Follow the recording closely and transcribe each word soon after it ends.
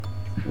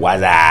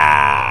What's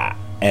up?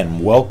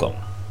 And welcome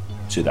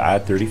to the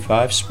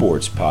I-35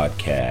 Sports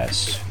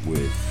Podcast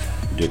with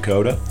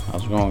Dakota.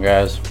 How's it going,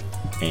 guys?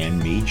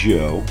 And me,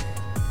 Joe.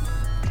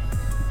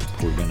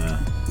 We're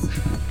gonna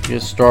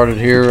get started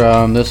here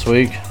this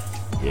week.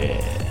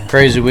 Yeah.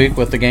 Crazy week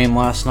with the game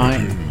last night.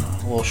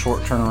 A little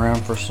short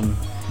turnaround for some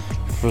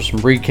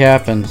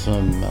recap and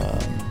some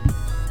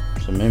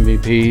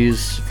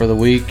MVPs for the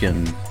week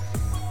and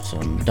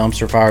some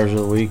dumpster fires of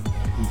the week.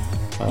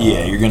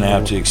 Yeah, you're gonna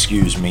have to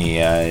excuse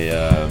me.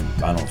 I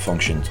don't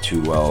function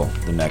too well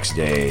the next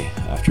day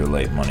after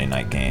late Monday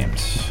night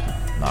games.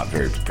 Not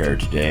very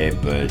prepared today,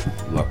 but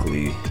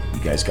luckily you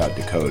guys got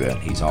Dakota,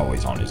 and he's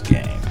always on his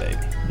game, baby.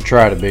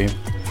 Try to be.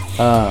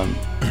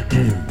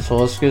 So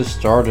let's get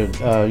started.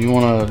 You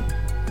want to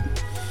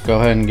go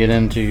ahead and get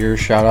into your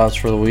shout-outs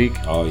for the week?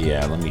 Oh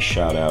yeah, let me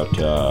shout out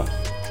at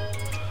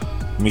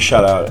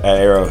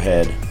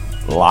Arrowhead,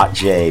 Lot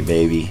J,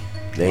 baby.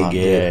 They Lot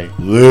get J.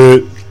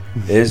 lit.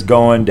 It's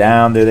going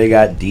down there. They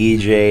got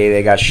DJ,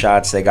 they got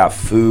shots, they got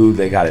food,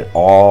 they got it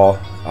all.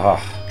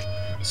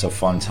 It's a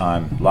fun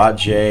time. Lot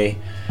J,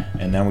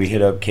 and then we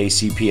hit up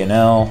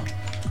KCP&L,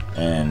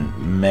 and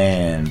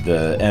man,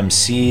 the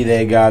MC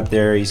they got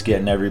there, he's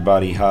getting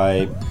everybody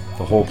hype.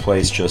 The whole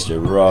place just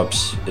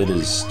erupts. It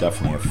is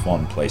definitely a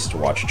fun place to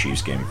watch a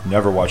Chiefs game.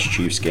 Never watched a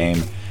Chiefs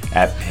game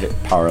at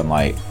Power and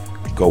Light.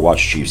 Go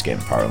watch Chiefs game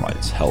at Power and Light.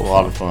 It's hell A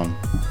lot of fun.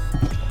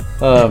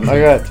 I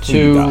got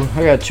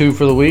two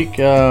for the week.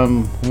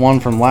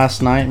 One from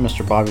last night,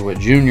 Mr. Bobby Witt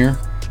Jr.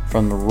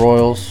 from the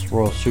Royal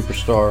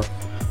Superstar.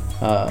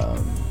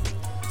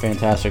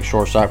 Fantastic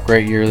shortstop,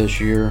 great year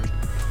this year.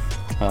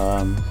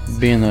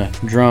 Being the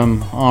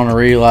drum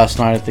honoree last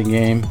night at the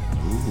game.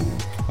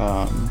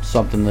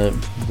 Something that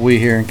we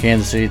here in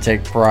Kansas City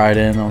take pride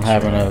in on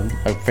having a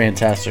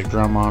fantastic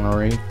drum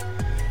honoree.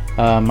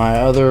 My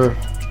other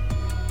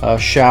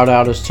shout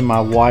out is to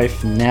my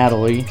wife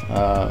Natalie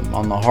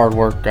on the hard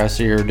work I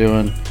see her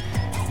doing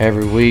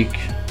every week.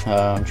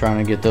 I'm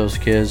trying to get those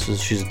kids,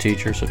 she's a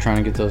teacher, so trying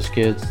to get those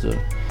kids to,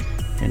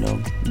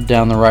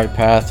 down the right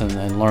path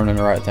and learning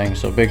the right things.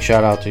 So big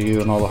shout out to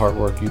you and all the hard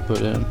work you put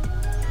in.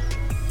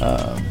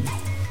 Hell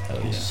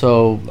yeah.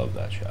 So Love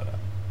that shout out.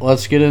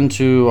 Let's get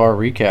into our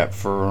recap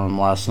from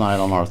last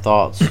night on our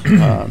thoughts.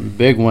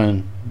 Big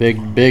win,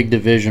 big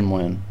division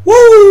win.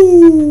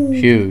 Woo!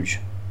 Huge.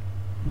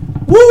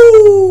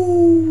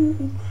 Woo!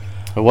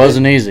 It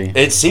wasn't easy.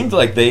 It seemed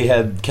like they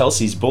had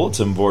Kelsey's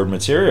bulletin board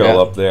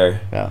material up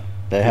there. Yeah,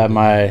 they had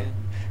my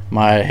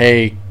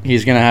hey,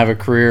 he's gonna have a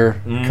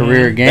career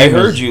game. They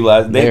heard you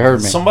last. They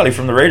heard me. Somebody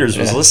from the Raiders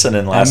was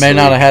listening last. I may week.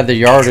 not have had the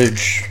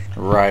yardage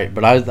right,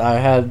 but I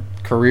had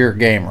career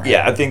game right.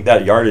 Yeah, I think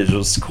that yardage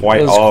was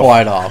quite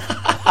off.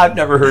 I've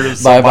never heard of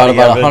by somebody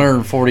about having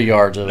 140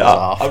 yards. It was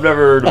off. I've never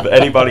heard of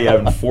anybody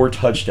having 4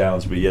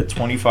 touchdowns, but yet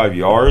 25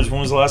 yards.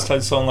 When was the last time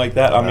something like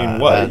that? I mean,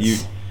 what you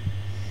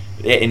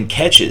in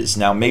catches?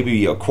 Now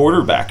maybe a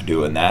quarterback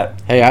doing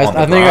that. Hey,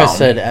 I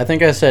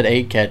think I said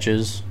 8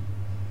 catches,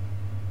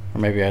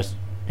 or maybe I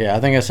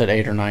think I said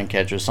 8 or 9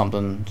 catches,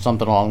 something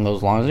along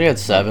those lines. He had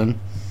 7.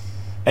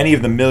 Any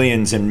of the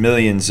millions and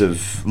millions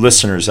of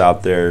listeners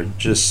out there,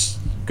 just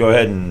go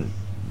ahead and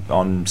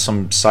on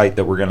some site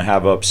that we're going to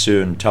have up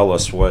soon, go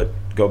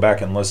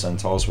back and listen,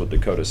 tell us what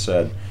Dakota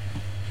said.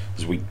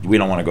 Because we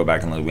don't want to go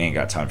back and listen. We ain't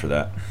got time for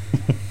that.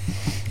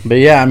 But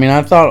yeah, I mean,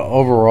 I thought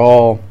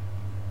overall,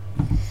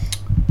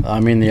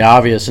 the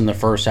obvious in the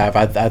first half,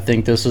 I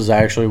think this is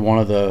actually one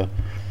of the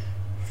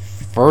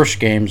first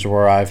games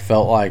where I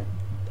felt like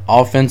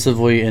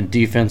offensively and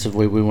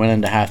defensively we went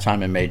into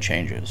halftime and made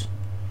changes.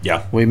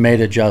 Yeah. We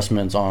made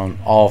adjustments on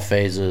all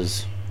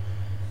phases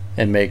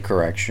and made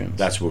corrections.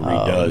 That's what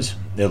Reed does.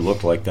 It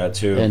looked like that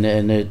too. And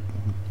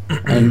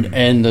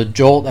the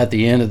jolt at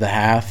the end of the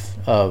half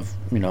of,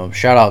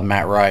 shout out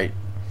Matt Wright.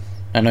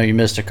 I know you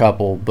missed a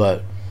couple,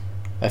 but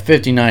a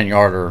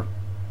 59-yarder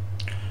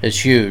is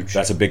huge.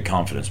 That's a big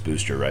confidence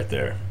booster right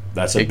there.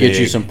 It gets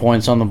you some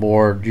points on the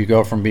board. You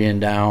go from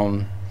being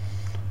down,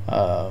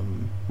 what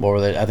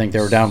were they? I think they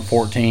were down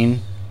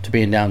 14 to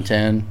being down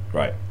 10.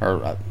 Right.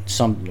 Or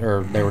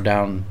they were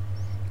down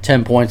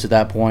 10 points at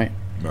that point.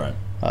 Right.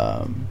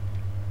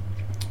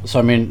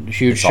 So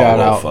huge it's shout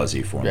all out.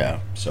 Fuzzy for me.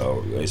 Yeah.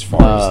 So as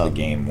far as the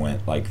game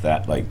went like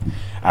that, like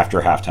after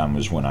halftime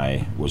was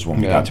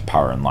when we got to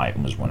Power and Light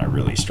and was when I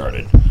really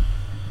started.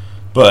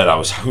 But I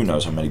was who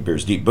knows how many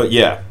beers deep. But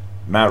yeah,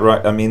 Matt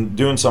Wright.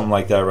 Doing something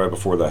like that right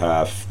before the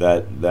half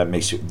that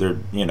makes you there.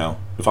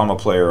 If I'm a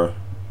player,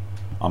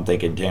 I'm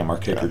thinking, damn, our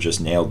kicker just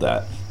nailed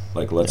that.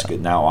 Like let's get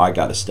now. I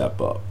got to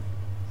step up.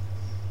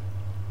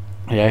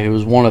 Yeah, he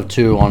was 1 of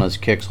 2 on his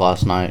kicks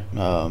last night.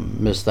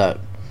 Missed that.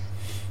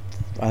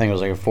 I think it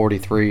was like a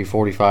 43,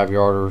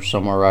 45-yarder,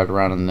 somewhere right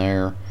around in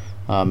there,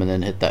 and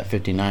then hit that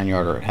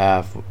 59-yarder at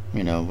half,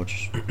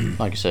 which,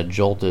 like I said,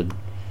 jolted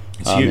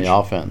the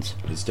offense.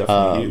 It's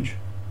definitely huge.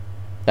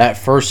 That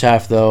first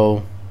half,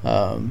 though,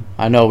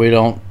 I know we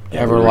don't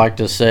ever like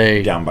to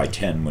say down by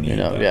 10 when you hit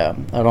that. Yeah,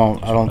 I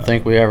don't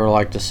think we ever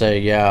like to say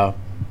the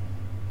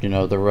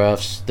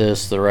refs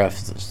this, the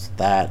refs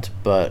that,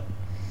 but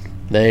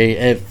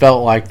It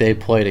felt like they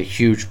played a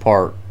huge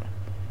part,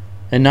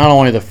 and not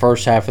only the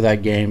first half of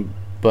that game,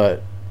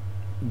 but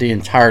the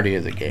entirety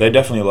of the game. They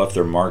definitely left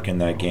their mark in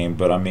that game,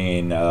 but I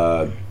mean,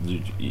 the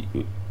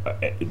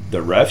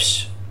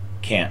refs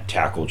can't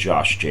tackle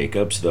Josh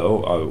Jacobs,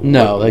 though.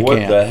 No, they what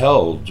can't. What the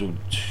hell?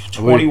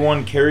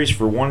 21 carries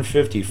for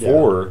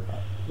 154. Yeah.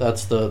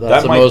 That's the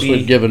That might most be-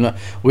 we've given up.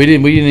 We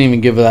didn't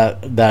even give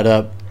that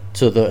up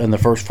in the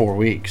first 4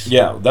 weeks.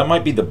 Yeah, that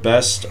might be the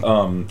best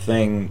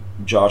thing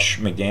Josh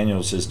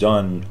McDaniels has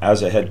done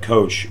as a head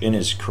coach in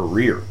his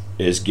career,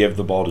 is give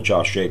the ball to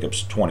Josh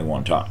Jacobs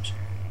 21 times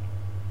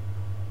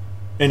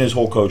in his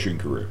whole coaching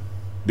career.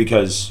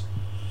 Because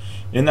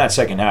in that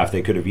second half,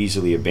 they could have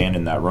easily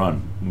abandoned that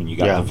run. I mean, you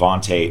got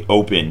Devontae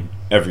open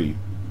every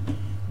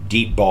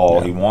deep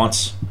ball he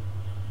wants,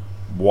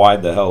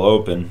 wide the hell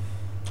open.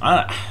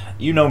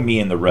 You know me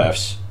and the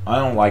refs. I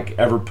don't like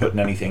ever putting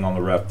anything on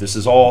the ref. This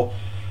is all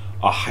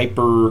a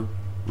hyper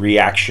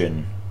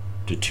reaction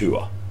to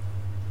Tua,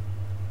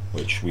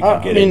 which we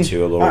can get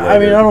into a little later. I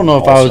mean, I don't know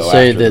if I would also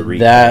say after the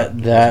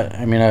recap. that.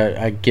 I mean,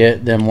 I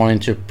get them wanting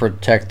to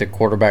protect the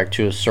quarterback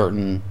to a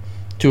certain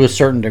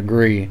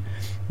degree,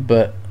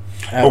 but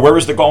But where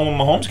was the goal when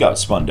Mahomes got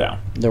spun down?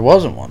 there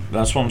wasn't one.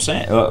 That's what I'm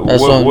saying.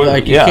 That's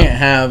you can't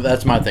have.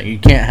 That's my thing. You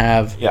can't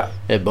have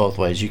it both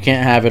ways. You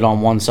can't have it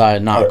on one side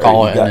and not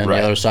call it, and then the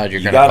other side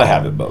you're going to got to call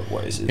have it both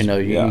ways.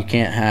 You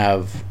can't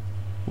have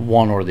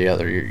one or the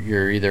other.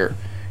 You're either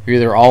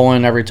all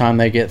in every time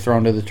they get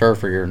thrown to the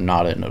turf, or you're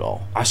not in at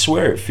all. I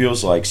swear it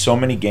feels like so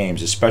many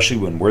games, especially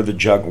when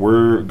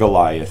we're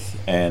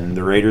Goliath and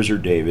the Raiders are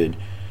David.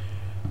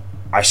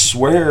 I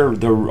swear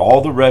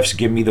all the refs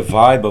give me the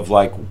vibe of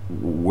like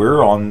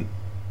we're on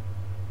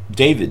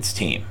David's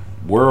team.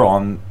 We're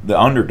on the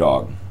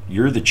underdog.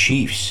 You're the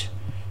Chiefs.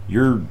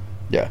 You're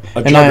a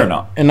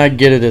juggernaut. And I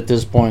get it at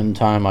this point in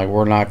time. Like,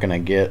 we're not going to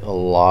get a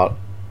lot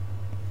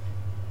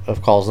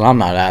of calls, and I'm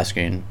not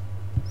asking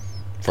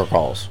for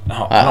calls.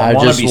 No, I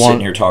don't want to be sitting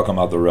here talking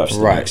about the refs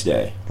the next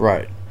day.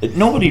 Right.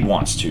 Nobody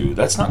wants to.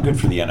 That's not good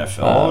for the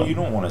NFL. You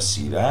don't want to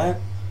see that.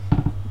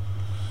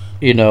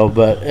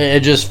 But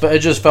it just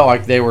felt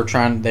like they were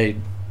trying. They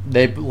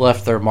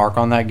left their mark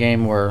on that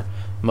game, where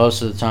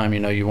most of the time,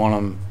 you want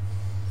them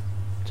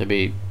to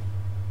be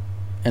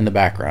in the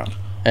background,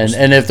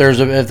 and if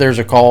there's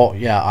a call,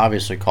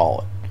 obviously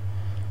call it.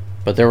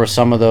 But there were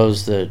some of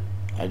those that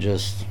I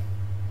just.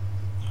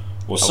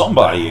 Well,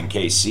 somebody in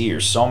KC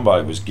or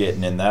somebody was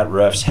getting in that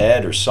ref's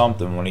head or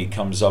something when he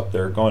comes up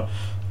there going,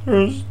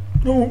 "There's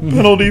no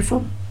penalty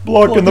for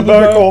blocking the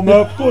back on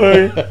that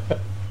play."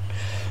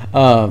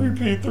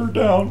 Repeat, third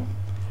down.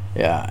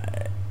 Yeah,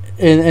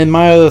 and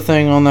my other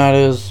thing on that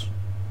is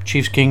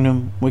Chiefs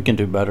Kingdom. We can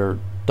do better.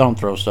 Don't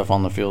throw stuff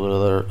on the field at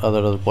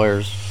other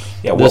players.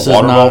 Yeah,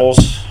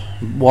 bottles?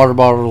 Water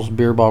bottles,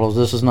 beer bottles.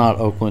 This is not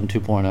Oakland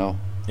 2.0.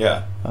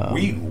 Yeah,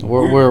 we've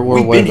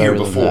way been here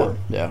before.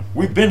 Yeah,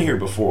 we've been here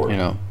before.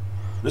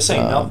 This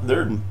ain't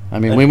nothing. I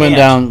mean, we went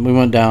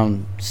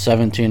down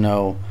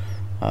 17-0.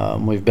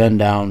 We've been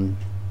down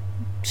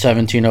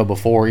 17-0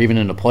 before, even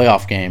in the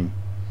playoff game,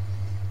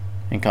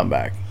 and come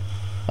back.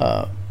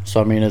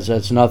 So I mean,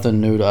 it's nothing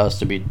new to us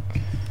to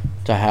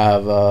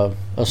have a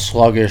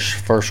sluggish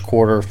first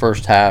quarter,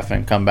 first half,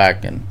 and come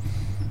back and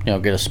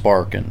get a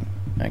spark and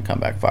come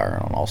back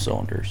firing on all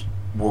cylinders.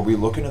 Were we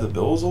looking at the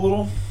Bills a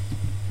little?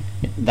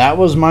 That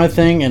was my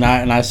thing, and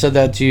I said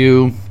that to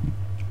you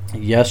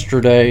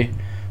yesterday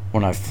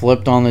when I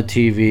flipped on the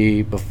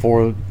TV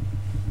before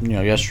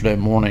yesterday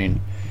morning,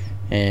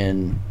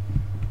 and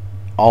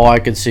all I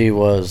could see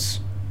was,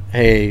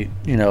 hey,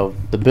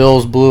 the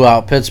Bills blew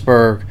out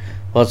Pittsburgh.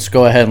 Let's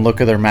go ahead and look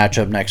at their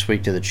matchup next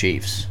week to the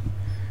Chiefs.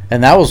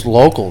 And that was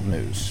local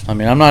news. I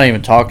mean, I'm not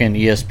even talking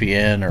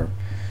ESPN or,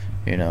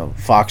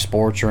 Fox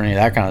Sports or any of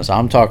that kind of stuff.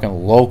 I'm talking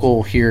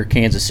local here,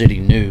 Kansas City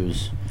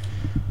news.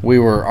 We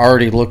were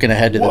already looking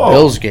ahead to the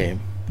Bills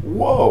game.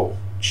 Whoa.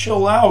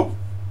 Chill out.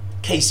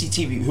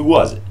 KCTV. Who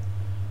was it?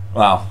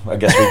 Well, I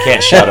guess we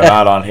can't shout it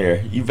out on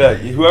here. You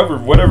bet.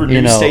 Whatever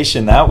news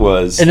station that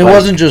was. And it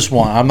wasn't just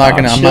one. I'm not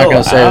gonna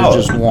say it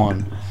was just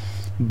one.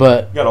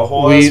 But got a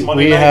whole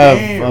we have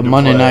a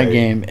Monday night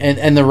game,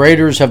 and the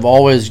Raiders have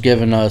always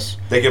given us.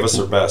 They give us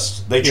their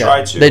best. They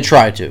try to. They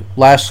try to.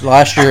 Last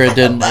year it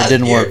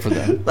didn't work for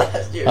them.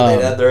 Last year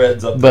they had their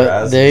heads up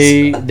but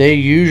their asses. they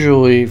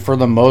usually, for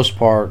the most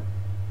part,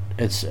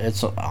 it's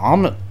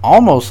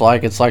almost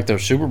like it's like their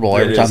Super Bowl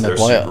every time they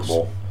play us.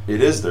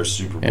 It is their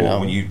Super Bowl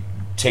when you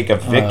take a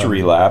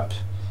victory lap.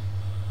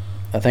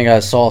 I think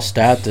I saw a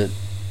stat that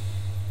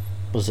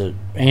was it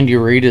Andy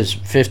Reid is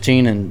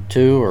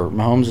 15-2 or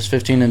Mahomes is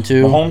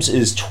 15-2. Mahomes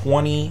is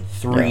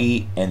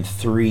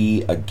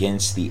 23-3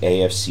 against the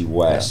AFC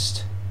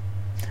West.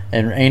 Yeah.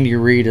 And Andy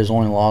Reid has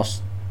only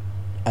lost,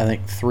 I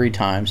think, 3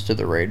 times to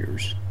the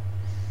Raiders.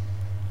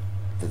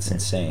 That's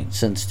insane.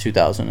 Since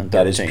 2013.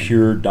 That is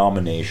pure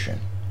domination.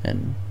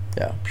 And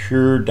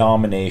pure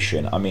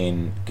domination. I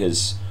mean,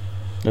 because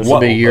this will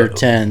be year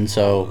 10.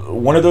 So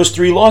one of those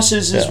 3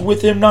 losses is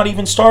with him not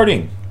even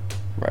starting.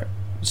 Right.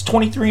 It's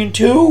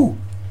 23-2.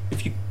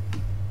 If you,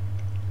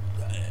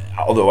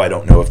 Although I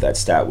don't know if that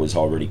stat was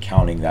already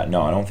counting that.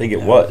 No, I don't think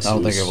it was. I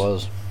don't think it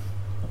was.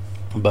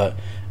 But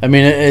I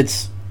mean,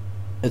 it's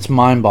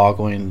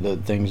mind-boggling the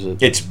things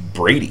that it's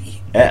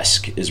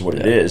Brady-esque is what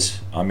it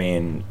is. I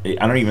mean,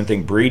 I don't even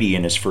think Brady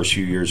in his first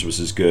few years was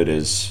as good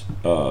as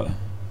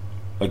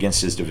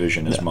against his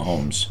division as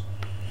Mahomes.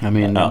 I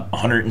mean,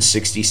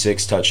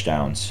 166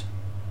 touchdowns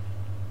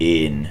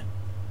in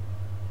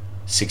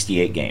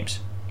 68 games.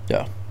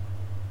 Yeah.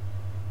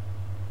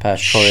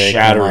 Past Troy Aikman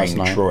Shattering last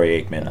night. Troy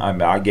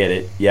Aikman. I get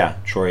it. Yeah,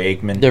 Troy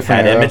Aikman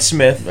Different had era. Emmitt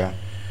Smith.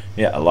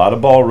 Yeah. A lot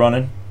of ball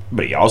running,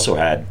 but he also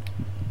had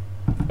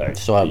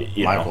Still had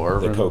Michael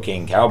Irvin. the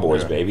Cocaine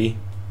Cowboys, Yeah. baby.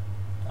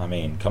 I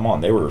mean, come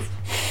on, they were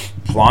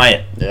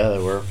flying. Yeah, they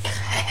were.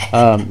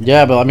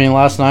 But I mean,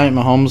 last night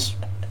Mahomes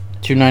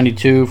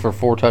 292 for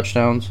 4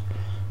 touchdowns.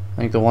 I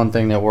think the one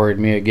thing that worried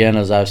me again,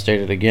 as I've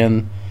stated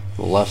again,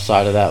 the left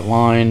side of that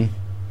line,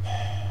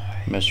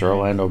 Mr.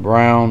 Orlando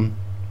Brown,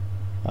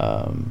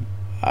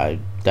 I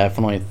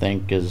definitely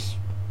think is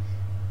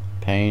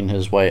paying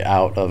his way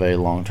out of a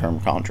long-term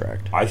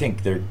contract. I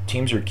think their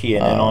teams are keying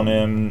in on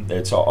him.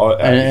 It's all.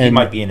 He and-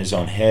 might be in his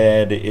own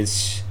head.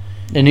 It's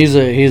And he's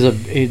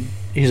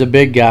a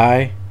big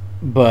guy,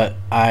 but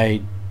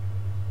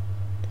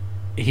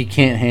he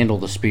can't handle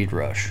the speed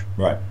rush.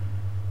 right.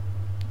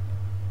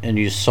 And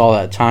you saw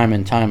that time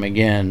and time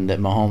again that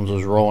Mahomes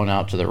was rolling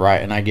out to the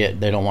right. And I get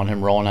they don't want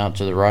him rolling out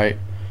to the right.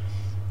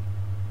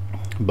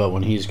 But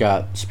when he's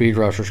got speed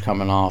rushers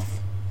coming off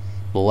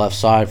the left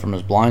side from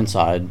his blind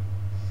side,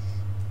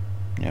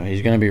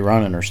 he's going to be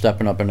running or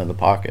stepping up into the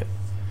pocket.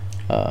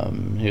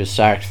 He was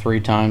sacked 3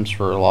 times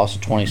for a loss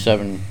of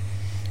 27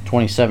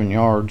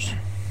 yards.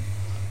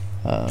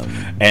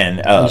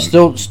 And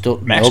Still,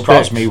 Max no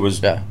Crosby picks.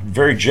 was Yeah.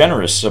 very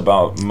generous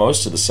about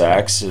most of the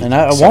sacks, And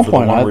at except one for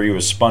point, the one where he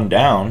was spun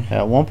down.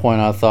 At one point,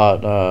 I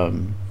thought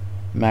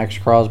Max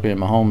Crosby and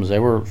Mahomes, they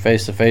were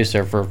face to face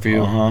there for a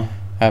few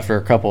after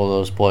a couple of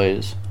those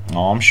plays.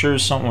 Oh, I'm sure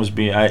something was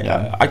being.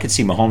 I could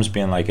see Mahomes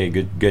being like a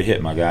good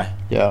hit, my guy.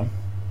 Yeah.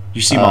 You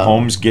see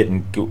Mahomes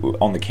getting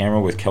on the camera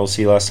with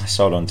Kelsey last. I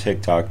saw it on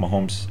TikTok.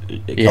 Mahomes,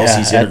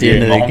 Kelsey's at the interviewing.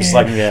 end of the Mahomes game,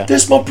 like, yeah.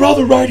 "This my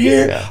brother right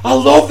here. Yeah. I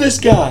love this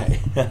guy.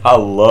 I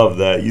love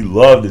that. You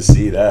love to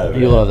see that.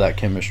 You man. love that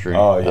chemistry.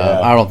 Oh,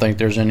 yeah. I don't think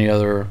there's any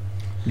other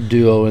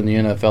duo in the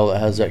NFL that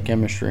has that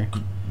chemistry.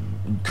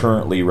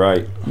 Currently,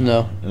 right?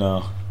 No.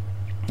 No.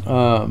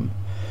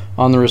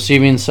 On the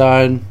receiving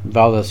side,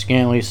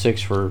 Valdez-Scantling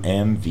 6 for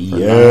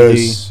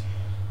MVS.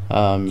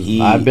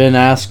 I've been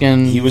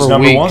asking. He was for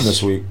number weeks, 1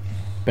 this week.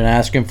 Been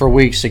asking for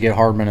weeks to get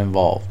Hardman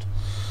involved.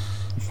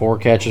 4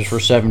 catches for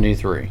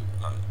 73.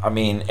 I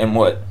mean, and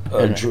what?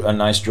 A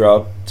nice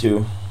drop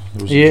too.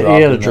 There was He had a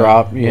in there.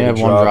 drop. He had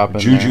one drop in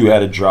Juju there.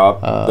 had a drop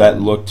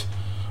that looked,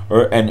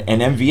 and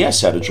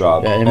MVS had a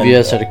drop. Yeah,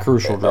 MVS had a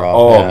crucial drop.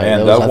 Oh, yeah,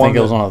 man, I that think one it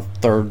was on a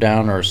 3rd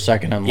down or a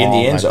 2nd and long.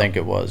 the end I zone. think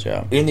it was.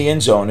 Yeah. In the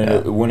end zone, and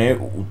Yeah. when it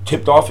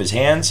tipped off his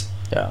hands,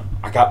 Yeah.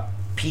 I got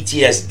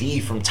PTSD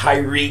from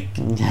Tyreek.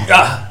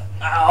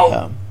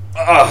 Ow.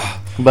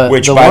 But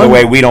Which, by the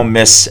way, we don't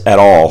miss at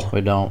all.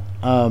 we don't.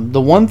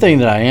 The one thing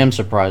that I am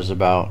surprised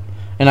about,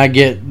 and I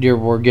get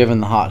we're given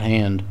the hot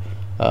hand.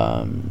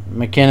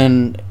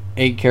 McKinnon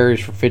 8 carries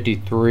for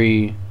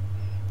 53,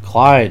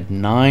 Clyde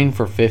 9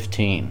 for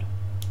 15,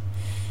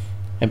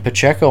 and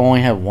Pacheco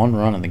only had 1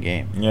 run in the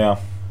game. Yeah.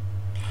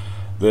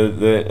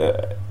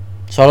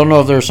 So I don't know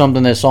if there's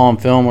something they saw on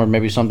film or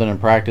maybe something in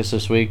practice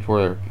this week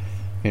where,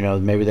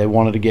 maybe they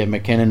wanted to get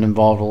McKinnon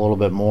involved a little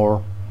bit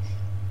more.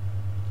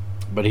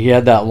 But he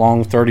had that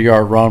long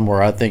 30-yard run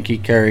where I think he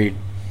carried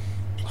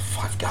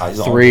 5 guys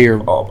 3 or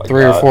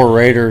 4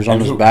 Raiders on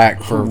And his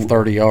back for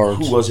 30 yards.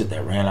 Who was it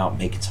that ran out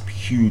making some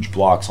huge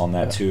blocks on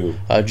that too?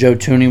 Joe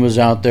Tooney was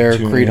out there.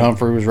 Tooney. Creed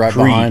Humphrey was right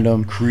Creed. behind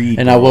him. Creed,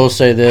 and I bro. will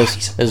say this: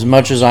 He's- as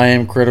much as I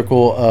am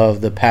critical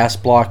of the pass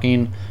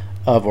blocking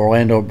of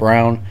Orlando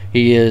Brown,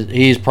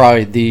 he's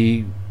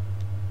probably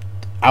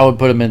I would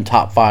put him in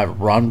top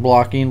 5 run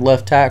blocking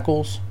left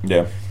tackles.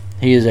 Yeah.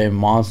 He is a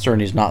monster, and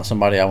he's not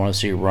somebody I want to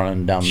see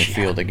running down the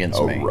field against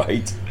Oh, me.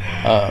 right.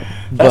 But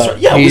That's right.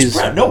 Yeah, it was he's-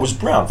 Brown. No, it was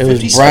Brown. It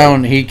was 57.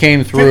 Brown. He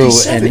came through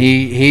 57. and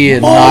he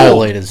Mauled.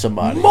 annihilated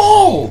somebody.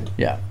 Mauled.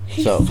 Yeah.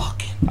 He So.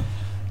 fucking.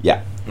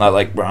 Yeah, I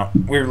like Brown.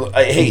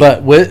 Hey.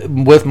 But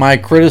with my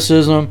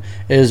criticism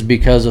is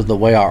because of the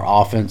way our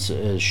offense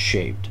is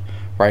shaped.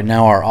 Right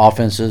now, our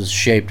offense is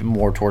shaped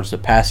more towards the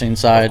passing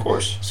side. Of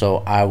course.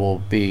 So I will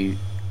be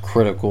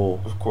critical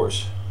Of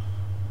course.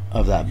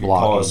 of that You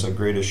call us blocking. a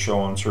greatest show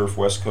on turf,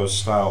 West Coast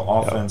style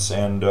offense,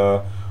 and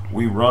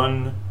we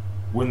run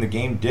when the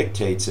game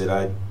dictates it.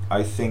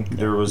 I think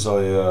there was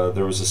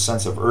a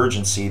sense of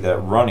urgency that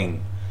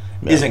running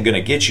isn't going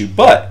to get you,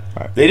 but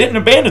Right. they didn't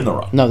abandon the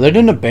run. No, they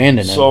didn't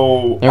abandon it.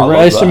 So They're I love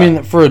right. I that.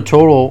 mean, for a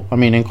total,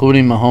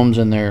 including Mahomes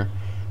in there,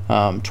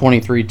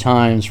 23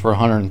 times for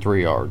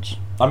 103 yards.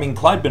 I mean,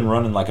 Clyde been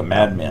running like a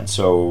madman.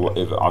 So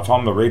if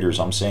I'm the Raiders,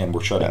 I'm saying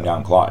we're shutting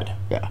down Clyde.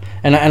 Yeah,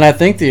 and I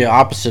think the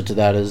opposite to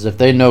that is if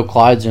they know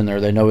Clyde's in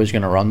there, they know he's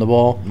going to run the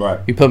ball. Right.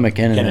 You put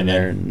McKinnon in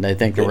there, and they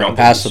think they're going to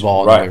pass the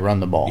ball, and they run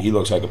the ball. He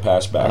looks like a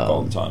pass back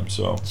all the time.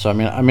 So I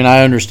mean,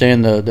 I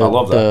understand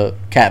the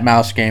cat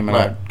mouse game, and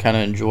Right. I kind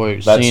of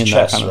enjoy that's seeing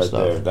chess that kind of right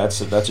stuff.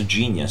 there. That's a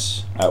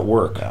genius at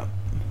work. Yeah.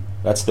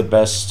 That's the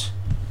best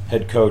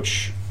head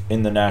coach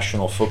in the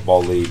National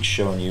Football League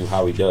showing you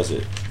how he does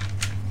it.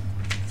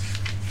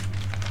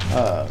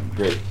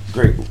 Great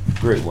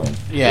win.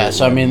 Yeah, Great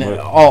so win. I mean,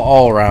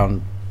 all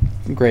around,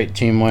 great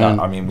team win.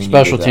 I mean, we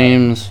special needed that.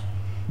 teams.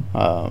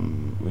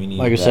 We need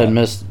Like I said,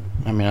 that.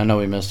 I know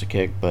we missed a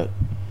kick, but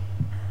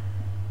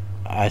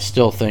I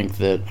still think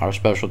that our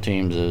special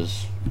teams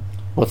is,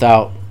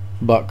 without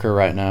Butker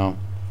right now,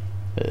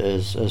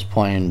 is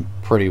playing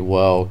pretty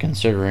well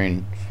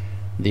considering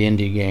the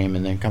Indy game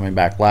and then coming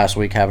back last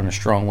week having a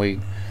strong week.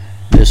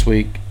 This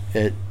week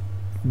it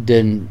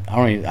didn't.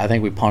 I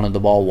think we punted the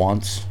ball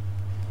once.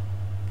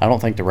 I don't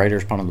think the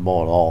Raiders punted the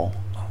ball at all.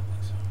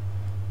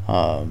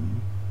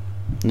 And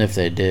if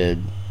they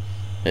did,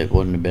 it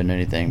wouldn't have been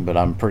anything. But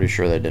I'm pretty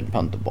sure they didn't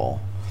punt the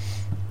ball.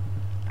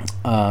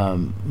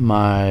 You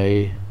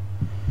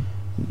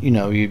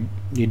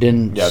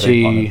didn't Yeah, they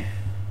see. punted.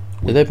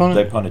 Did they punt it?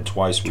 They punted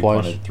twice. We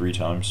Twice. punted 3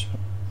 times.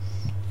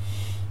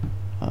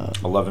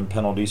 11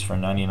 penalties for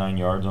 99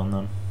 yards on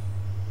them.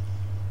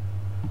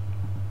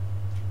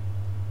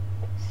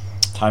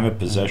 Time of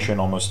possession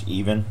almost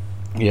even.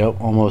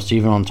 Yep, almost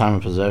even on time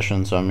of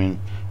possession. So I mean,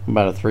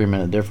 about a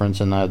 3-minute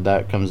difference, and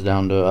that comes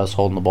down to us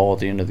holding the ball at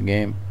the end of the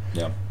game.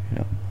 Yeah.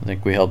 I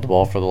think we held the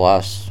ball for the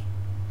last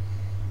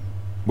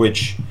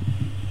Which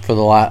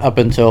up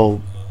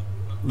until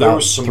there about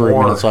was some 3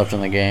 more. minutes left in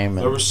the game.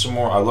 There was some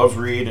more. I love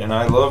Reed, and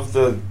I love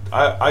the.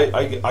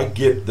 I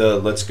get the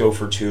let's go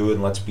for 2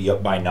 and let's be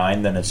up by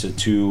 9. Then it's a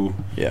 2.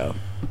 Yeah.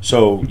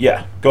 So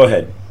yeah, go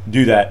ahead,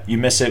 do that. You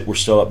miss it, we're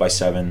still up by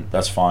 7.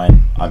 That's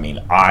fine. I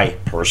mean, I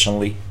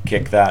personally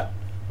kick that.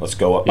 Let's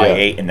go up by Yeah.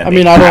 8, and then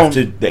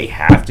they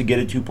have to get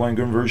a 2-point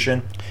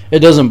conversion. It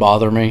doesn't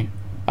bother me.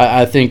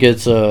 I think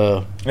it's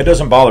a. It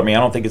doesn't bother me. I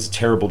don't think it's a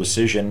terrible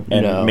decision.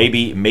 And No.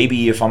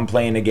 maybe if I'm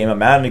playing a game of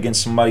Madden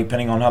against somebody,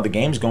 depending on how the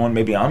game's going,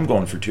 maybe I'm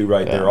going for 2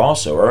 there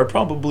also, or I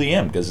probably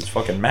am because it's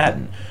fucking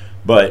Madden.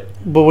 But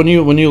when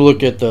you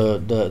look at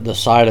the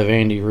side of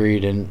Andy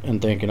Reid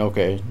and thinking,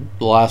 okay,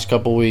 the last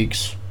couple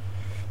weeks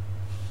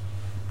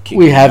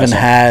we haven't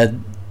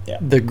had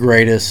the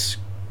greatest.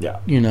 Yeah.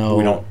 We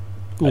don't.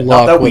 Not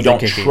Luck that we with the don't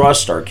kicking.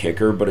 trust our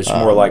kicker, but it's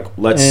more like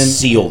let's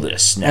seal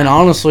this now. And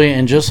honestly,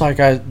 and just like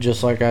I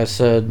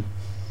said,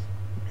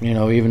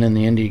 even in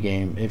the Indy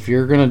game, if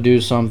you're gonna do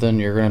something,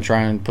 you're gonna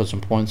try and put some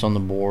points on the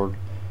board,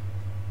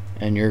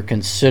 and you're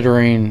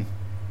considering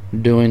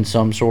doing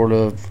some sort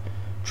of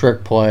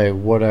trick play,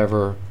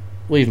 whatever,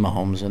 leave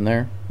Mahomes in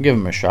there. Give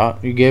him a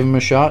shot. You gave him a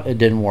shot. It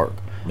didn't work.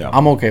 Yeah.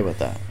 I'm okay with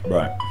that.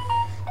 Right.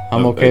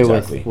 I'm okay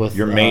exactly. with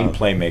your main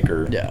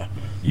playmaker. Yeah.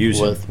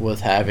 Use him.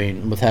 with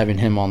having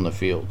him on the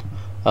field.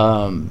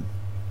 The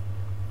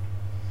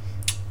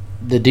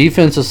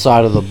defensive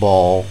side of the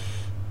ball,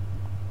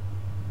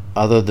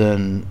 other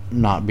than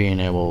not being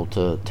able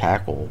to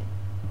tackle,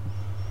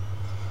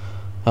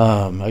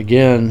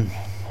 again,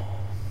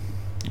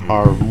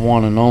 our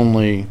one and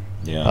only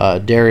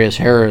Darius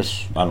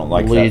Harris. I don't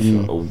like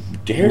leading,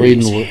 that.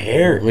 Darius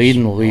Harris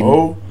leading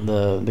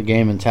the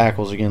game in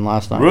tackles again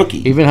last night.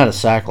 Rookie. Even had a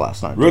sack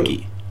last night. Rookie.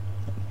 Too.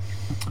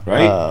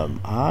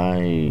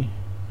 Right?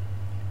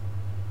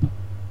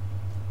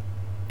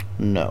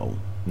 No,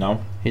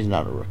 he's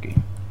not a rookie.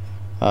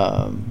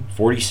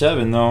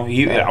 47 though.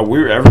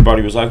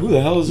 Everybody was like, "Who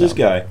the hell is this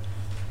guy?"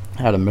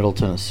 Out of Middle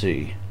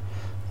Tennessee.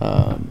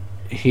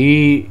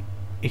 He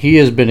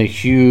has been a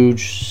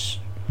huge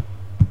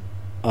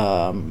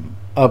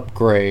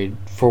upgrade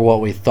for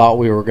what we thought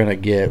we were going to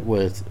get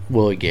with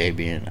Willie Gay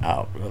being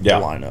out of the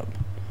lineup.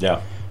 Yeah.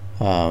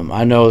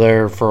 I know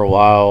there for a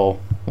while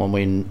when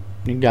we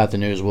got the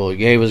news Willie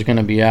Gay was going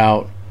to be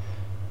out,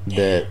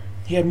 that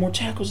he had more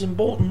tackles than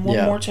Bolton.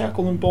 More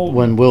tackle than Bolton.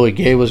 When Willie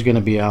Gay was going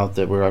to be out,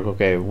 that we're like,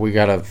 okay, we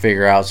got to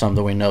figure out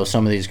something. We know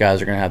some of these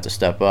guys are going to have to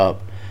step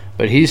up,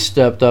 but he's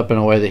stepped up in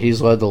a way that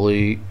he's led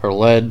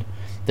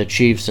the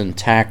Chiefs in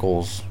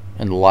tackles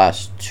in the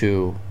last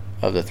 2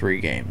 of the 3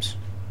 games.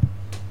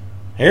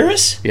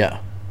 Harris? Yeah.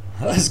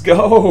 Let's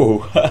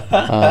go.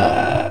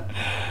 I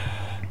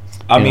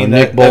mean,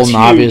 Nick Bolton, that's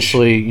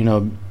obviously,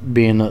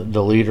 being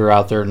the leader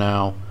out there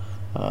now.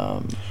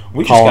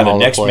 We just got a all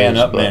the next man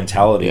plays, up but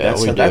mentality. yeah,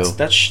 we do.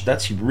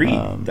 That's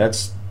Reed.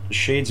 That's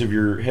shades of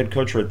your head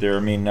coach right there. I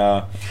mean,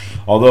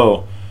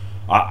 although,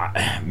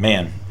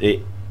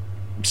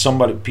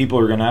 people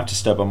are going to have to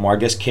step up more. I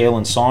guess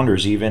Kalen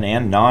Saunders even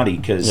and Noddy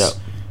because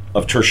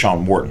of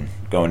Tershawn Wharton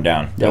going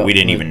down that we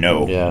didn't even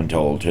know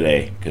until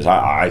today. Because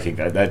I think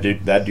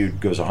that dude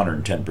goes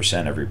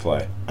 110% every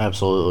play.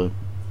 Absolutely.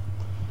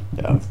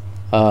 Yeah.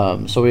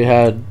 So we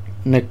had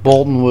Nick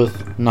Bolton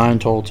with 9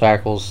 total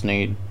tackles,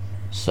 Snead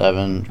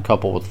 7,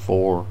 couple with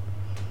 4.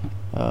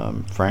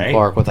 Frank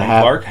Clark with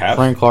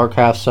Frank Clark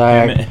half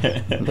sack.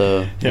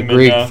 The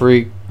Greek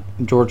freak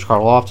George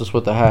Karlaftis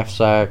with the half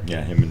sack.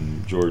 Yeah, him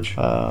and George.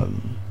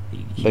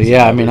 But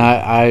yeah, I mean,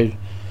 I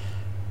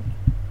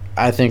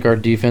think our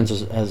defense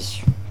has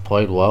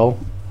played well.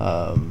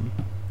 I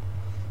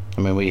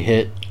mean, we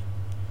hit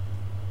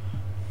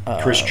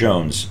Chris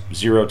Jones,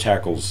 0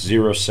 tackles,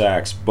 0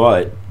 sacks,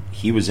 but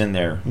he was in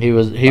there. He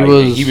was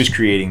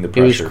creating the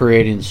pressure. He was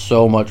creating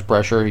so much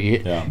pressure. He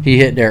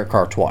hit Derek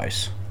Carr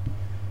twice,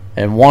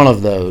 and one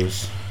of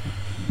those.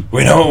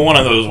 We know what one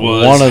of those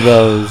was. One of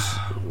those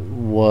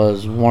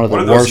was one of the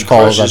worst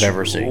calls I've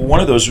ever seen. One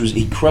of those was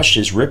he crushed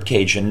his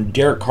ribcage, and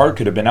Derek Carr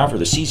could have been out for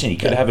the season. He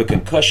could have a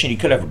concussion. He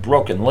could have a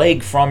broken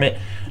leg from it.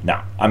 No,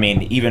 I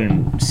mean,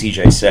 even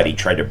CJ said he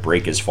tried to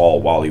break his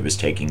fall while he was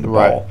taking the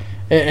ball.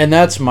 And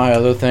that's my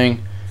other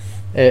thing.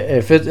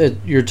 If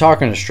you're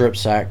talking a strip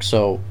sack,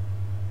 so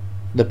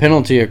the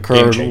penalty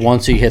occurred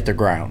once he hit the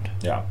ground.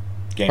 Yeah.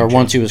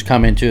 Once he was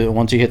coming to it,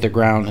 once he hit the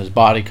ground, his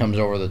body comes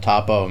over the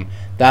top of him.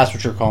 That's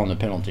what you're calling the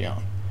penalty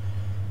on.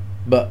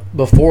 But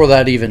before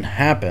that even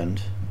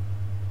happened,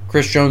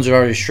 Chris Jones had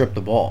already stripped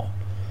the ball.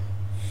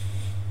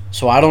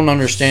 So I don't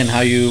understand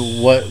how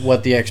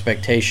what the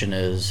expectation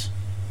is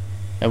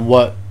and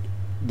what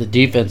the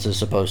defense is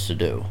supposed to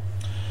do.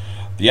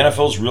 The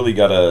NFL's really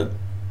got to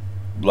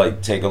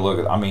take a look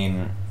at. I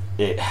mean,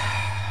 it's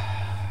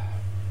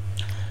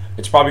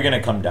probably going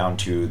to come down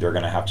to they're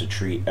going to have to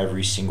treat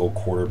every single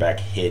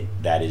quarterback hit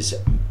that is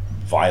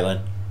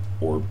violent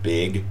or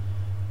big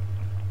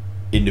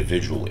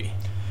individually.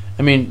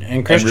 I mean,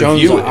 and Chris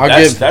Jones,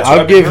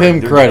 I'll give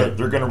him credit.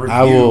 They're going to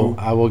review.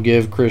 I will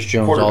give Chris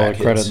Jones all the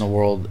credit in the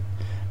world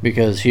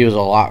because he was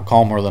a lot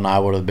calmer than I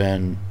would have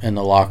been in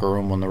the locker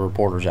room when the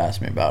reporters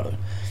asked me about it.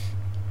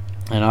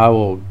 And I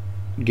will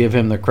give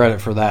him the credit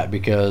for that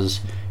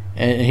because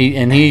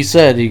he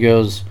said, he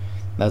goes,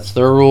 that's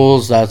their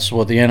rules, that's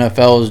what the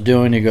NFL is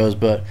doing. He goes,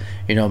 but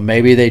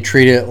maybe they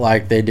treat it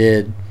like they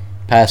did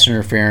pass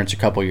interference a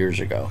couple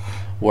years ago,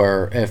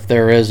 where if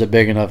there is a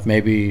big enough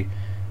hit,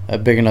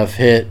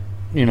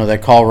 they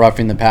call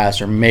roughing the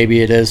passer.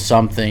 Maybe it is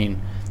something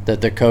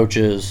that the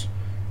coaches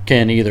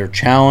can either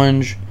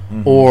challenge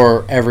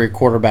or every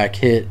quarterback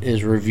hit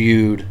is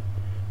reviewed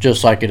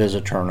just like it is a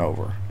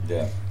turnover.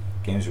 Yeah,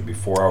 games would be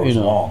 4 hours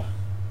long.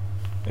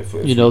 If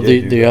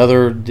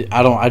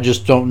I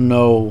just don't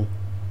know.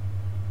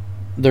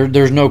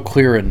 There's no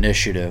clear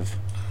initiative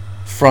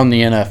from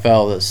the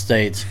NFL that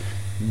states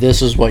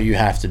this is what you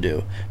have to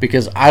do,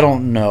 because I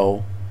don't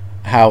know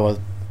how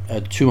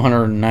a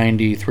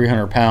 290,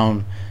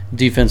 300-pound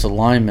defensive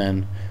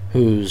lineman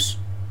who's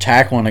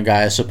tackling a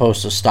guy is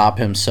supposed to stop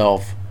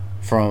himself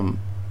from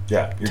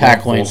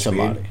tackling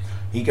somebody.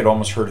 He could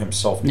almost hurt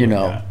himself doing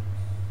that.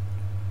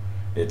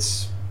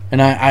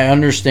 And I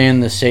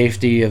understand the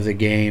safety of the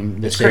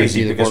game. It's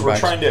crazy because we're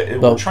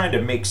trying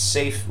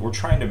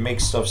to make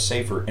stuff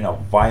safer in a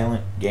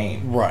violent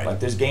game. Right. Like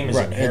this game is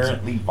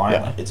inherently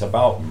violent. Yeah. It's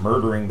about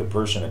murdering the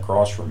person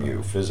across from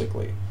you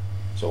physically.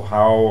 So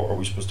how are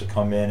we supposed to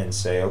come in and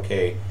say,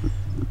 okay,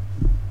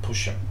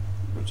 push him?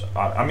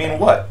 I mean,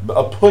 what?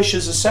 A push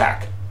is a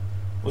sack.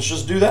 Let's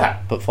just do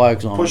that. Put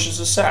flags on. Push is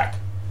a sack.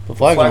 Put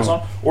flags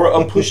on. Or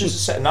a push is a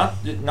sack.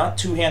 Not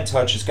two-hand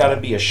touch. It's got to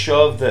be a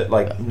shove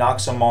that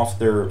knocks them off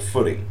their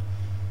footing.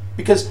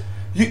 Because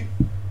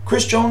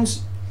Chris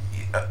Jones,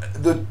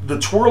 the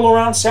twirl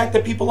around sack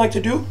that people like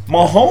to do,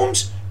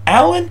 Mahomes,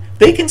 Allen,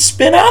 they can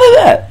spin out of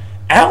that.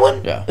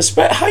 Allen,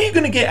 how are you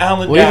going to get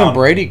Allen down? Well, even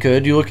Brady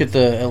could. You look at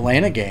the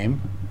Atlanta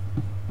game.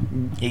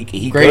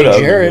 He Grady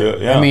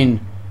Jarrett. Yeah. I mean,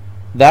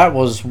 that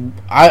was.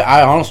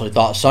 I honestly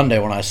thought Sunday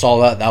when I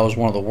saw that was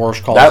one of the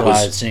worst calls that I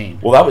had seen.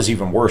 Well, that was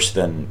even worse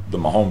than the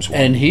Mahomes one.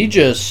 And he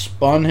just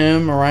spun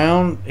him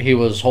around. He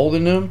was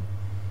holding him,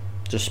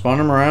 just spun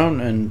him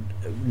around and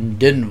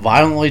didn't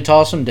violently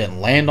toss him,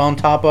 didn't land on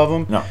top of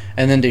him. No.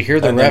 And then to hear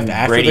the ref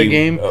after the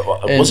game.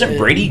 Wasn't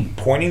Brady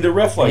pointing the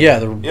ref? Like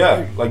Brady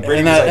was like,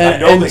 I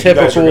know that you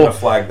guys are going to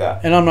flag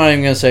that. And I'm not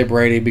even going to say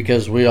Brady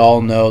because we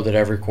all know that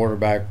every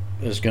quarterback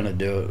is going to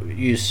do it.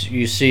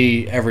 You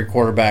see every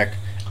quarterback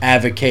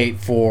advocate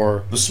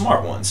for the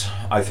smart ones.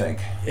 I think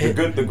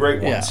the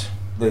great ones.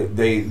 Yeah.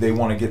 They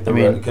want to get the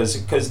ref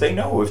because they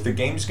know if the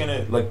game's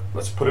gonna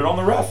let's put it on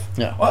the ref.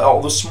 Yeah. Well,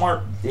 all the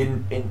smart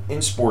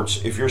in sports,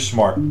 if you're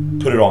smart,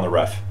 put it on the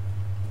ref.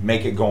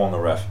 Make it go on the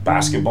ref.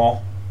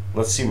 Basketball,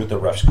 let's see what the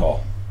refs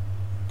call.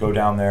 Go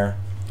down there.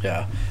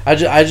 Yeah, I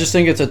just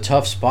think it's a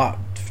tough spot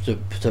to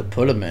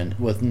put them in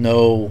with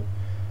no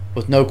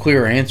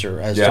clear answer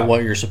as to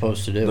what you're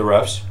supposed to do. The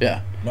refs.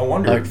 Yeah. No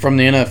wonder. Like from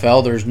the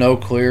NFL, there's no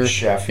clear.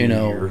 Sheffield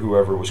or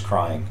whoever was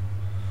crying.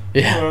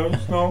 Yeah,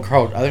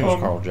 Carl. I think it was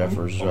Carl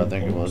Jeffers. I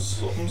think it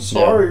was. I'm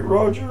sorry,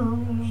 Roger.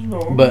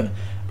 But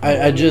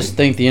I just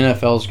think the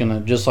NFL is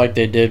gonna, just like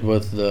they did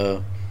with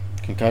the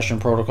concussion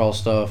protocol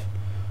stuff.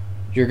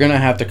 You're gonna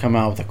have to come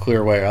out with a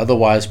clear way.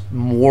 Otherwise,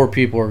 more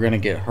people are gonna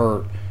get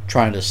hurt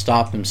trying to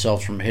stop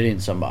themselves from hitting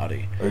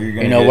somebody.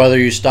 Whether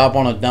you stop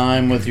on a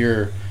dime with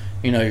your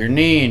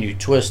knee and you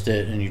twist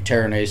it and you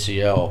tear an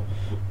ACL,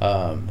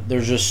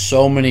 There's just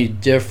so many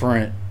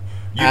different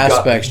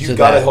aspects to that. You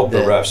got to help the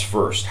refs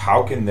first.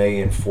 How can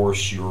they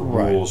enforce your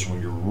rules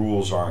when your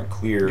rules aren't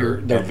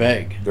clear? They're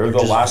vague. They're the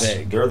last.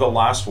 Vague. They're the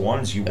last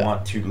ones you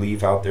want to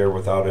leave out there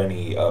without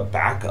any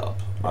backup.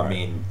 Right. I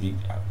mean,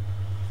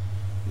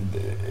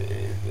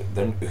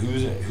 then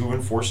who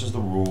enforces the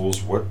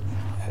rules? What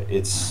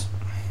it's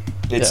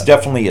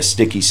definitely a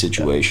sticky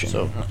situation.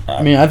 So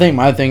I mean, I think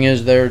my thing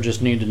is they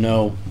just need to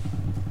know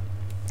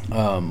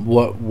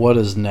what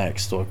is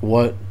next. Like,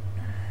 what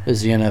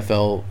is the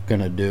NFL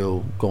gonna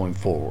do going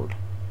forward?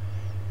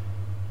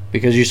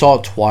 Because you saw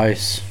it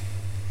twice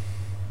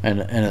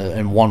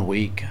in 1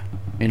 week,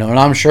 and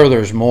I'm sure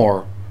there's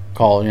more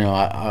called.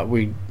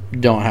 We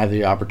don't have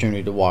the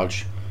opportunity to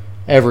watch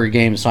every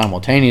game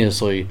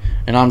simultaneously,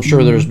 and I'm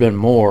sure there's been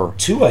more.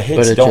 Tua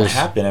hits don't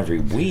happen every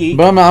week.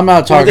 But I'm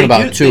not talking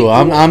about Tua.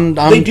 I'm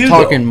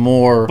talking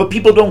more. But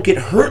people don't get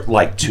hurt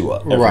like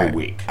Tua every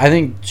week. I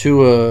think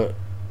Tua,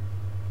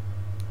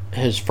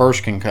 his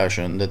first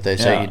concussion that they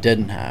say he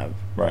didn't have.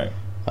 Right.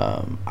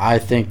 I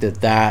think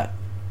that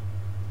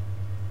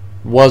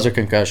was a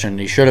concussion.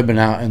 He should have been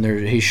out, and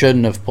he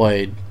shouldn't have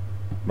played.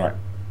 Right.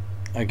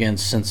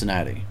 Against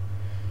Cincinnati,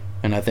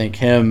 and I think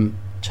him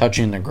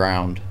touching the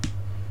ground.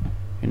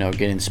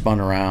 Getting spun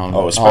around,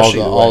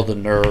 all the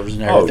nerves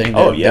and everything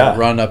that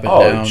run up and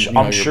down,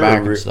 I'm your sure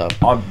back and stuff.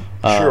 I'm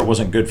sure it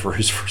wasn't good for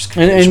his first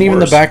concussion. And even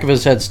the back of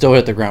his head still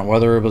hit the ground,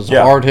 whether it was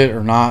a hard hit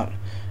or not.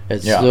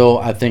 It's still,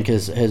 I think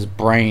his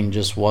brain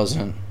just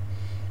wasn't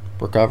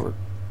recovered.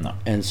 No.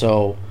 And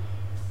so,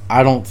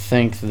 I don't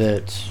think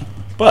that.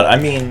 But I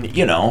mean,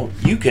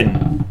 you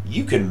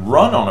can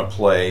run on a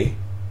play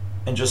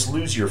and just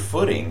lose your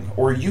footing,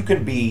 or you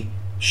can be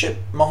shit.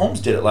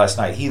 Mahomes did it last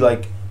night. He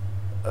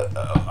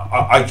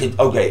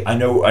I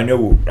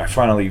know. I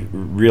finally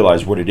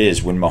realized what it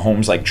is when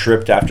Mahomes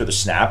tripped after the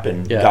snap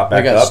and got back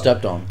up. He got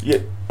stepped on.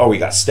 Yeah. Oh, he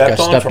got stepped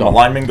on from a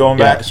lineman going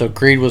back. So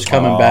Creed was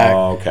coming back.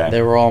 Okay.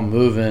 They were all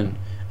moving,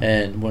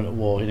 and he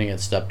didn't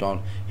get stepped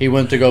on. He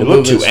went to go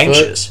move his foot. He looked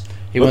too anxious.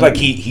 He looked like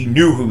he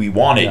knew who he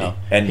wanted,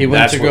 and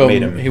that's what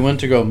made him. He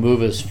went to go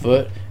move his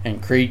foot, and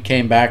Creed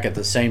came back at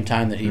the same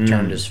time that he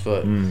turned his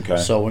foot. Okay.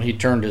 So when he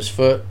turned his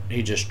foot,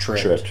 he just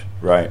tripped.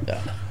 Right.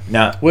 Yeah.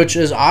 Now, which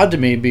is odd to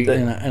me,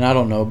 and I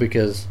don't know,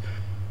 because,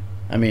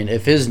 I mean,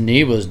 if his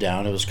knee was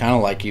down, it was kind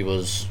of like he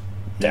was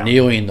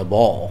kneeling the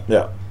ball.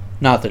 Yeah.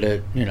 Not that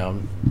it,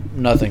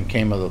 nothing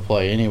came of the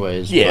play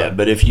anyways. Yeah,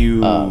 but if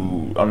you,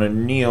 on a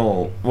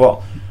kneel,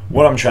 well,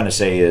 what I'm trying to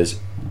say is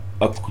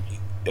a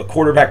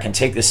quarterback can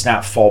take the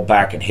snap, fall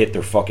back, and hit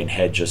their fucking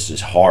head just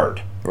as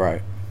hard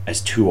as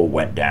Tua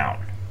went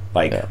down.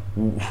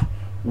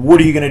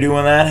 What are you going to do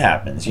when that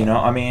happens?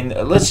 I mean,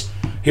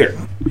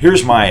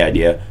 here's my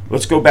idea.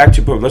 Let's go back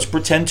to, let's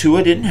pretend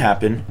Tua didn't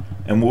happen,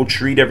 and we'll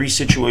treat every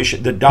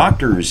situation. The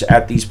doctors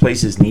at these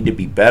places need to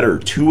be better.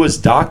 Tua's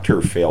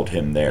doctor failed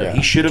him there. Yeah,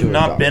 he should have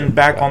not been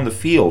back on the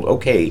field.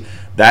 Okay,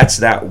 that's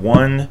that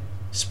one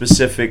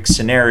specific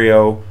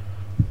scenario.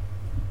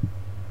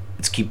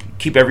 Let's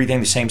keep everything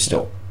the same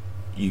still.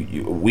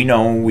 We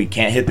know we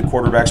can't hit the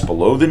quarterbacks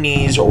below the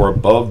knees or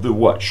above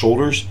the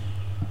shoulders.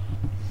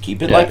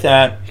 Keep it like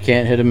that. You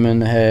can't hit him in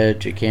the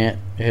head. You can't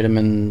hit him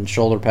in the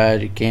shoulder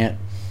pad. You can't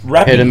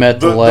hit him at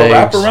the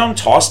legs. The wraparound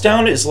toss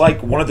down is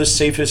one of the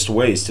safest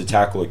ways to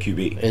tackle a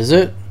QB. Is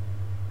it?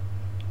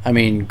 I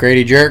mean,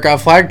 Grady Jarrett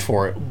got flagged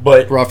for it.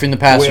 But roughing the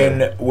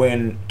passer.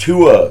 When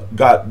Tua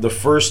got the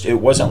first, it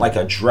wasn't like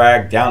a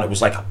drag down. It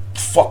was like a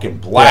fucking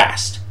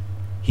blast.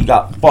 He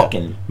got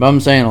fucking. But I'm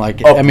saying,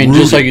 uprooted.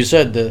 Just like you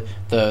said,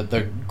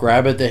 the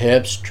grab at the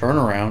hips, turn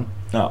around.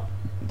 No.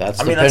 That's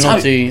the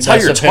penalty. That's how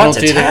you're taught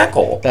to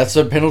tackle. That's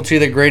the penalty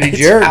that Grady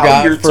Jarrett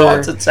got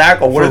for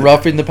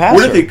roughing the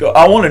passer.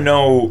 I want to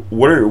know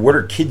what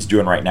are kids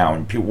doing right now,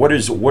 and what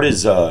is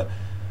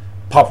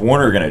Pop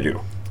Warner going to do?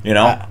 We're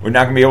not going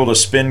to be able to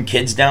spin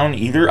kids down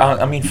either.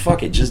 I mean,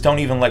 fuck it, just don't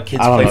even let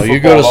kids play football. You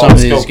go to some of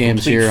these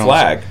games here.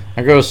 I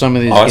go to some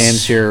of these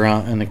games here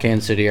around in the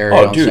Kansas City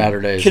area on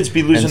Saturdays. Kids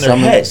be losing their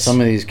heads. Some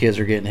of these kids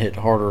are getting hit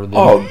harder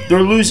than.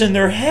 They're losing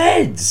their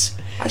heads.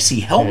 I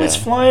see helmets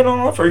flying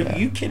off. Are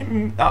you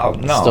kidding me? Oh,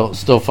 no.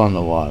 Still fun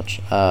to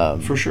watch.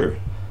 For sure.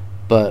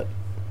 But,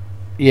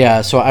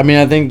 so, I mean,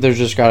 I think there's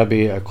just got to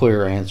be a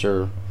clear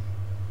answer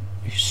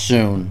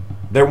soon.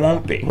 There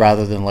won't be.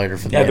 Rather than later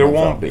for the NFL. There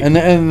won't be. And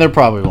there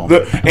probably won't be.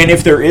 And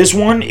if there is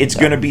one, it's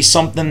going to be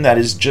something that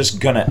is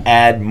just going to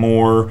add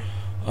more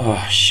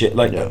shit.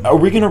 Are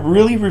we going to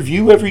really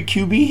review every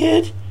QB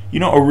hit?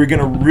 Are we going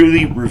to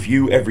really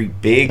review every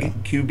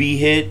big QB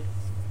hit?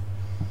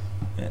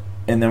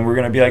 And then we're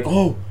going to be like,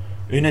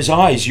 in his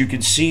eyes, you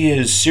could see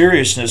his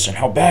seriousness and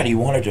how bad he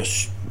wanted to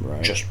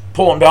just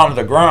pull him down to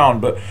the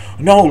ground. But,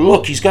 no,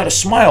 look, he's got a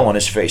smile on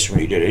his face when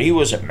he did it. He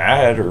wasn't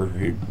mad or,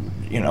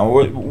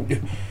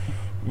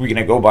 we're going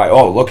to go by,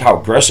 look how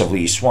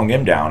aggressively he swung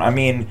him down. I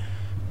mean,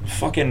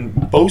 fucking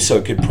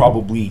Bosa could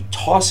probably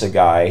toss a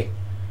guy,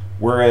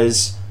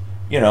 whereas,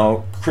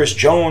 Chris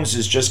Jones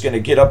is just going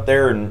to get up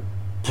there and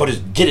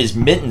get his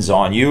mittens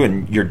on you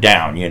and you're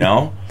down,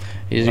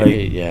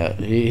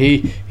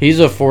 He's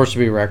a force to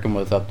be reckoned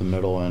with up the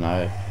middle, and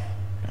I'm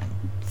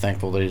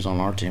thankful that he's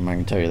on our team. I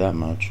can tell you that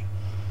much.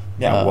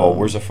 Yeah. Well,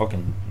 where's the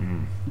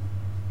fucking?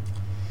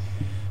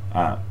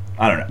 I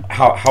don't know.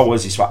 How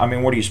was he? I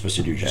mean, what are you supposed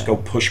to do? Just go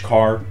push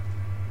Carr?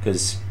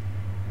 Because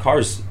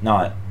Carr's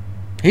not.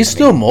 He's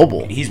still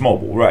mobile. He's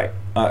mobile, right?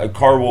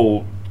 Carr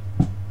will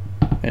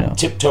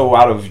tiptoe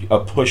out of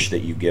a push that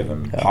you give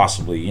him,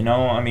 possibly.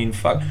 I mean,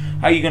 fuck.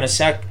 How are you gonna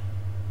sack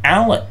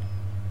Allen?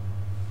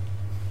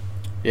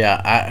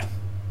 Yeah,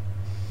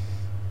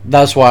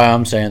 that's why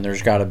I'm saying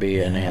there's got to be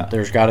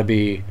there's got to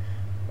be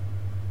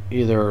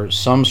either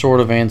some sort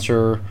of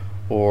answer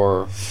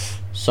or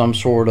some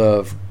sort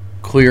of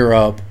clear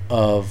up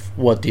of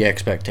what the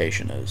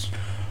expectation is.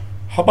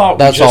 How about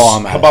that's all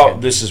I'm asking. How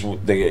about this is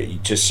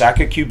to sack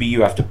a QB,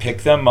 you have to pick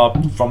them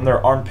up from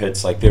their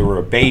armpits like they were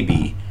a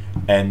baby,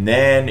 and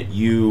then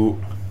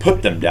you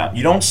put them down.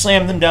 You don't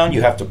slam them down.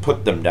 You have to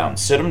put them down,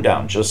 sit them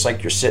down, just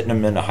like you're sitting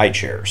them in a high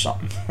chair or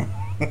something.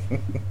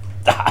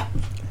 I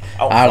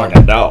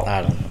don't know.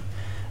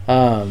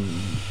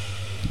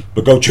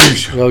 But go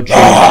Chiefs. Go Chiefs.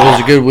 It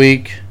was a good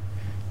week.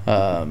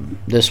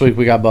 This week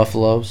we got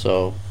Buffalo,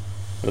 so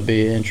it'll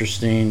be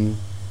interesting,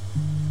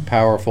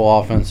 powerful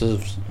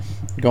offenses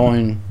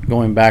going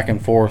back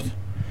and forth.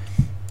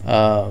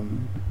 I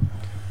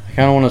kind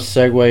of want to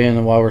segue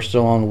in while we're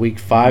still on Week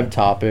 5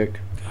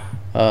 topic.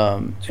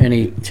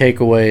 Any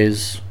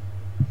takeaways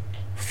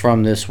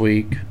from this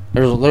week?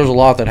 There's a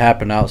lot that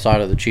happened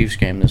outside of the Chiefs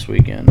game this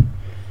weekend.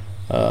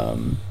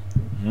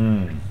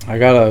 I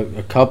got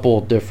a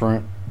couple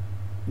different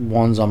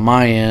ones on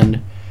my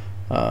end.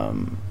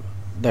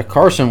 The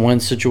Carson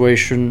Wentz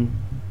situation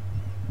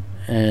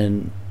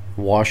in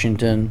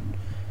Washington.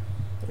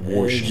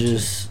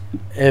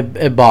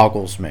 It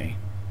boggles me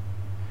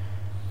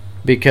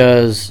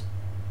because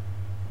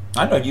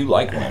I know you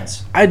like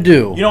Wentz. I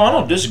do. I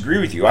don't disagree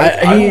with you.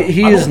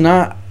 He is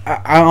not.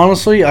 I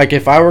honestly, like,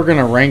 if I were going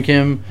to rank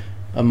him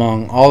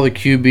among all the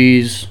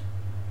QBs,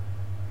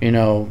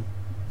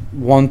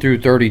 1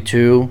 through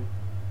 32,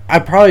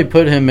 I'd probably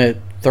put him at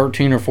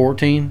 13 or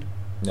 14.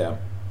 Yeah.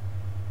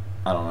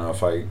 I don't know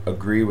if I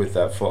agree with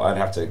that full. I'd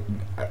have to.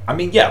 I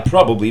mean, yeah,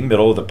 probably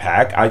middle of the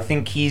pack. I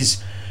think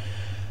he's.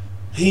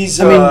 In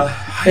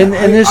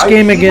this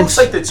game he against,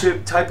 looks like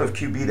the type of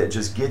QB that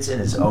just gets in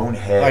his own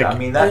head. Like, I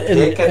mean, that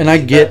pick,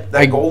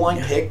 that goal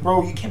line pick,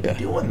 bro. You can't be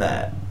doing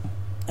that.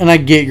 And I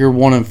get you're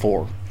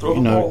 1-4. Throw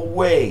the ball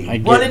away.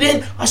 Run it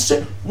in. I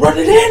said, run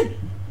it in.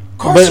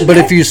 Carson, but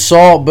if you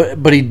saw,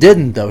 but he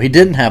didn't though. He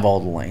didn't have all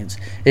the lanes.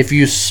 If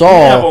you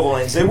saw,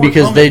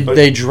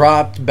 they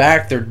dropped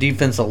back their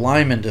defensive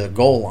linemen to the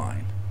goal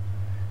line,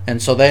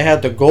 and so they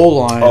had the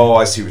goal line. Oh,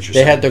 I see what you're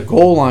saying. They had the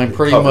goal line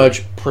pretty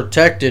much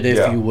protected,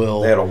 if you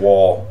will. They had a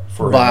wall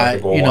for him at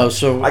the goal line.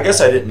 So I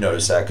guess I didn't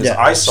notice that because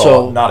I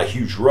saw not a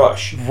huge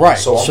rush. Right.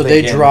 So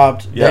they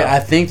dropped. I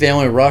think they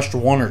only rushed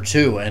 1 or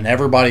 2, and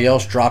everybody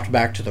else dropped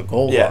back to the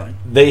goal line.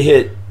 They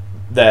hit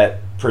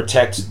that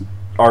protect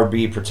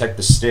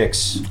the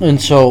sticks. And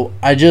so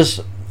I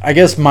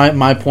guess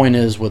my point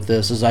is with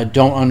this is I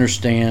don't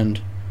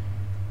understand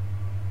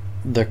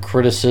the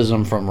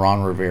criticism from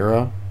Ron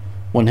Rivera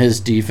when his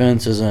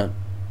defense isn't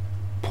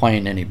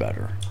playing any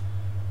better.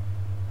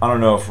 I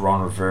don't know if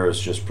Ron Rivera has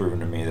just proven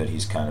to me that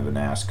he's kind of an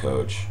ass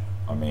coach.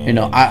 I mean, he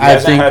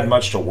hasn't had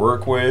much to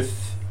work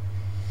with,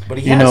 but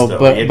he has.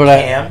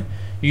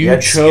 You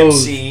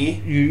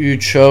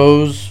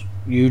chose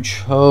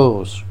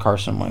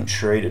Carson Wentz. You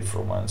traded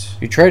for Wentz.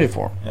 You traded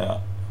for him. Yeah.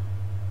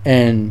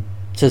 And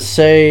to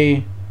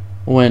say,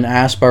 when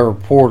asked by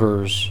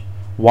reporters,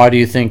 why do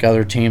you think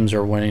other teams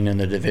are winning in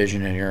the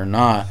division and you're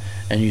not,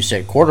 and you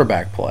say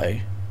quarterback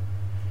play,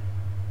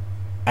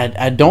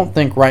 I don't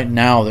think right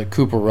now that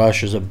Cooper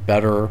Rush is a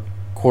better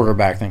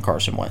quarterback than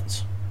Carson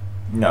Wentz.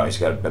 No, he's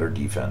got a better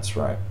defense,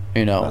 right?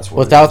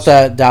 Without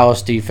that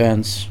Dallas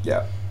defense,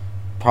 yeah,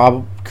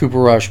 Cooper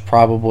Rush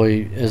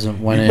probably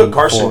isn't winning. You put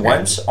Carson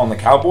Wentz on the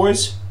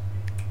Cowboys,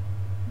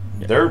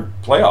 they're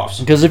playoffs.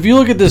 Because if you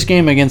look at this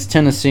game against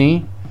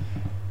Tennessee,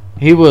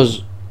 he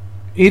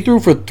threw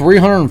for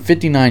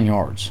 359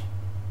 yards.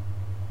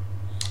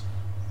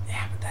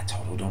 Yeah, but that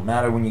total don't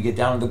matter when you get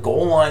down to the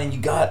goal line and you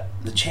got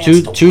the chance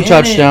to win. Two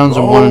touchdowns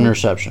and 1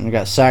 interception. He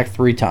got sacked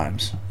 3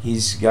 times.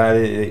 He's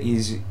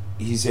a.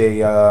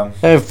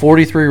 They have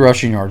 43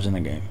 rushing yards in the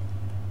game.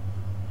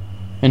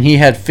 And he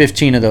had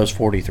 15 of those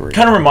 43.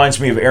 Kind of reminds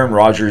me of Aaron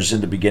Rodgers in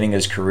the beginning of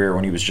his career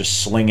when he was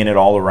just slinging it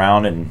all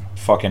around and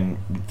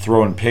fucking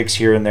throwing picks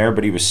here and there,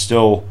 but he was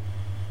still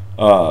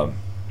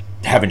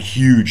having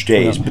huge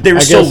days. But they were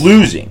still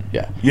losing.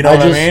 Yeah. You know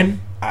what I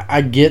mean?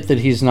 I get that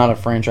he's not a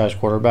franchise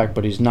quarterback,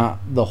 but he's not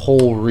the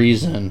whole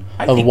reason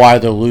why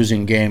they're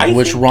losing games,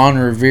 which Ron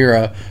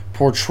Rivera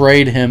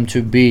portrayed him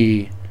to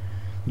be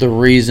the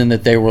reason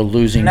that they were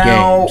losing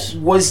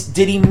games.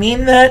 Did he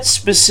mean that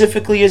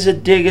specifically as a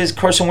dig as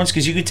Carson Wentz?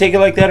 Because you could take it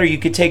like that, or you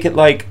could take it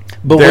like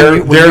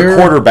their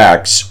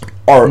quarterbacks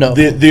are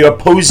the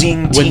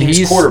opposing team's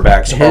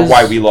quarterbacks are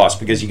why we lost,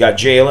 because you got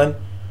Jalen,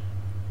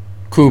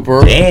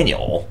 Cooper,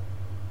 Daniel,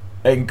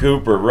 And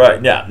Cooper,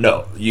 right? Yeah,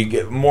 no. You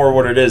get more.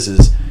 What it is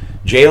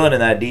Jalen in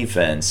that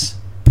defense.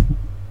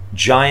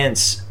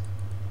 Giants,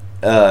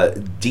 their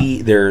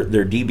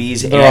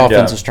DBs Their and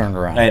offense is turned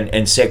around.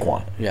 and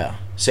Saquon. Yeah,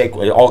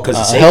 Saquon, all because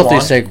of Saquon. Healthy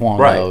Saquon,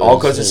 right? though, All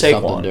because of is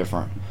Saquon. something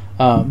different.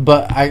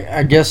 But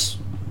I guess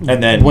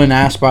And then when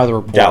asked by the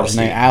reporters, Dallas and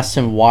they State. asked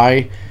him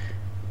why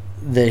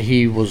that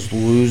he was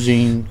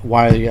losing,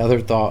 why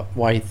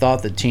he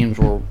thought the teams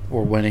were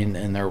winning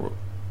and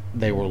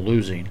they were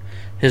losing.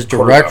 His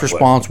direct Quarterback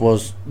response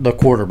was the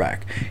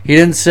quarterback. He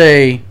didn't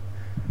say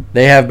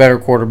they have better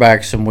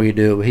quarterbacks than we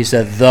do. He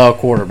said the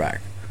quarterback.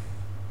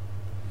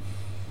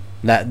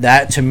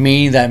 That to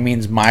me, that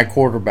means my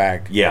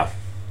quarterback Yeah.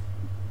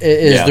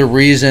 is the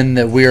reason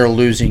that we are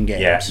losing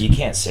games. Yeah, you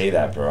can't say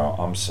that, bro.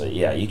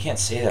 You can't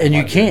say that. And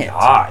you about your can't.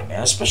 guy,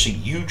 man. Especially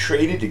you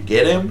traded to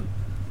get him.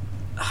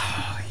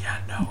 Yeah,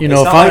 no. You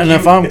know, It's if not I'm like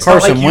if I'm it's not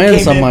Carson like you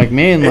Wentz, came I'm in- like,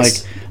 man,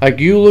 it's- like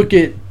you look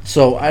at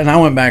and I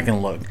went back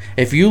and looked.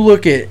 If you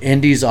look at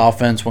Indy's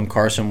offense when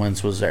Carson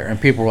Wentz was there, and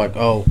people were like,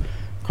 oh,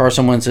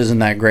 Carson Wentz isn't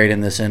that great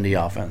in this Indy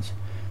offense.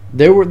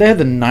 They had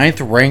the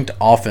 9th ranked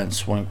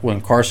offense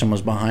when Carson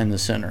was behind the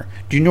center.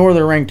 Do you know where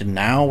they're ranked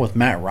now with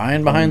Matt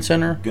Ryan behind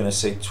center? I'm gonna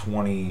say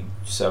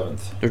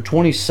 27th. They're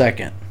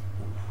 22nd.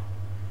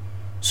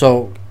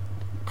 So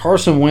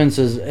Carson Wentz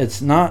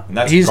it's not And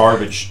that's he's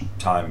garbage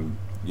time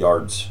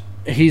yards.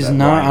 he's that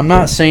not Ryan I'm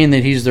not did. saying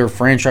that he's their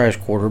franchise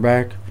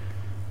quarterback,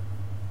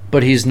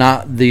 but he's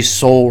not the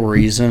sole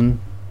reason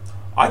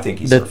I think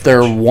he's that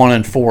their they're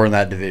franchise. 1-4 in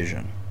that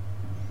division.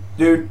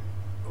 Dude,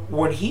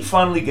 when he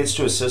finally gets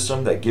to a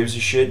system that gives a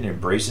shit and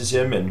embraces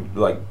him and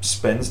like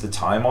spends the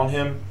time on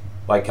him,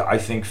 like I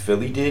think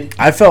Philly did,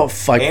 I felt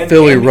like And-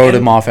 Philly and- wrote and-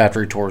 him off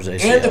after he tore his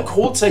ACL. and the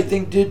Colts I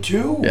think did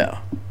too. Yeah.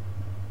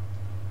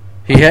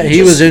 He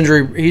just- was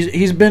injury.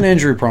 He's been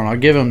injury prone. I'll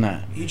give him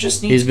that. He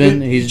just needs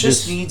he just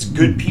just- needs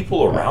good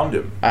people around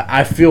him.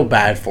 I feel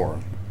bad for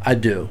him. I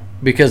do,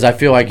 because I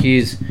feel like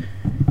he's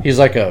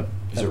like a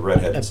He's a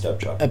redheaded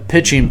stepchild. a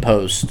pitching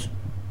post,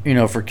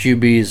 for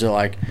QBs that,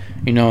 like,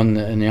 in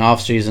the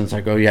off season, it's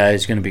like, oh yeah,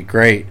 he's going to be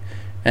great,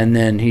 and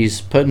then he's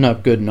putting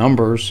up good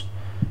numbers.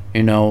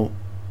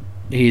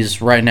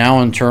 He's right now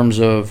in terms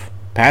of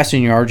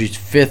passing yards, he's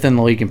 5th in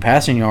the league in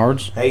passing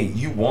yards. Hey,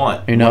 you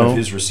want You one know, of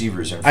his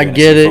receivers in I fantasy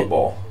get it.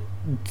 football.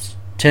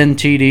 10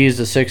 TDs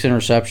to 6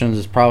 interceptions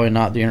is probably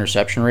not the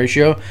interception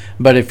ratio,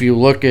 but if you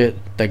look at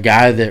the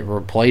guy that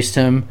replaced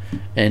him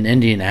in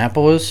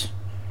Indianapolis,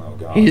 Oh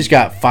god. he's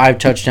got 5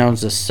 touchdowns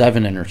to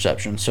 7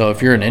 interceptions. So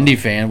if you're an Indy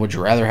fan, would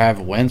you rather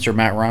have Wentz or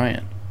Matt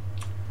Ryan?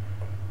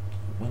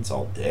 Wentz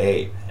all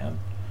day, man.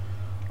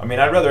 I mean,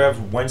 I'd rather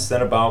have Wentz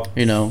than about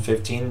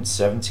 15,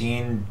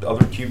 17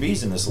 other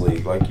QBs in this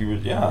league. Like you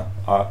would, yeah.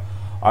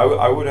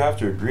 I would have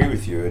to agree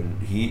with you.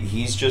 And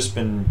he's just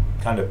been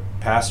kind of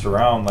passed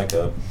around like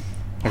a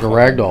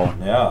rag doll.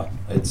 Yeah,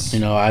 it's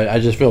I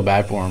just feel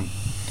bad for him.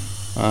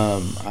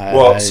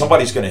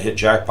 somebody's going to hit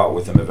jackpot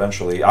with him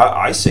eventually.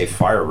 I say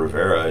fire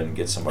Rivera and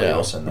get somebody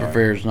else in there.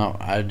 Rivera's not.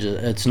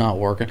 It's not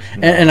working.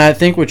 No. And I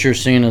think what you're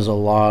seeing is a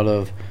lot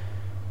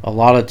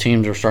of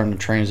teams are starting to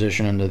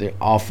transition into the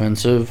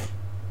offensive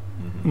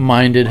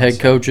minded head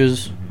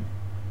coaches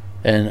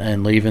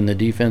and leaving the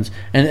defense.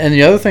 And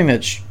the other thing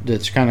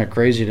that's kind of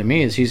crazy to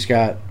me is he's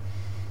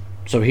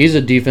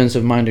a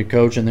defensive minded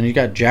coach, and then he's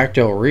got Jack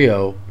Del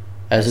Rio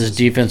as his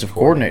defensive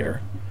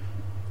coordinator.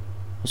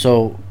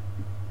 So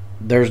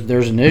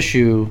there's an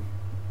issue,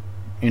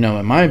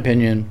 in my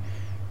opinion,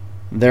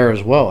 there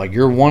as well. Like,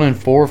 you're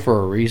 1-4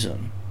 for a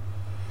reason.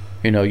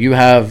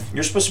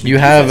 You're supposed to be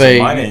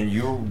minded, and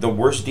you're the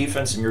worst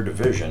defense in your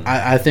division.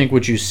 I think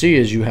what you see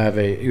is you have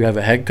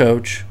a head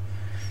coach,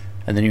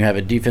 and then you have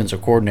a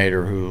defensive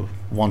coordinator who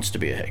wants to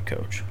be a head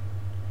coach,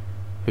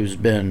 who's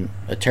been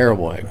a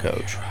terrible head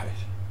coach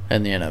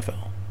in the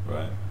NFL.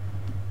 Right.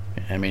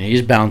 I mean,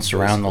 he's bounced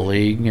around the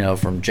league,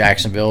 from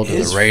Jacksonville to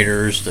the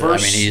Raiders.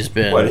 He's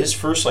been. His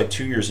first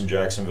 2 years in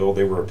Jacksonville,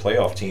 they were a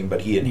playoff team, but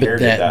he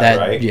inherited that,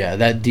 right? Yeah,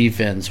 that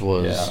defense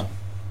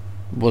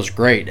was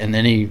great, and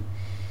then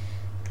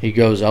he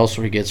goes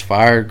elsewhere. He gets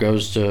fired,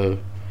 goes to,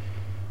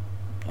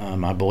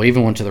 I believe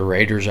he went to the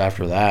Raiders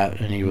after that,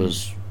 and he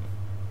was.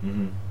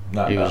 Mm-hmm.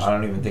 I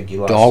don't even think he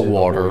lasted dog a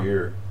water. whole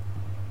year.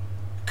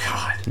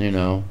 God.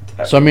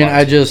 So I mean,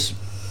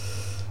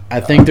 I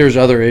think there's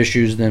other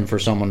issues than for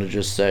someone to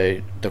just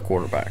say the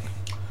quarterback.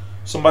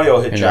 Somebody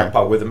will hit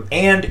jackpot with him,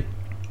 and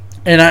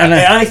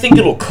I think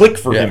it'll click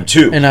for him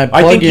too. And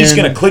I think he's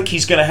going to click.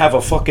 He's going to have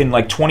a fucking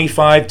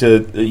 25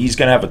 to. He's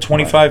going to have a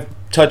 25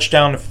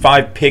 touchdown,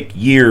 5 pick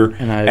year,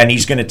 and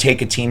he's going to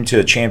take a team to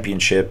a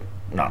championship.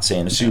 I'm not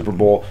saying a Super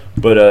Bowl,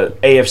 but a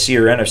AFC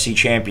or NFC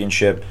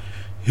championship.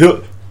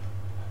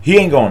 He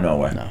ain't going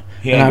nowhere. No.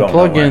 He ain't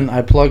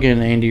I plug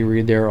in Andy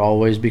Reid there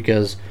always,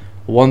 because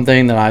one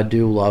thing that I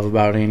do love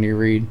about Andy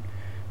Reid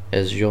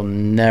is you'll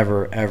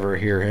never ever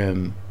hear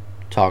him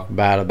talk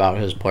bad about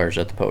his players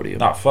at the podium.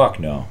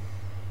 Fuck no.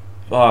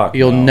 Fuck.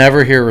 You'll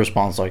never hear a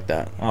response like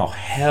that. Oh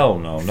hell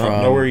no.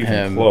 Nowhere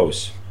even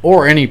close.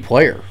 Or any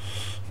player.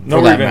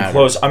 Nowhere even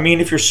close. I mean,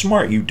 if you're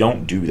smart, you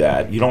don't do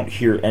that. You don't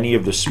hear any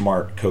of the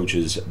smart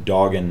coaches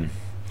dogging.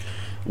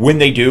 When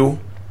they do,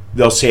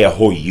 they'll say a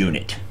whole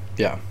unit.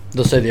 Yeah.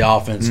 They'll say the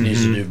offense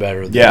needs to do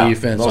better. The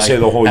defense, they'll say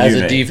the whole as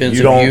unit. a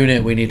defensive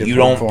unit, we need to. You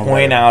don't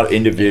point out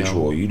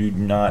individual. You do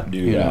not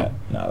do that.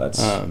 No,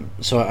 that's.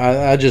 So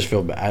I just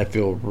feel bad. I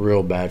feel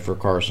real bad for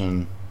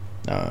Carson.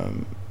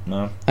 No,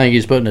 I think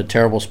he's put in a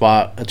terrible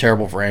spot, a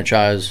terrible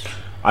franchise.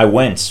 I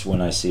wince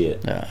when I see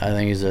it. I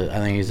think he's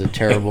a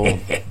terrible.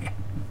 That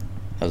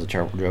was a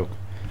terrible joke.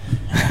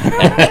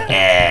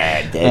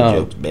 Dad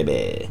jokes,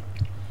 baby.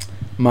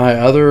 My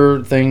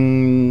other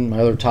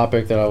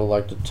topic that I would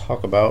like to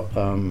talk about,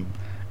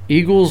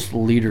 Eagles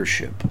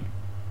leadership.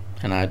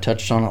 And I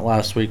touched on it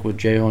last week with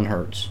Jalen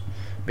Hurts.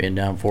 Being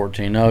down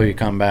 14-0, you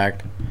come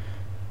back.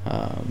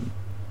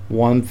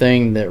 One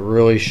thing that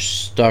really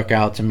stuck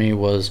out to me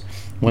was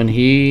when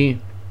he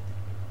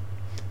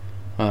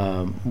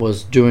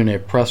was doing a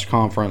press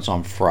conference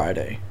on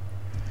Friday.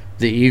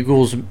 The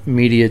Eagles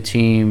media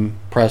team,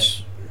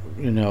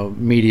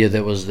 media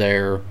that was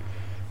there,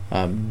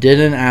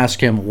 didn't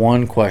ask him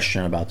one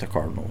question about the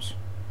Cardinals.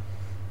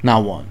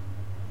 Not one.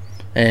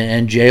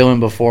 And Jalen,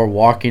 before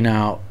walking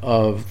out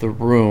of the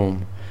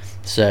room,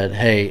 said,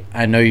 hey,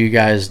 I know you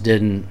guys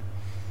didn't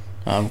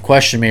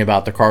question me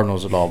about the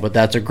Cardinals at all, but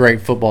that's a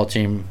great football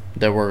team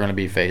that we're going to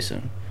be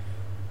facing.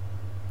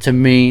 To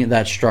me,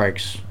 that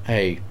strikes,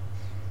 hey,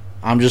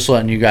 I'm just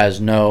letting you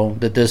guys know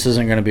that this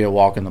isn't going to be a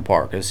walk in the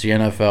park. It's the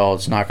NFL.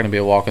 It's not going to be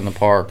a walk in the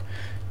park.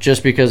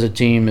 Just because a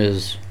team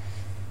is,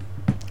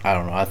 I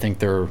don't know, I think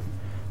they're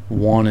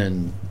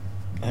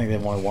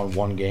they've only won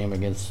one game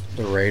against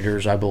the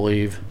Raiders, I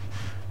believe.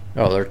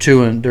 Oh, they're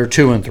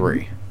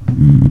 2-3.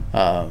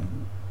 I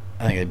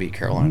think they beat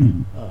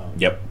Carolina.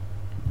 Yep.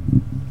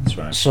 That's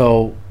right.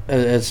 So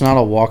it's not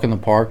a walk in the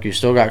park. You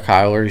still got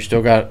Kyler. You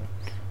still got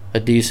a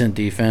decent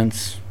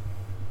defense.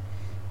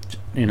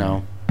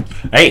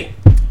 Hey.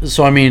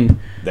 So, I mean.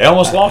 They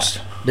almost lost.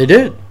 They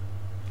did.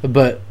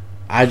 But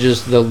I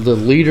just, the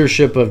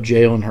leadership of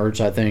Jalen Hurts,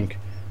 I think,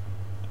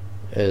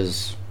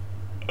 is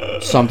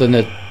something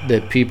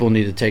that people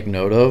need to take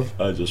note of.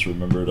 I just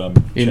remembered I'm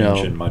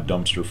changing my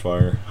dumpster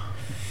fire.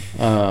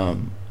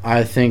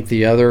 I think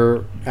the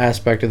other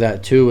aspect of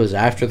that too was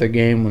after the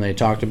game when they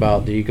talked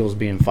about the Eagles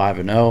being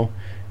 5-0.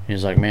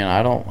 He's like, man,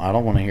 I don't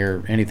want to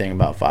hear anything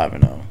about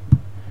 5-0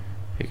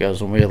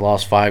 because when we had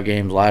lost 5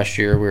 games last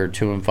year, we were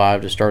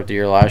 2-5 to start the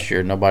year last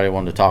year. Nobody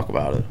wanted to talk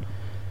about it.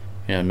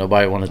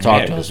 Nobody wanted to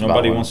talk to us about it.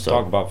 Nobody wants to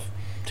talk about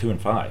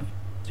 2-5.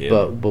 Yeah.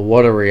 But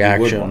what a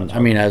reaction! I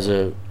mean,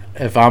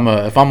 if I'm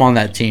on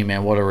that team,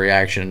 man, what a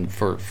reaction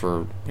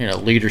for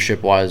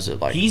leadership wise.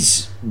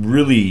 He's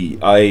really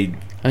I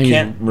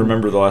can't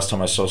remember the last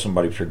time I saw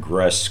somebody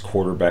progress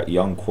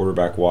young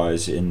quarterback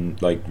wise, in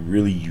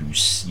really you've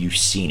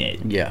seen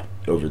it. Yeah.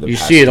 Over the you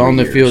past see it on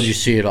the years. field, you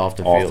see it off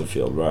the field. Off the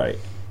field, right?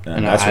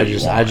 And that's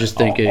I just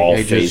think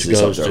it just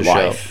goes to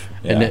show.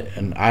 Yeah.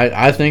 And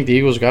I think the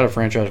Eagles got a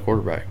franchise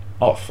quarterback.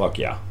 Oh fuck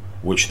yeah!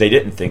 Which they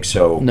didn't think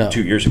so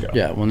 2 years ago.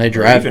 Yeah, when they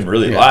drafted, even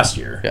really last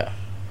year. Yeah,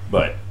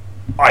 but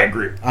I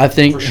agree. I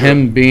think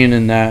him being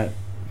in that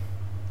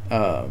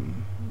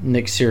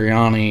Nick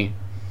Sirianni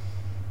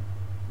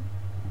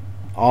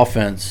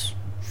offense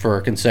for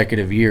a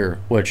consecutive year,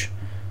 which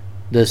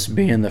this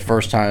being the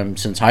first time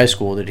since high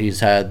school that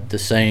he's had the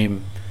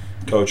same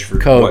coach for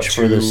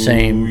the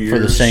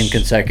same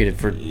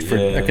consecutive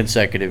a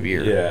consecutive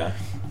year. Yeah.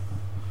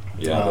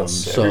 Yeah,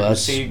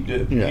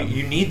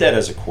 you need that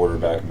as a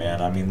quarterback,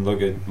 man. I mean,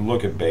 look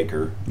at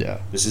Baker.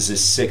 Yeah, this is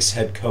his 6th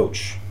head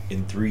coach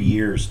in 3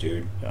 years,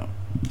 dude. Yeah,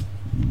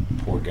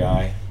 poor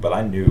guy. But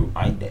I knew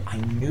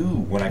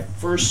when I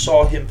first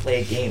saw him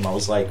play a game, I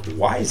was like,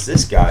 why is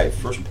this guy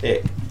first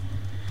pick?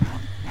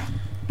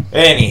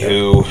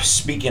 Anywho,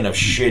 speaking of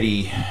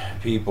shitty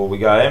people, we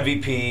got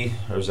MVP.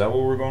 Or is that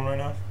where we're going right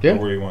now? Yeah. Or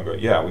where do you want to go?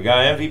 Yeah, we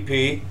got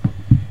MVP,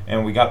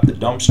 and we got the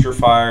dumpster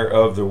fire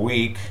of the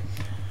week.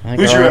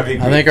 Who's your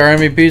MVP? I think our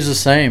MVP is the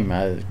same.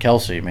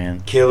 Kelsey,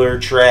 man. Killer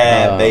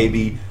Trav,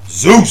 baby.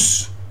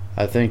 Zeus.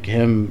 I think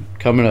him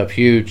coming up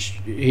huge.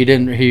 He'd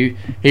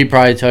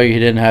probably tell you he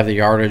didn't have the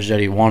yardage that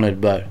he wanted,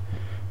 but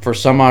for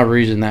some odd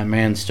reason that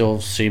man still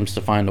seems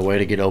to find a way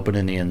to get open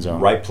in the end zone.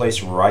 Right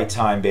place, right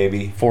time,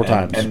 baby. 4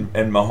 times. And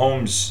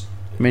Mahomes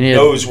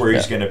knows where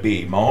he's going to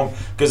be. Mahomes,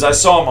 because I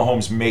saw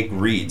Mahomes make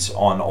reads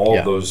on all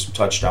of those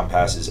touchdown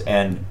passes,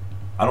 and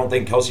I don't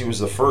think Kelsey was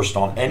the first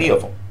on any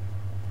of them.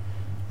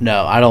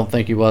 No, I don't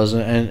think he was.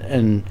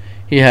 And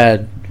he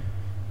had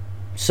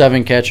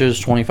 7 catches,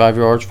 25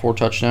 yards, 4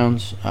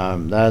 touchdowns.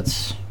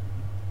 That's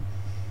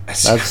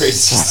a crazy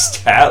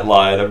stat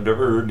line. I've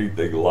never heard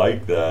anything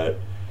like that.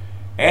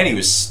 And he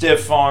was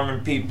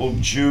stiff-arming people,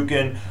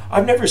 juking.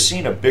 I've never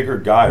seen a bigger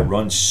guy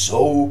run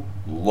so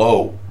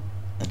low.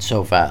 And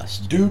so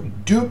fast.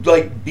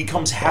 Dude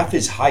becomes half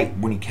his height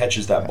when he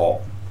catches that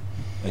ball.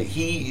 They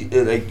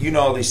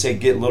say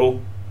get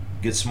little,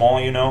 get small,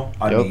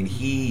 I mean,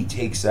 he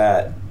takes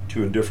that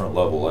to a different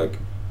level.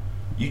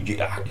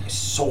 it's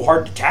so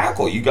hard to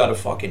tackle. You got to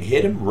fucking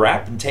hit him,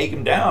 wrap, and take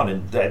him down,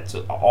 and that's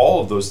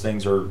all of those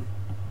things are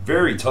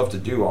very tough to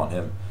do on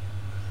him.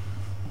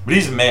 But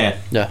he's a man.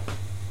 Yeah,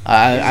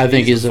 I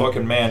think he's a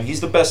fucking man.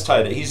 He's the best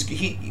tight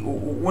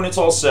end. When it's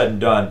all said and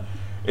done,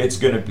 it's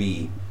gonna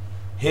be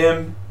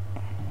him,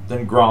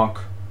 then Gronk,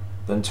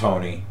 then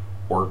Tony,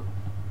 or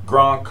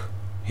Gronk,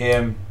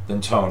 him, then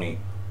Tony,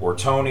 or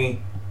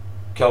Tony,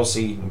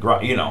 Kelsey, and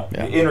Gronk.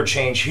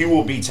 Interchange. He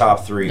will be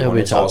top 3 when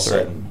it's all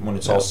said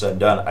and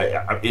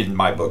done. In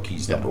my book,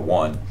 he's number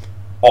 1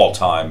 all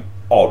time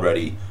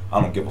already.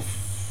 I don't give a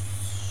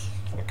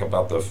fuck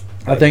about the.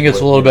 I think it's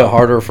a little bit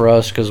harder for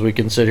us because we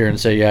can sit here and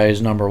say, yeah,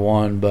 he's number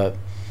 1, but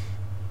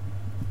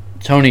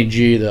Tony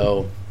G,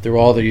 though, through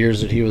all the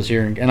years that he was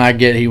here, and I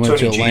get he went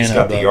to Atlanta. Tony G's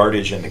got the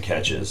yardage and the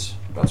catches.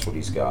 That's what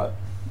he's got.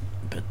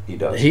 He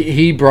does.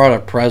 He brought a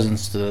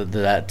presence to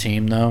that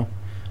team, though.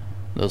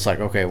 It was like,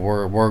 okay,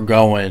 we're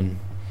going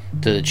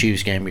to the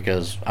Chiefs game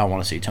because I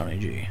want to see Tony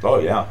G. Oh,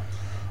 yeah.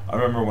 I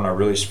remember when I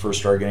really first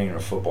started getting into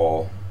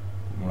football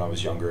when I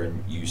was younger,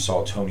 and you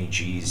saw Tony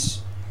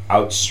G's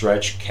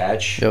outstretched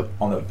catch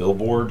on the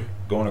billboard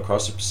going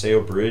across the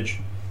Paseo Bridge.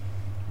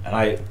 And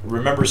I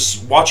remember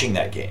watching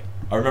that game.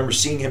 I remember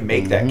seeing him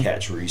make that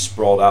catch where he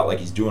sprawled out like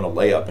he's doing a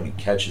layup and he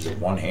catches it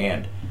one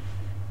hand.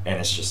 And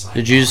it's just like...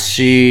 Did you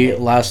see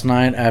last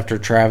night after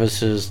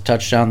Travis's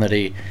touchdown that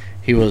he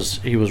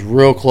was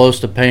real close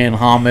to paying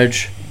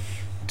homage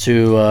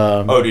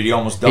to... did he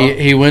almost dunk?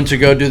 He went to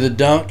go do the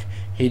dunk.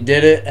 He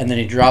did it, and then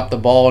he dropped the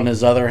ball in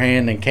his other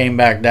hand and came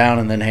back down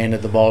and then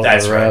handed the ball to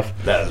the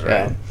ref. That's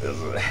right.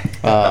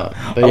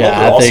 But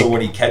I also think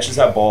when he catches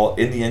that ball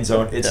in the end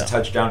zone, it's a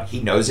touchdown.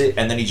 He knows it,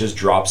 and then he just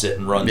drops it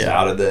and runs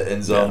out of the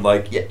end zone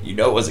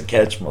it was a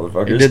catch,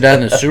 motherfuckers. He did that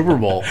in the Super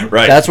Bowl.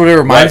 Right. That's what it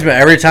reminds me.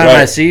 Every time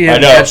I see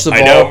him catch the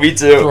ball, me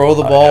too. Throw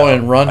the ball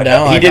and run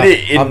down. He did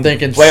it in I'm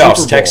thinking playoffs,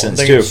 Super Bowl. Texans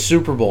I'm thinking too.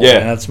 Super Bowl. Yeah.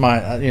 And that's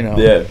my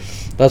Yeah.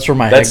 That's where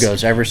my head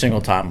goes every single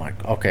time.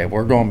 Like, okay,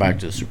 we're going back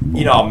to the Super Bowl.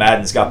 You know how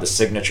Madden's got the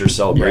signature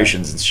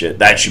celebrations and shit.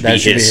 That should be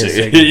his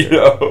signature. You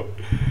know?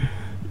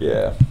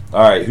 Yeah.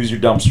 All right, who's your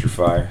dumpster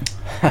fire?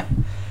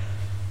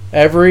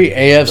 Every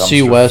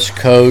AFC West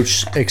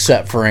coach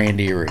except for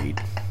Andy Reid.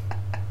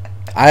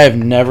 I have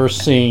never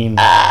seen...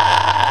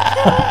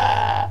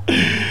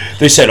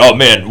 They said, "Oh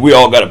man, we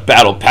all got to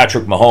battle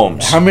Patrick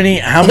Mahomes." How many?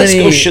 Let's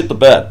go shit the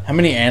bed. How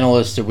many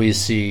analysts did we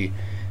see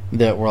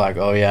that were like,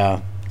 "Oh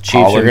yeah,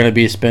 Chiefs are going to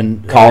be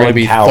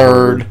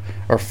third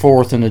or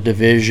fourth in the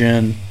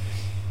division"?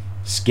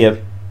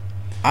 Skip.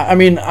 I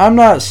mean, I'm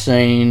not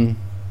saying.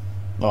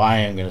 Well, I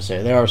am going to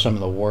say they are some of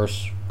the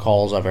worst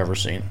calls I've ever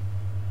seen.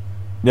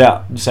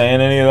 Yeah,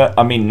 saying any of that.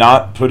 I mean,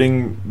 not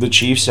putting the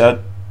Chiefs at.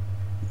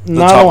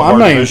 No, I'm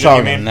not even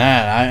talking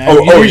that.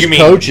 You mean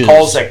coaches,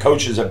 calls that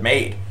coaches have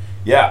made?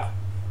 Yeah.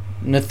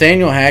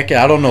 Nathaniel Hackett,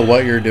 I don't know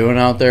what you're doing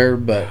out there,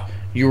 but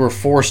you were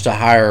forced to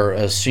hire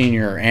a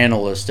senior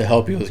analyst to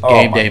help you with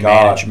game day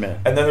management.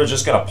 And then they're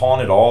just going to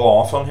pawn it all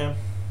off on him?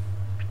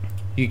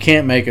 You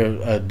can't make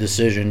a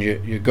decision.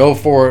 You go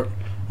for it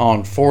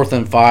on 4th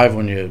and 5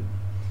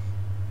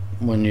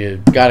 when you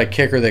got a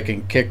kicker that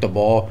can kick the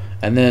ball,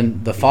 and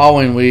then the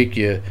following week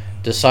you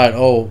decide,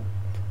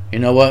 you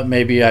know what,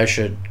 maybe I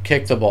should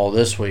kick the ball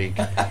this week.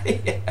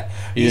 Yeah.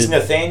 He's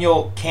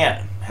Nathaniel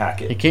can't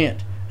hack it. He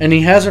can't. And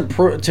he hasn't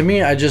to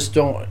me, I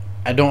don't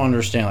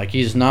understand. Like,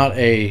 he's not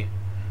a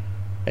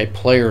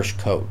player's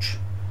coach.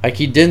 Like,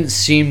 he didn't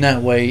seem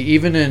that way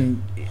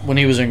even when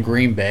he was in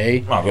Green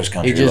Bay. Broncos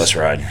country, let's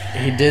ride.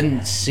 He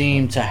didn't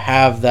seem to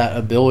have that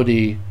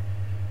ability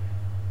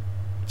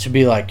to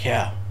be like,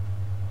 yeah,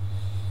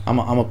 I'm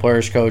a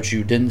player's coach.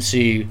 You didn't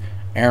see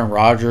Aaron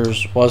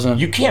Rodgers wasn't.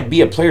 You can't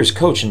be a player's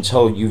coach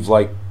until you've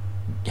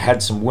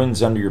had some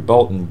wins under your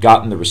belt and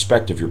gotten the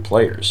respect of your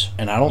players.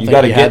 And I don't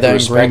think he had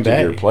that in Green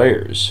Bay. Of your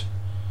players.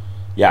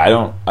 Yeah, I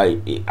don't.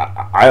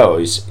 I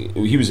always.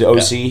 He was the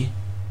OC.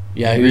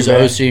 Yeah, he was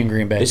the OC in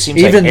Green Bay. It seems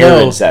even like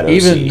Aaron's that OC.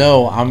 Even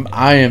though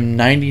I am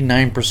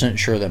 99%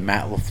 sure that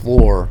Matt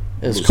LaFleur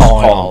is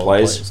calling all the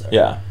plays there.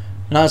 Yeah.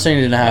 I'm not saying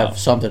he didn't have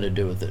something to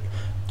do with it,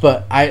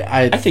 but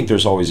I think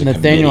there's always a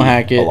Nathaniel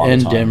Hackett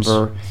in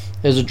Denver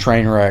is a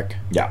train wreck.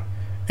 Yeah.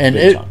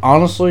 And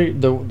honestly,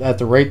 at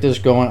the rate this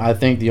going, I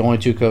think the only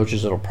two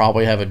coaches that'll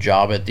probably have a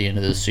job at the end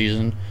of this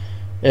season,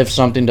 if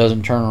something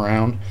doesn't turn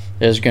around,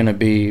 is going to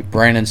be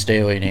Brandon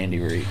Staley and Andy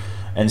Reid.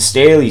 And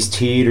Staley's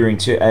teetering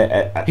too.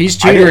 He's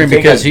teetering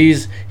because he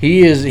gets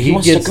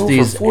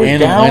these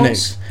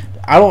analytics.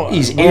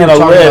 He's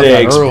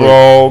analytics,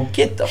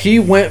 bro. He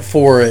went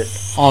for it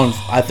on,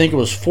 I think it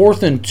was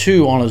 4th and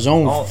 2 on his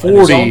own 40,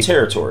 his own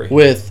territory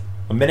with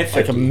a minute 50.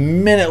 Like a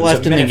minute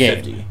left in the game.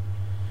 50. It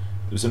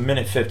was a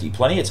minute 50.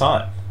 Plenty of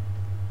time.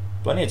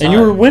 And you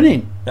were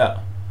winning.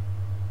 Yeah.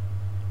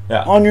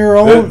 Yeah. On your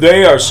own.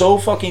 They are so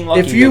fucking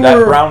lucky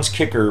that Browns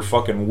kicker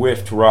fucking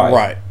whiffed right.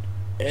 Right.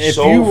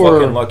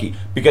 Fucking lucky.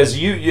 Because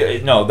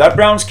that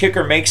Browns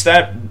kicker makes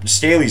that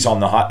Staley's on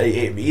the hot.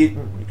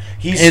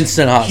 He's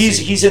instant hot seat.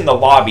 He's in the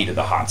lobby to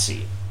the hot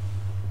seat.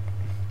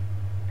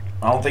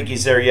 I don't think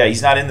he's there yet.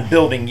 He's not in the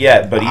building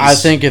yet, but I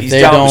think if he's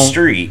they down don't, the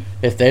street.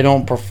 If they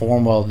don't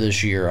perform well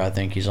this year, I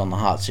think he's on the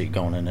hot seat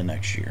going into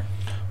next year.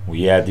 Well,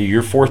 yeah,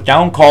 your fourth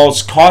down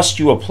calls cost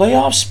you a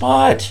playoff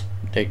spot.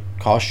 They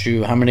cost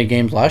you how many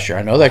games last year?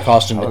 I know they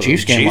cost him the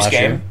Chiefs game last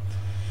year.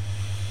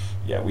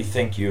 Yeah, we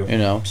thank you,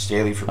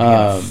 Staley, for being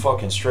a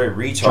fucking straight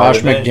retard. Josh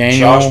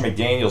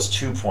McDaniels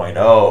 2.0.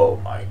 Oh,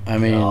 my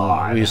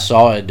God. We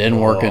saw it didn't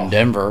work in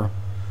Denver.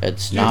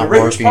 It's not the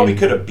Raiders working. Probably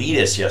could have beat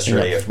us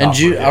yesterday. If not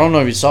I don't know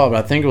if you saw it,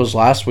 but I think it was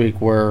last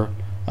week where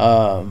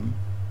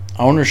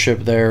ownership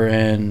there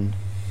in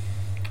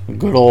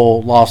good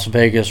old Las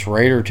Vegas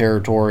Raider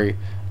territory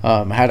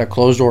had a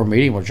closed-door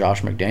meeting with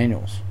Josh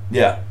McDaniels.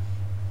 Yeah.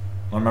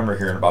 I remember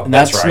hearing about that. And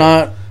that's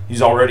right.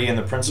 He's already in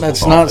the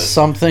principal's office. That's not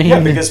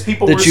something because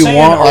people that were you saying,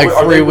 want like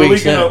are 3 they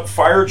weeks really going to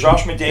fire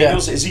Josh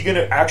McDaniels? Yeah. Is he going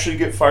to actually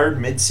get fired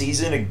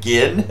mid-season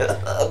again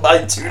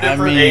by two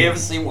different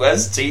AFC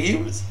West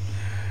teams?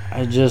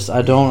 I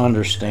don't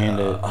understand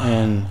it.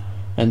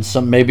 And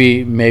some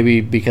maybe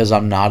because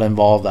I'm not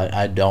involved,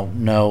 I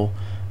don't know.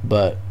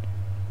 But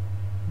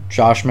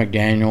Josh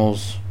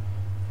McDaniels,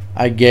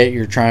 I get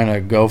you're trying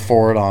to go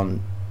for it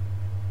on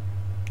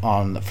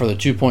for the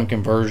 2-point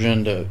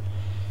conversion to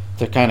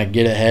kind of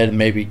get ahead and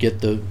maybe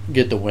get the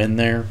win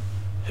there.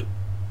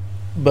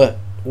 But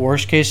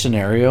worst case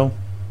scenario,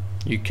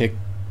 you kick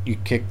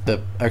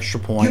the extra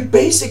point. You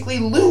basically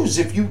lose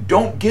if you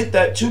don't get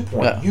that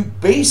 2-point. Yeah. You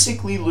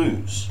basically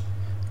lose.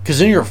 Because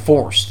then you're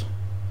forced.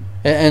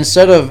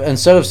 Instead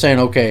of saying,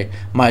 okay,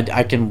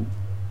 I can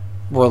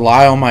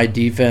rely on my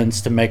defense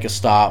to make a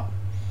stop.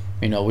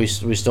 We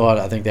still had,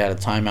 I think they had a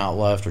timeout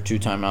left or 2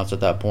 timeouts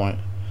at that point.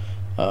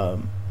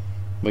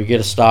 We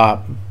get a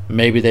stop.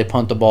 Maybe they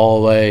punt the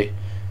ball away.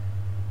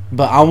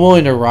 But I'm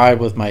willing to ride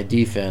with my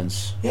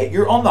defense. Yeah,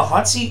 you're on the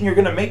hot seat and you're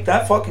going to make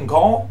that fucking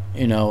call?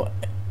 You're on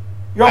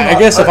I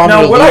guess if I'm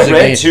now, going to what lose I a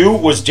read game, too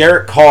was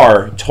Derek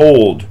Carr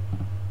told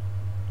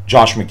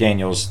Josh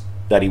McDaniels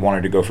that he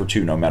wanted to go for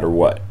 2 no matter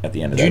what at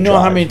the end of that Do you know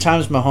drive. how many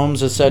times Mahomes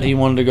has said he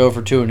wanted to go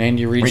for 2 and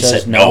Andy Reid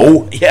says said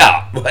no?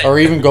 Yeah. But, or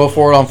even go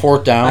for it on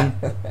 4th down?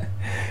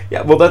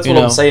 Yeah, well, that's what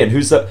I'm saying.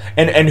 Who's the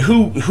and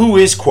who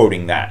is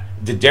quoting that?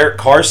 Did Derek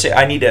Carr say?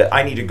 I need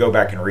to go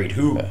back and read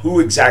who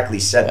exactly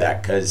said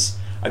that, because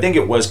I think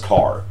it was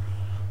Carr.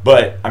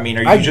 But I mean,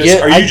 are you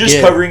just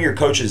covering your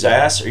coach's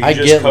ass? Are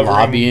you just covering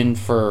lobbying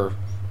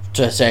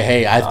to say,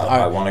 hey,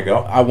 I want to go.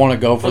 I want to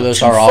go for this.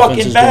 Too Our offense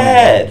fucking is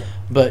bad. doing well.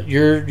 But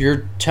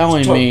you're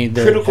telling me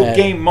that critical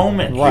game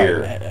moment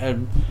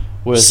here.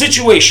 With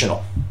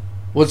situational.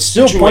 With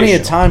still plenty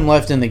of time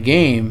left in the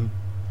game,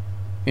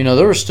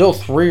 there were still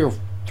 3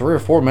 or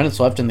 4 minutes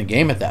left in the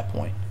game at that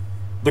point.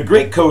 The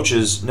great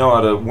coaches know how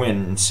to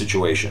win in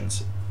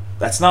situations.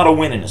 That's not a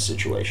win in a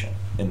situation.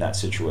 In that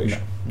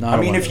situation, I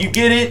mean, if you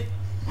get it,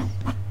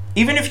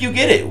 even if you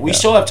get it, we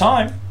still have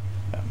time.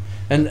 Yeah.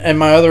 And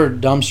my other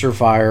dumpster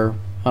fire,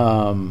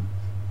 I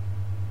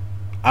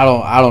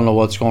don't know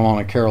what's going on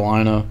in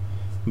Carolina,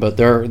 but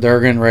they're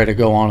getting ready to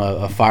go on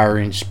a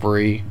firing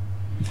spree.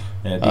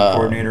 Yeah, D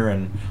coordinator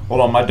and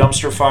hold on, my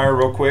dumpster fire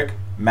real quick.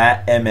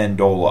 Matt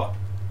Amendola.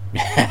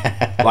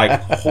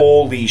 Like,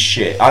 holy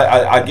shit!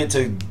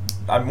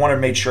 I want to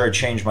make sure I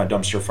change my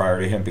dumpster fire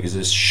to him, because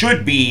this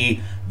should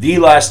be the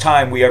last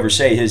time we ever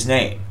say his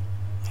name.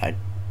 I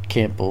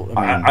can't believe.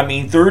 I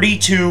mean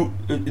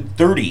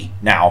 30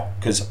 now,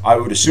 because I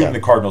would assume the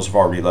Cardinals have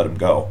already let him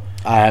go.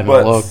 I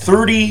haven't looked.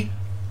 30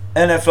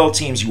 NFL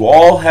teams, you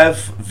all have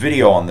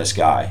video on this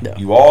guy. Yeah.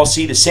 You all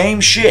see the same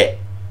shit.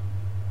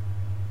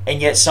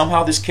 And yet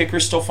somehow this kicker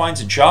still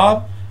finds a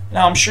job.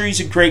 Now, I'm sure he's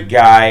a great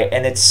guy,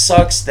 and it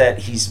sucks that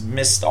he's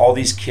missed all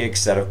these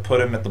kicks that have put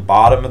him at the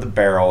bottom of the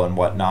barrel and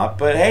whatnot.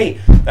 But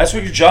hey, that's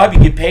what your job. You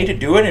get paid to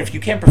do it, and if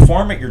you can't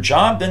perform at your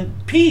job, then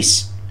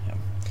peace.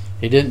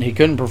 He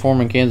couldn't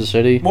perform in Kansas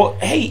City. Well,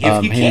 hey,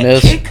 if you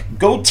can't kick,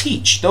 go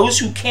teach. Those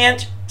who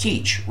can't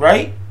teach,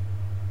 right?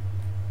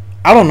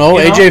 I don't know.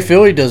 AJ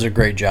Philly does a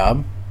great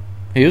job.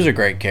 He was a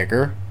great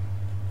kicker.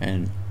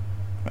 And,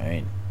 I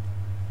mean,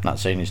 not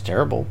saying he's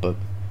terrible, but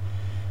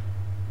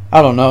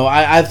I don't know.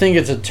 I think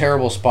it's a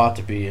terrible spot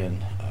to be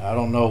in. I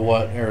don't know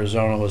what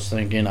Arizona was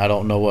thinking. I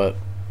don't know what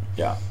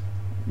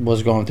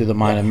was going through the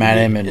mind of Matt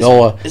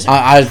Amendola. Is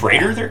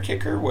Prater their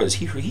kicker?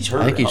 He's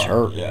hurt? I think he's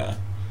hurt. Yeah.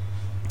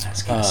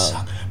 That's going to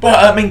suck. But,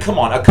 I mean, come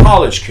on. A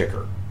college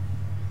kicker.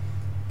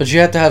 But you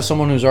have to have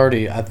someone who's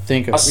already, I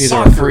think, either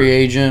a free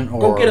agent or...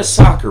 Go get a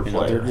soccer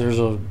player.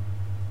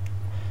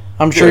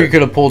 I'm sure you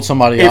could have pulled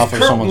somebody off of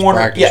someone's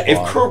practice squad.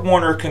 If Kurt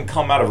Warner can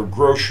come out of a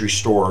grocery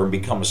store and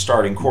become a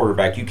starting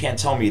quarterback, you can't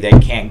tell me they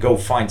can't go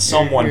find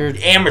someone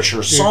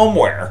amateur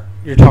somewhere.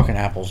 You're talking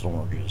apples to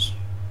oranges.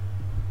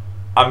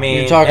 I mean...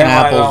 You're talking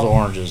apples to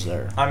oranges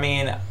there. I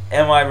mean,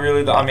 am I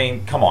really... I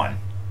mean, come on.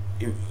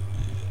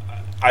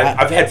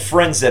 I've had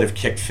friends that have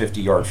kicked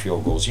 50-yard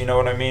field goals. You know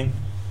what I mean?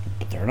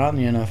 But they're not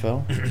in the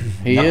NFL.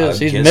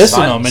 He's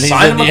missing them, and he's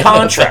in the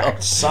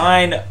contract.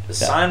 NFL.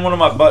 Sign one of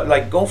my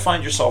go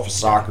find yourself a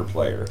soccer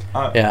player.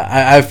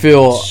 I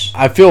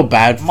feel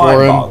bad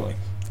for him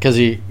because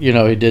he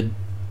did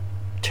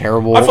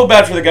terrible. I feel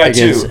bad for the guy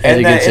against- too.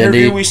 And that against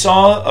interview Indy. we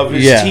saw of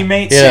his Yeah,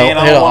 teammates yeah, saying, had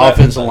 "I an want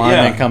offensive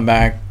lineman yeah. come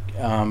back,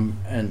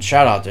 and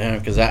shout out to him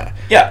because that,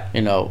 Yeah,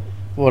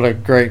 what a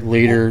great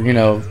leader.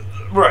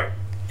 right.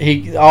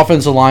 He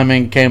offensive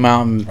lineman came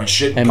out It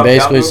shouldn't and come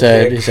basically down to a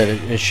said kick. he said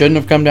it shouldn't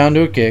have come down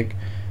to a kick.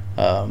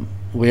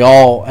 We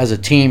all as a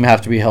team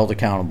have to be held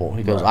accountable.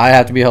 He goes, Right. I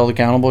have to be held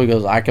accountable. He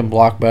goes, I can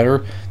block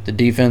better. The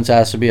defense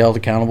has to be held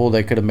accountable.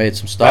 They could have made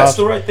some That's stops.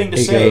 the right thing to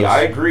He say. goes,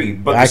 I agree.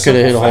 But I the coulda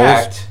simple hit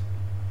holes. fact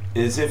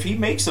is, if he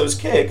makes those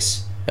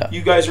kicks, Yeah.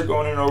 you guys are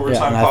going in Yeah,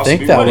 overtime, and I possibly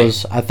think that winning.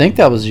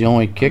 was the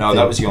only kick. No,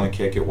 that was the only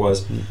kick it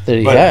was. that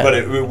he But had. but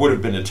it would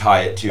have been to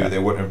tie it too. They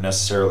wouldn't have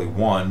necessarily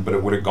won, but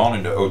it would have gone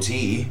into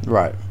OT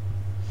Right.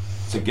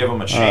 to give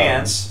them a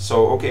chance.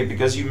 So okay,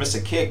 because you missed a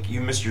kick, you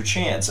missed your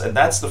chance, and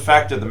that's the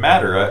fact of the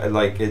matter.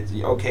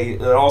 Okay,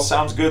 it all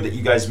sounds good that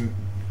you guys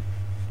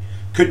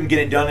couldn't get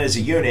it done as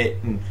a unit,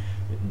 and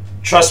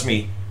trust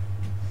me,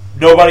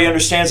 nobody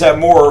understands that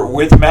more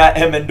with Matt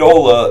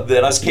Amendola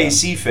than us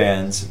KC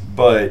fans.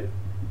 But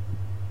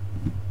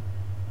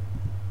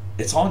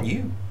it's on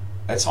you.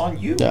 It's on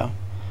you. Yeah.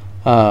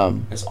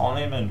 It's on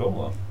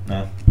Amendola.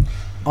 Nah.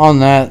 On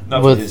that, Enough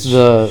of with his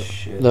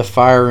shit. the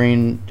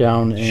firing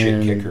down Shit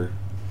in kicker.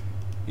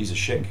 He's a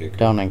shit kicker.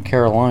 down in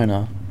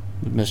Carolina,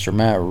 Mr.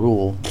 Matt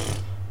Rule.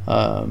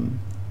 I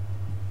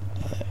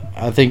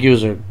think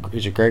he's a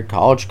great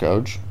college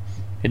coach.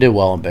 He did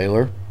well in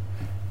Baylor.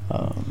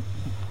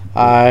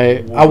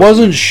 I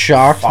wasn't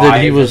shocked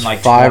that he was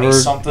fired.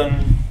 Something.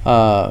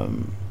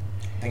 Um,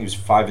 I think he was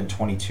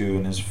 5-22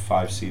 in his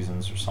 5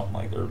 seasons or something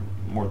like that.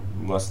 Or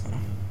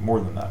more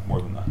than that.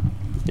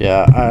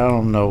 yeah, I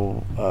don't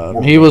know.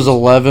 He was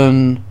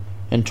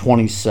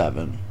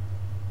 11-27,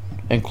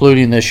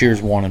 including this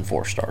year's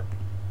 1-4 start.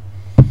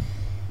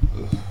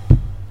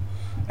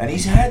 And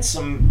he's had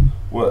some.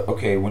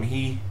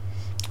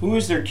 Who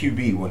was their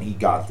QB when he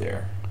got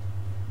there?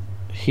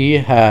 He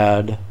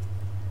had.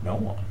 No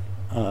one.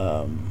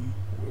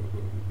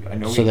 I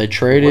know. So he they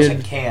traded.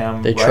 wasn't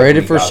Cam. They right traded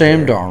when he for got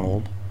Sam there.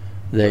 Darnold.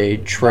 They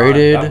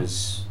traded. That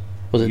was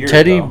Was a it year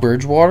Teddy ago.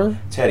 Bridgewater?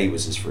 Teddy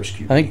was his first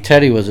QB. I think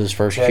Teddy was his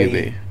first Teddy.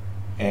 QB.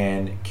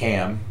 And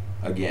Cam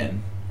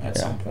again at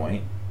some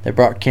point. They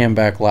brought Cam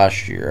back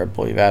last year, I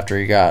believe, after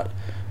he got.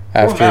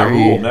 Well, After Matt he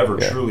Rule never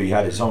yeah. truly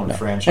had his own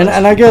franchise.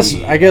 And I guess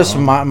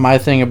QB, my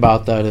thing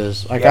about that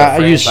is like He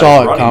had a you franchise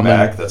saw it running coming.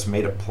 back that's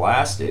made of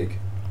plastic.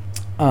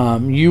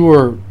 We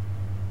were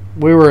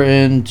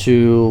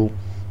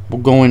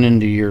going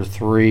into year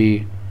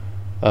 3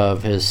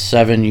 of his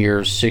 7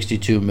 years,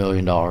 $62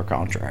 million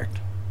contract.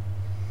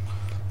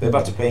 They're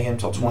about to pay him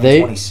till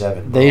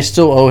 2027. They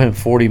still owe him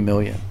 $40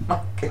 million.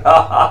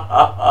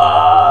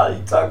 God,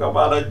 you talk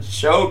about a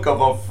joke of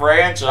a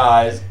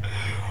franchise.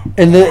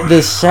 And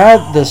the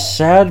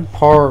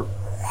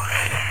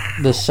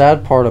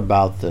sad part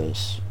about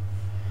this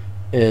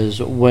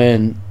is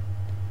when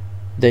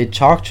they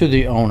talked to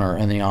the owner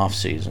in the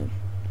offseason.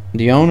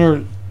 The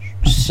owner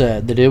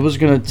said that it was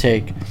going to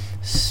take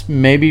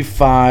maybe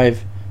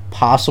 5,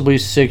 possibly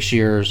 6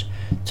 years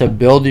to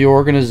build the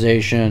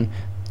organization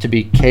to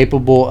be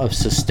capable of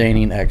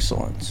sustaining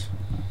excellence.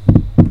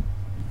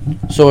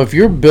 So if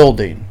you're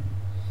building,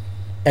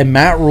 and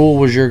Matt Rule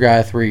was your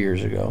guy 3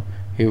 years ago,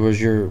 he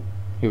was your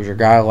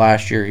guy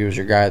last year, he was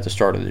your guy at the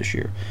start of this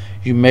year.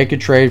 You make a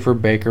trade for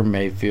Baker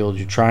Mayfield,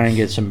 you try and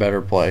get some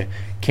better play.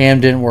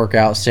 Cam didn't work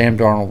out, Sam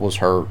Darnold was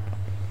hurt.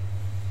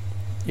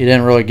 You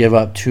didn't really give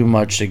up too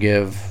much to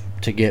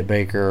get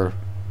Baker.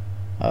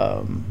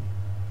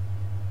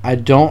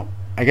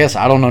 I guess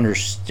I don't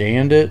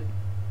understand it.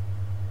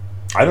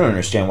 I don't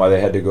understand why they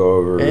had to go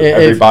over If-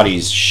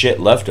 everybody's shit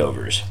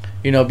leftovers.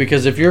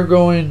 Because if you're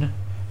going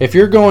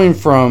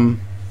from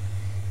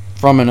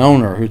an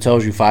owner who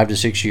tells you 5 to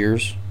 6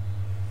 years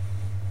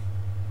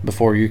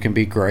before you can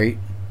be great,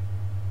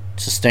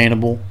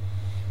 sustainable,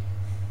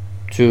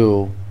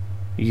 to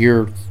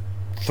year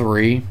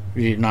 3,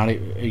 not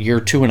a year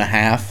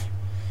 2.5,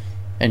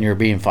 and you're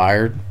being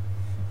fired.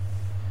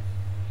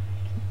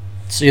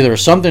 It's either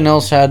something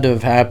else had to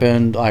have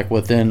happened, like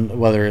within,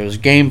 whether it was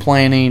game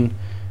planning,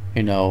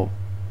 or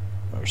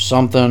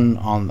something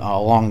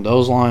along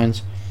those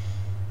lines.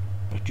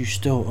 But you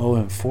still owe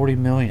him $40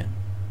 million.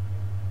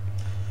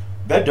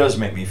 That does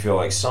make me feel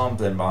like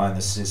something behind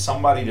the scenes.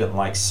 Somebody didn't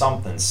like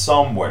something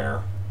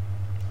somewhere.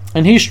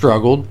 And he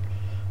struggled.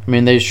 I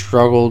mean, they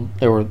struggled.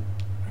 They were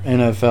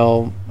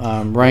NFL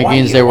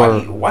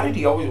rankings. Why did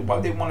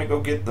they want to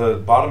go get the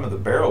bottom of the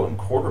barrel in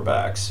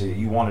quarterbacks?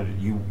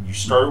 You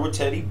started with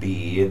Teddy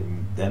B,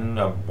 and then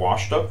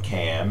washed up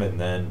Cam, and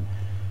then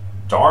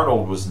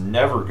Darnold was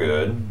never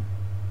good.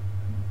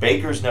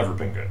 Baker's never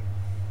been good.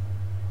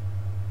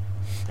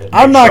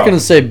 I'm not going to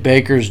say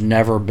Baker's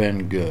never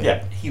been good.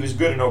 Yeah, he was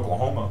good in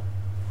Oklahoma.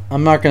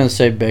 I'm not going to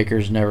say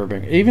Baker's never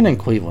been good. Even in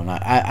Cleveland.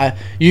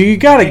 You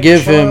got to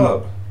give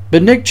him.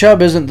 But Nick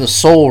Chubb isn't the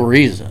sole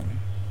reason.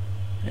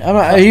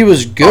 He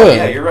was good.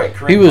 Oh, yeah, you're right.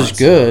 He was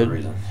good.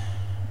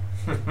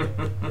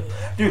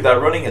 Dude,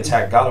 that running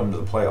attack got him to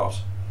the playoffs.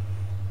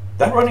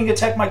 That running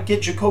attack might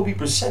get Jacoby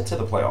Brissett to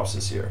the playoffs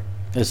this year.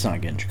 it's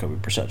not getting Jacoby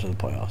Brissett to the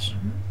playoffs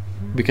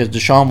because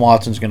Deshaun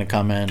Watson's going to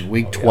come in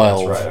week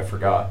 12. That's right. I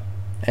forgot.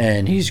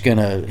 And he's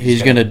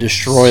gonna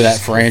destroy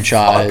that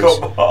franchise,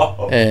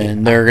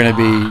 and they're gonna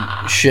be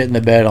shitting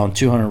the bed on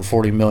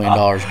 $240 million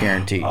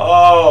guaranteed.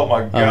 Oh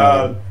my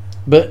God!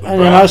 But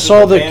and I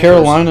saw that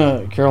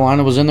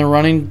Carolina was in the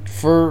running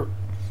for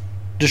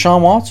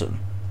Deshaun Watson.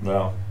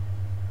 Well,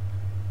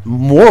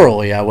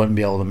 morally, I wouldn't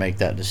be able to make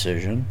that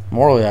decision.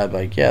 Morally, I'd be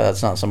like, yeah,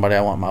 that's not somebody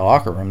I want in my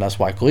locker room. That's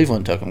why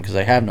Cleveland took him, because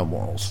they have no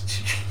morals.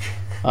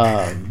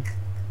 I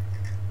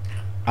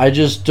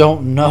just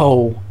don't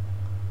know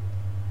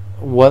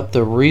what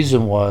the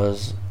reason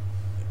was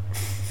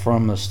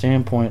from the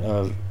standpoint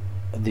of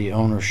the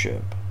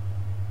ownership.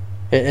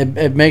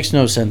 It makes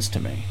no sense to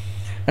me.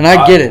 And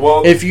I get it.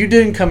 Well, if you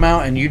didn't come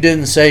out and you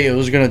didn't say it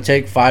was going to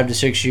take 5 to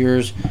 6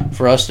 years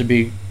for us to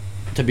be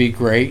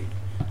great,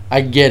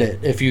 I get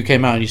it. If you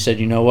came out and you said,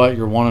 you know what,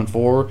 you're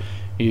 1-4,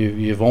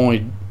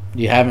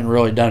 you haven't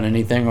really done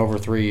anything over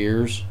 3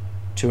 years,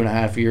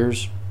 2.5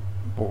 years,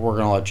 we're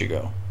going to let you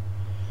go.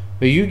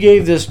 But you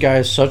gave this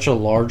guy such a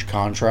large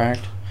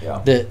contract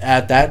that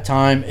at that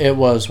time it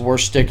was, we're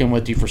sticking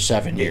with you for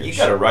 7 years. You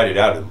got to write it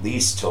out at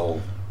least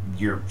till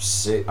you're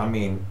sick. I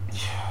mean,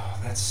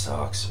 that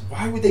sucks.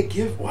 Why would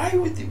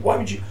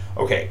you?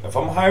 Okay, if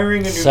I'm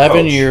hiring a new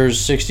 7 coach, years,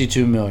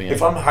 $62 million.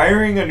 If I'm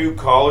hiring a new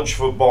college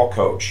football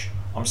coach,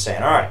 I'm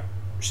saying, all right,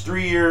 it's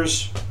 3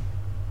 years,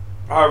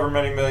 however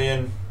many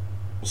million,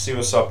 we'll see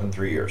what's up in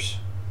 3 years.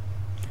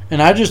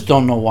 And I just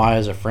don't know why,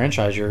 as a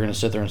franchise, you're going to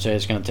sit there and say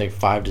it's going to take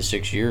 5 to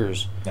 6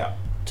 years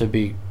to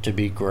be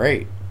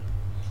great.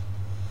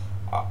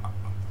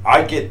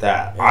 I get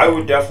that. I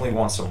would definitely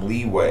want some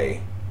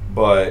leeway,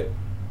 but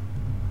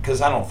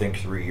because I don't think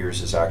 3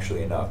 years is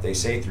actually enough. They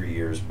say 3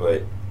 years,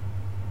 but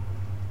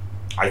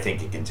I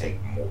think it can take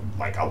more,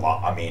 like a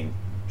lot. I mean,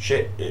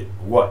 shit.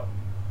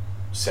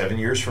 7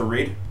 years for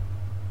Reed?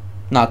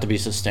 Not to be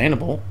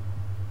sustainable.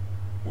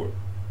 What,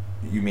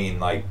 you mean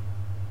like?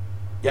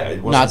 Yeah,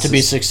 it wasn't not to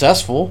be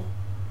successful.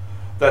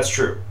 That's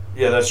true.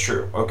 Yeah, that's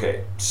true.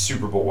 Okay,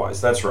 Super Bowl wise,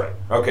 that's right.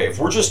 Okay, if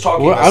we're just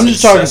talking, I'm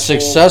just talking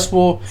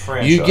successful.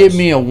 Franchise. You give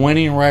me a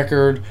winning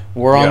record.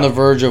 We're on the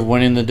verge of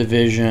winning the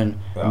division.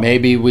 Yeah.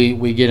 Maybe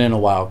we get in a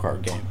wild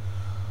card game.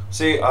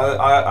 See,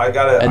 I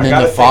gotta. And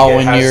then the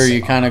following year,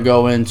 you kind of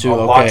go into a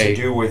lot to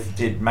do with,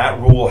 did Matt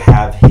Rule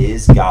have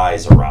his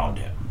guys around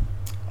him?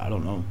 I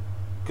don't know.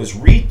 Because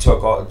Reed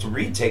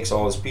takes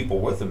all his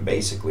people with him,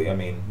 basically. I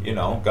mean,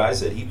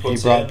 guys that he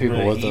puts in.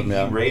 People with him,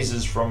 He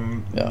raises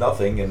from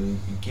nothing and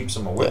he keeps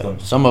them with him.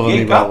 Some of them you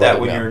ain't got that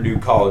when you're a new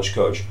college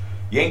coach.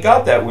 You ain't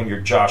got that when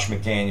you're Josh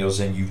McDaniels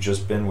and you've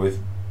just been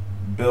with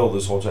Bill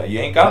this whole time. You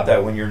ain't got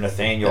that when you're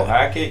Nathaniel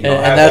Hackett. You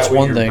don't have that's that when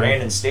one you're thing.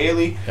 Brandon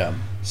Staley. Yeah.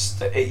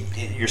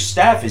 Your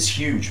staff is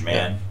huge,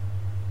 man.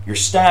 Your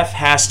staff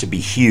has to be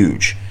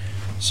huge.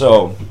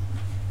 So,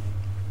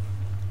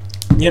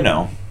 you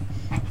know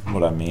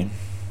what I mean.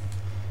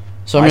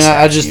 So I mean,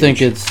 I just think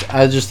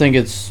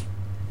it's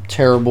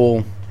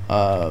terrible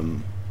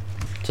to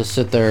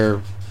sit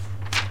there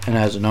and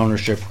as an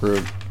ownership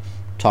group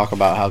talk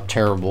about how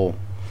terrible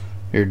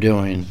you're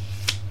doing,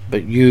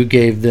 but you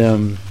gave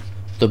them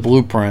the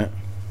blueprint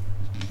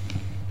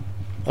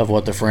of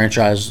what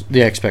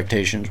the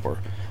expectations were.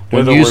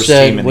 When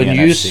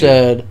you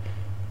said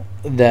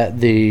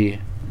that the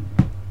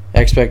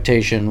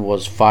expectation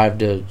was 5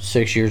 to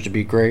 6 years to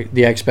be great,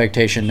 the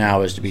expectation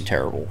now is to be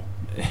terrible,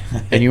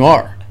 and you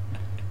are.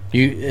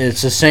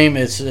 It's the same.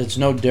 It's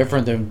no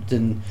different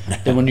than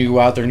when you go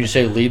out there and you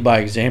say lead by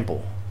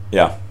example.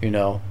 Yeah.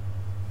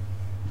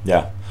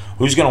 Yeah.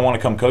 Who's going to want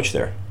to come coach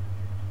there?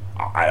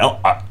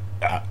 Are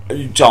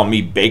you telling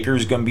me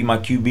Baker's going to be my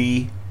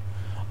QB?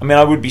 I mean,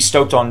 I would be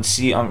stoked on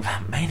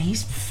man,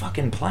 he's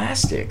fucking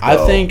plastic,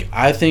 though.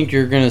 I think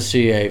you're going to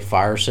see a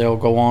fire sale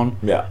go on.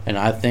 Yeah. And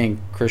I think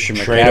Christian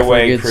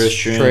McCaffrey gets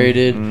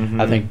traded. Mm-hmm.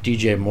 I think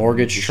DJ Moore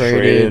gets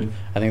traded.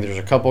 I think there's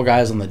a couple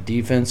guys on the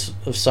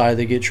defensive side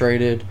that get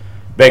traded.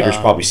 Baker's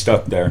probably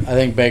stuck there. I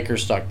think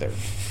Baker's stuck there.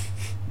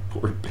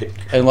 Poor Baker.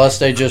 Unless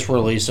they just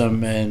release him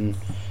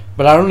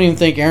but I don't even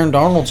think Aaron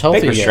Darnold's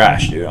healthy Baker's yet.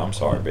 trash, dude. I'm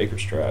sorry.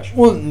 Baker's trash.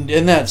 Well,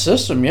 in that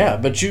system, yeah.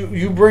 But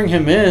you bring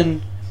him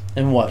in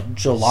what,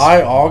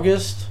 July,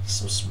 August?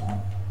 So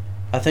small.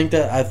 I think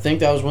that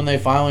was when they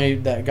finally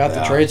got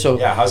the trade. So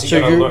how's he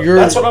going to learn?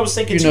 That's what I was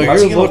thinking too.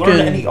 How's he going to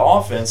learn any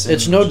offense?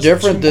 It's no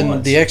different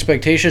than the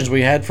expectations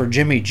we had for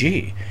Jimmy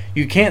G.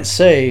 You can't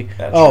say,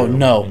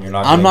 no,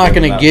 I'm not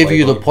going to give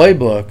you the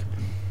playbook.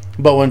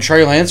 But when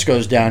Trey Lance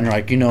goes down, you're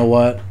like, you know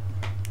what?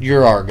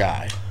 You're our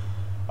guy.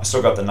 I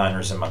still got the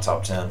Niners in my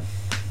top 10.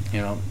 I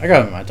got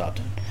them in my top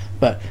 10.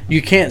 But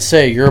you can't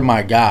say you're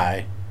my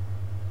guy,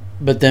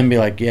 but then be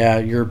like, yeah,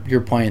 you're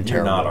playing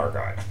terrible. You're not our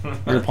guy.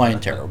 You're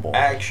playing terrible.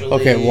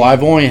 Actually. Okay, well,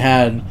 I've only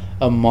had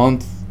a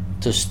month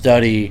to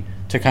study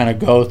to kind of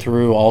go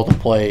through all the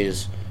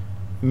plays,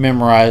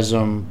 memorize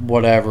them,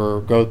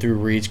 whatever, go through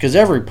reads, because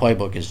every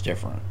playbook is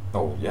different.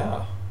 Oh,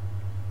 yeah.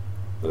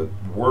 The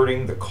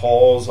wording, the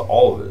calls,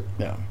 all of it.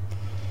 Yeah.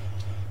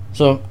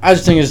 So I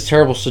just think it's a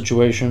terrible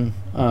situation,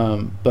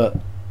 but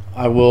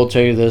I will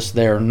tell you this: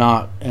 they are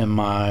not in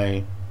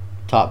my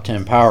top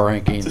 10 power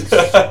rankings.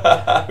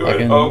 I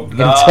I hope can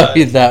not. tell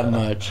you that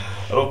much.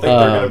 I don't think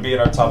they're going to be in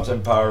our top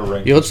 10 power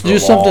rankings. Yeah, let's for do a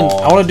something.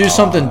 long I want to do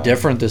something time.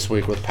 different this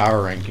week with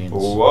power rankings.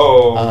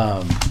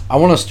 Whoa. I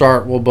want to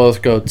start. We'll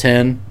both go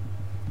 10.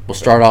 We'll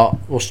start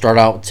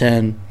out with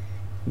 10,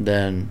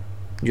 then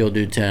you'll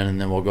do 10, and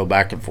then we'll go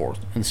back and forth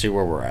and see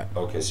where we're at.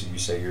 Okay, so you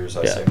say yours,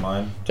 I Yeah. say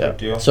mine. Type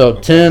deal. So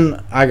Okay.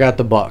 10, I got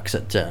the Bucks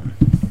at 10.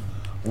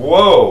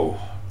 Whoa.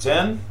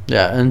 10?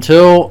 Yeah,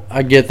 until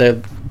I get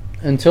that,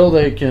 until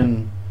they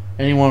can,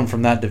 anyone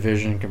from that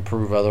division can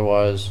prove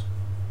otherwise.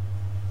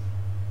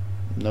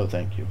 No,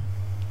 thank you.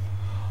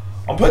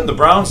 I'm putting the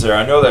Browns there.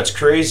 I know that's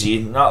crazy.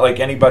 Not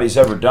like anybody's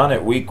ever done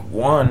it week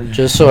 1.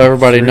 Just so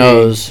everybody 3.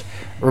 knows,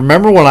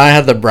 remember when I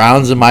had the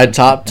Browns in my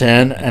top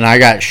 10 and I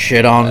got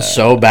shit on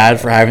so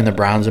bad for having the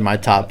Browns in my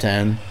top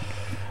 10?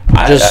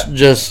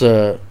 Just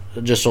a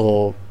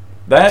little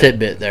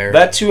tidbit there.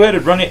 That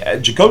two-headed running,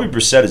 Jacoby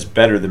Brissett is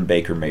better than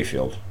Baker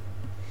Mayfield.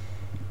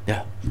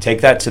 Yeah.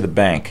 Take that to the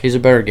bank. He's a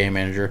better game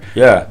manager.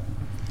 Yeah.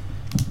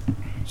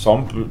 So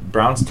I'm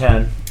Browns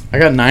 10. I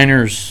got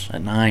Niners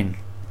at 9.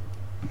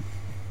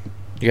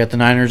 You got the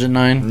Niners at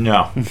 9?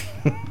 No.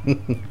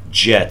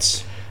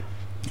 Jets.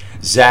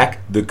 Zach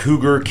the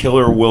Cougar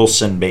Killer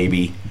Wilson,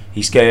 baby.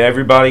 He's got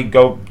everybody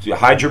go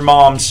hide your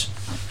moms.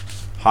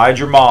 Hide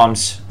your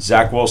moms.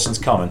 Zach Wilson's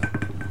coming.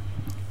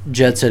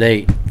 Jets at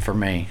 8 for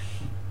me.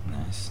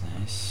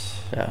 Nice.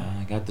 Yeah.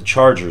 I got the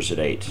Chargers at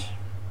 8.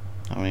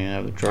 I don't even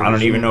have the Chargers. I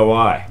don't even know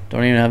why.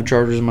 Don't even have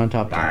Chargers in my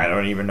top 10. I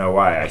don't even know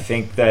why. I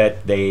think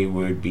that they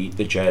would beat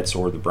the Jets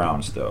or the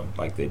Browns, though,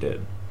 like they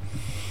did.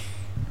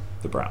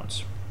 The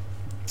Browns.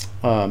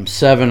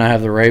 7, I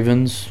have the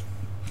Ravens.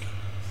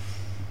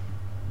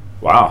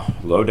 Wow,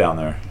 low down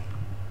there.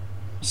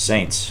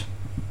 Saints.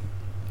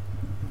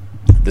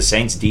 The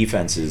Saints'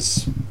 defense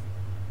is...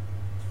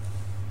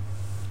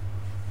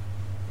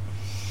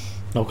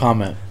 No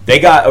comment. They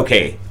got...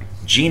 Okay,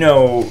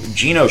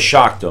 Geno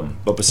shocked them.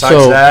 But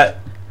besides that,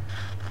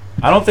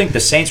 I don't think the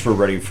Saints were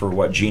ready for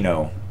what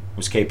Geno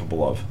was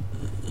capable of.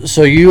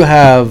 So you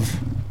have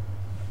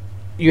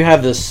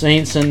the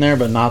Saints in there,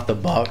 but not the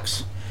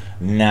Bucks.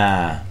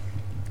 Nah.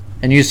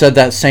 And you said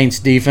that Saints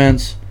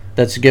defense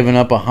that's given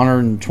up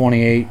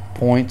 128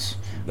 points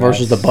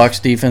versus the Bucks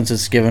defense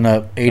that's given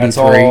up 83. That's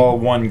all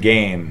one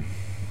game.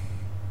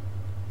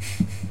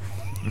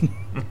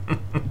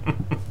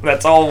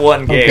 That's all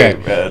one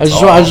game. Okay. I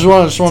just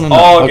want to know.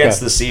 All Okay.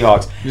 against the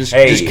Seahawks.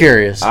 Just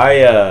curious.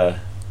 The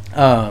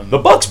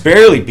Bucks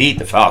barely beat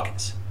the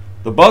Falcons.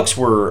 The Bucks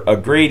were a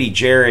Grady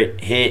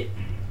Jarrett hit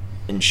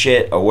and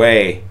shit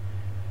away.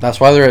 That's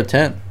why they're at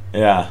 10.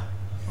 Yeah,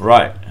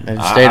 right.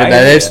 They've stayed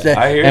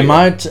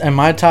in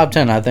my top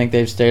 10. I think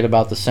they've stayed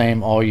about the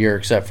same all year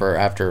except for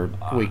after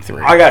week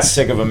 3. I got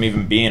sick of them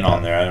even being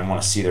on there. I didn't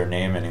want to see their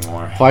name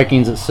anymore.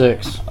 Vikings at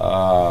 6.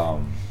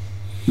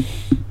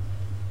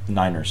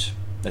 Niners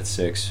at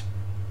 6.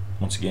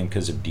 Once again,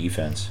 because of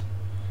defense.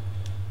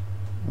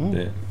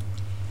 They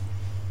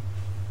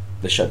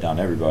shut down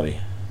everybody.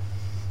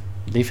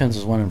 Defense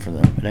is winning for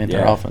them. It ain't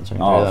their offense.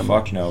 Oh,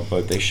 fuck no.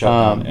 But they shut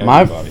down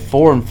my everybody.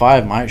 4 and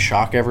 5 might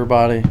shock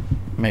everybody.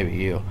 Maybe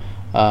you.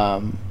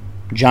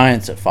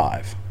 Giants at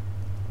 5.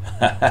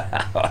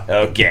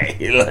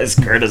 Okay, let's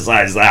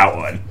criticize that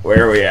one.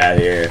 Where are we at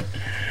here?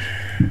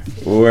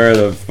 Where are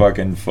the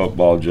fucking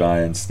football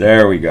Giants?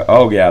 There we go.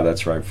 Oh, yeah,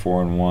 that's right.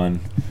 4-1.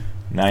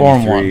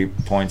 93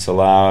 points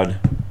allowed.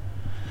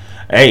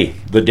 Hey,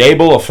 the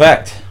Dable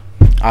effect.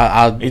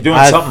 He's doing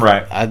something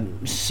right.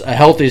 A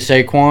healthy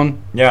Saquon.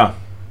 Yeah.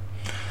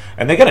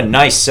 And they got a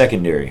nice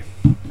secondary.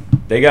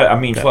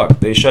 Fuck.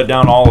 They shut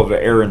down all of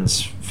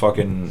Aaron's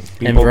fucking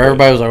people. And for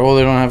everybody who's like, oh,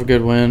 they don't have a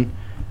good win.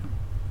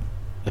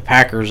 The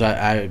Packers,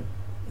 I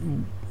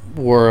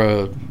were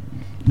a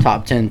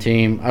top 10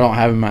 team. I don't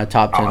have them in my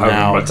top 10 now. I don't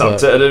have my top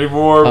 10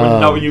 anymore.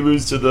 Not when you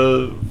lose to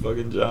the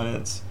fucking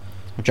Giants.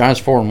 Giants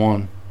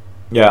 4-1.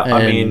 Yeah,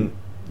 I mean,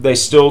 they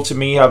still, to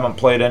me, haven't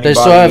played anybody. They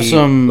still have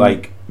some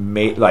like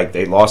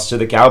they lost to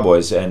the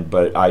Cowboys,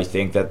 but I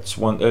think that's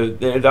one.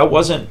 That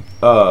wasn't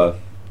that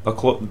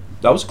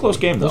was a close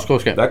game though. That was a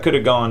close game. That could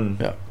have gone.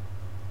 Yeah.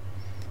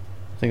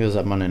 I think it was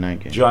that Monday night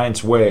game.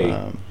 Giants way.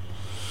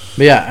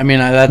 But yeah, I mean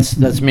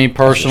that's me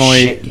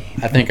personally. Shit.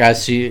 I think I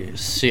see.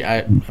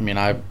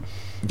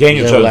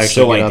 Daniel Jones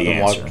still ain't the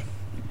answer.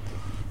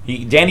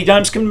 Danny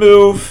Dimes can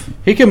move.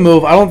 He can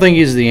move. I don't think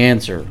he's the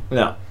answer.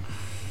 No.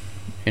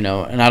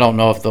 And I don't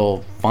know if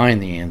they'll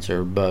find the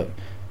answer, but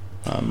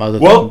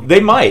they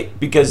might,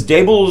 because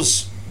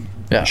Dable's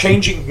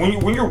changing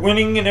when you're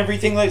winning and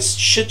everything. Like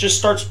shit just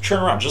starts to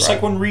turn around, just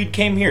like when Reed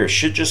came here.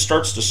 Shit just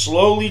starts to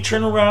slowly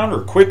turn around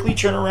or quickly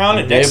turn around,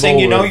 and next thing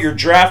you know, you're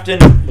drafting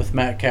with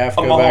Matt Kafka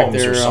Mahomes back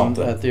there or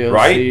something, at the OC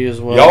right?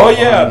 as well. Oh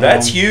yeah,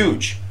 that's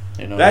huge.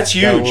 That's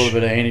huge. A little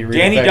bit of Andy Reid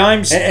Danny effect.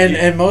 Dimes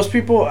and most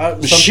people,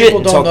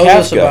 people don't know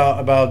this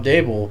about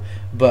Dable.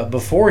 But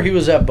before he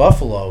was at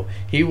Buffalo,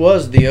 he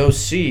was the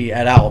OC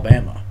at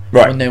Alabama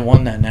when they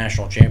won that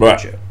national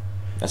championship. Right.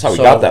 That's how he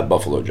got that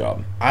Buffalo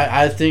job.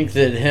 I think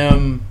that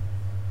him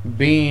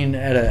being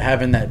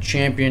having that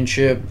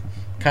championship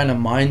kind of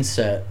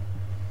mindset,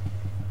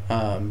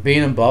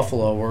 being in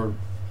Buffalo, we're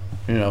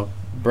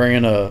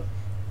bringing a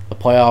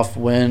playoff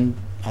win.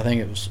 I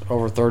think it was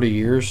over 30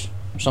 years,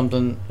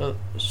 something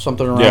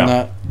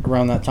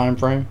around that time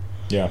frame.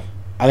 Yeah.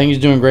 I think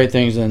he's doing great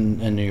things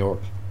in New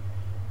York.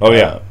 Oh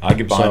yeah, I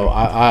get behind So him.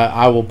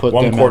 I will put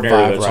One them at coordinator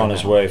 5 that's right on now.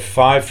 his way.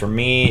 5 for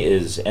me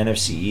is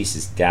NFC East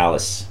is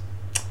Dallas.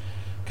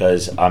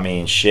 Because I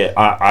mean, shit,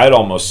 I'd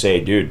almost say,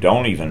 dude,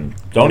 don't even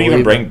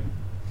bring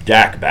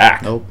Dak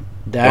back. Nope.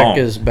 Dak Don't.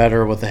 is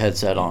better with the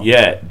headset on.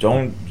 Yeah,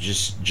 don't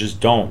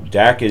just don't.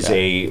 Dak is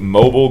a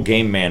mobile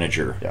game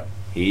manager. Yeah.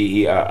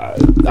 I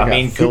got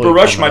mean, Philly Cooper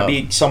Rush coming might up.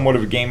 be somewhat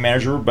of a game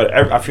manager, but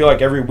I feel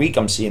like every week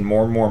I'm seeing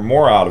more and more and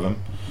more out of him.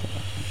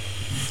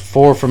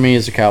 4 for me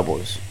is the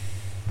Cowboys.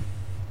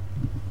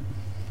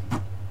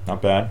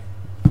 Not bad.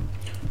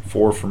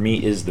 4 for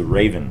me is the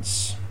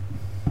Ravens.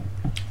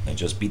 They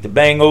just beat the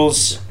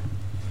Bengals.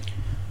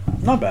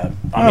 Not bad.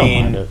 I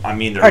mean,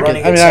 they're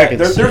running attack.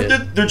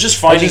 They're just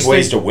finding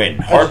ways to win.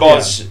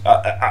 Harbaugh's.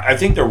 I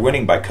think they're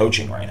winning by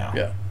coaching right now.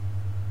 Yeah.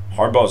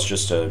 Harbaugh's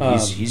just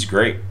he's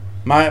great.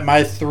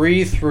 My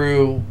 3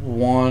 through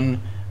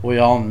 1, we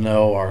all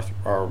know are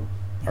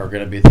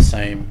going to be the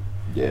same.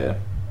 Yeah.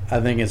 I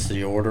think it's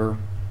the order.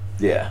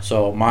 Yeah.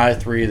 So my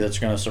 3 that's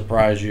going to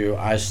surprise you,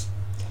 I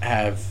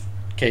have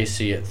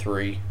KC at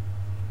 3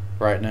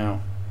 right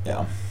now.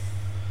 Yeah.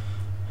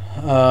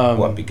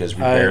 What? Because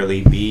we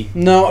barely beat?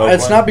 No, Oakland?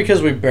 It's not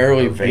because we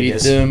barely Or beat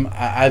Vegas? them.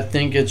 I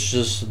think it's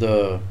just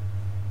the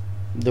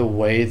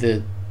way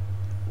that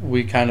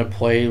we kind of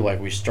played. Like,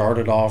 we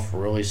started off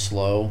really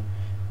slow,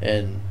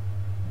 and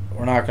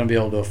we're not going to be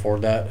able to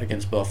afford that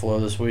against Buffalo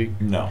this week.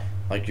 No.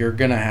 Like, you're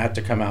going to have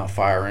to come out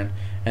firing.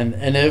 And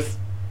if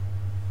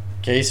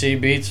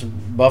KC beats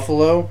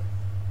Buffalo,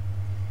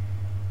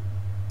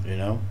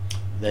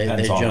 they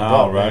Depends on jump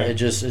how, up. right? It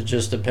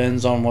just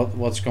depends on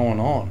what's going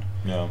on.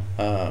 No.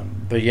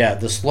 But yeah,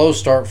 the slow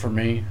start for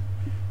me,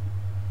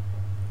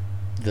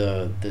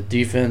 the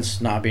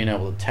defense not being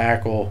able to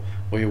tackle.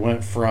 We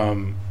went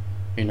from,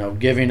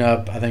 giving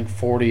up, I think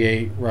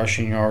 48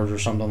 rushing yards or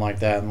something like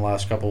that in the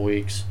last couple of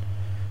weeks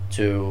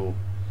to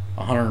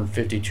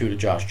 152 to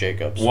Josh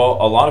Jacobs. Well,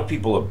 a lot of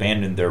people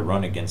abandoned their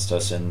run against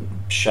us and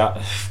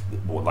shot.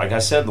 Like I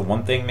said, the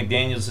one thing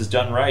McDaniels has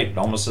done right,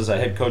 almost as a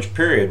head coach,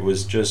 period,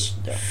 was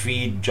just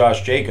feed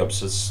Josh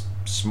Jacobs. It's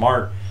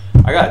smart.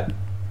 I got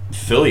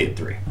Philly at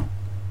 3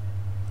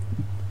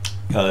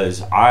 because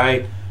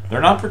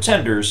they're not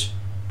pretenders,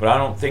 but I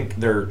don't think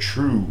they're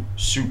true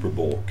Super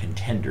Bowl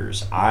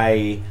contenders.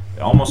 I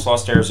almost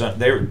lost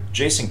Arizona.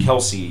 Jason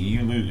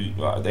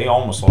Kelce. They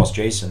almost lost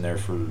Jason there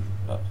for.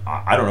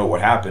 I don't know what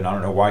happened. I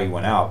don't know why he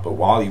went out, but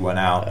while he went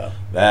out,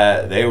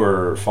 that they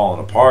were falling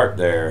apart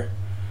there,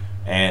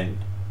 and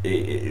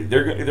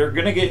they're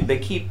gonna get. They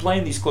keep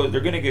playing these close.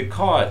 They're gonna get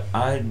caught.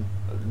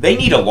 They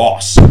need a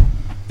loss.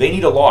 They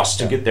need a loss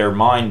to get their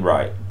mind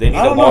right. They need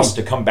a loss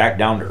to come back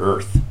down to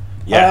earth.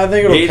 Yeah, I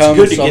think it'll it's come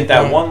good to some get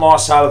that point. one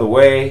loss out of the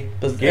way.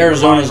 But get your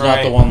Arizona's mind not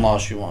right. the one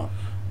loss you want.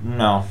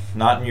 No,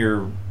 not in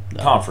your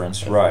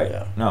conference, right?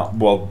 Yeah. No.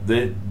 Well,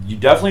 you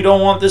definitely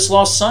don't want this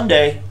loss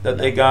Sunday that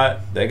they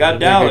got. They got It'll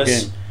be a good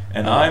Dallas, game.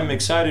 and I'm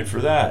excited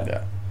for that.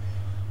 Yeah.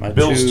 My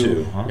Bills 2,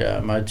 too, huh? Yeah,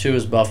 my 2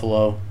 is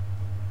Buffalo,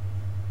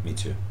 Me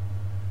too.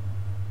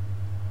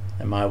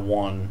 and my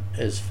 1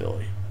 is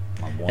Philly.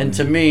 My one And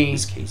to me,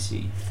 is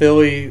KC.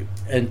 Philly,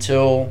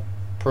 until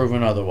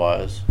proven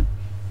otherwise,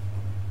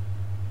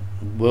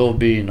 will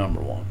be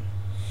number 1.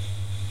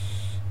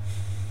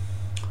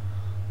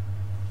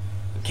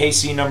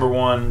 KC number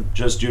 1,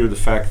 just due to the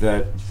fact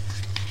that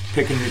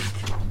pick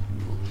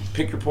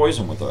your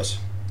poison with us.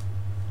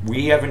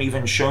 We haven't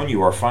even shown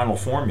you our final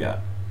form yet.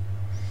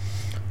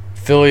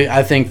 Philly,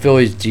 I think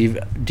Philly's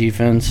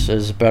defense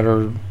is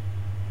better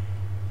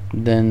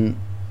than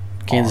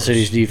Kansas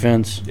City's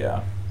defense.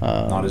 Yeah,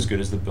 not as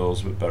good as the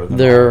Bills, but better than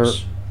Their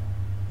ours.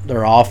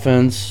 their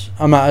offense.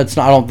 I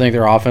don't think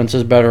their offense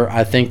is better.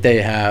 I think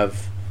they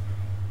have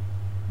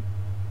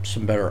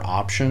some better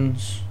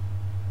options.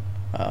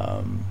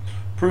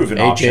 Proven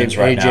options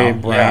right now.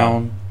 AJ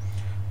Brown, Yeah.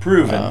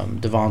 Proven.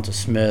 Devonta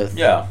Smith,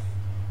 Yeah.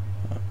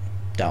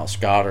 Dallas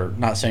Goedert.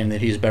 Not saying that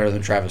he's better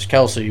than Travis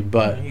Kelce,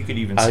 but You could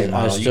even say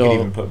Miles. You could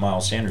even put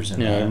Miles Sanders in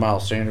there.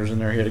 Miles Sanders in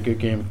there. He had a good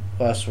game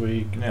last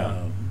week.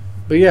 Yeah.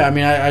 But yeah, I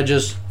mean, I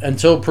just,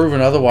 until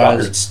proven otherwise,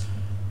 Goddard's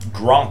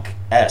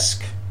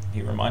Gronk-esque.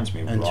 He reminds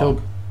me of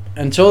Gronk.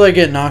 until they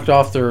get knocked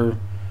off their,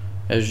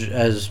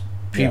 as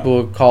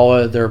people call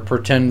it, their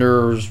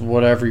pretenders,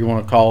 whatever you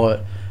want to call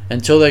it.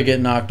 Until they get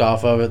knocked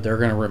off of it, they're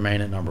going to remain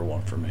at number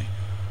 1 for me.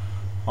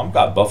 I've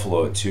got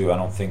Buffalo at 2. I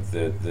don't think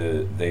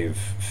that they've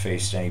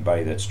faced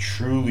anybody that's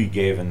truly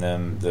given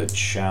them the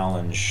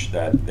challenge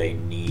that they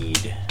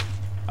need.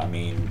 I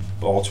mean,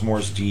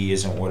 Baltimore's D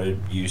isn't what it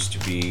used to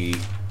be.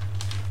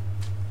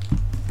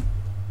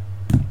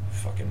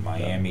 Fucking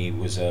Miami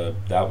was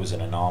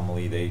an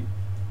anomaly.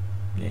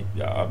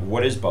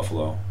 What is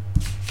Buffalo?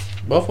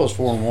 Buffalo's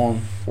 4-1.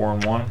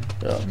 4-1.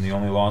 Yeah. And the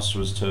only loss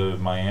was to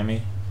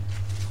Miami.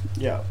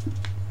 Yeah.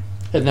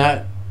 And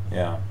that,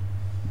 Yeah.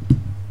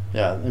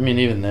 yeah, I mean,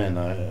 even then,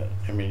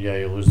 yeah,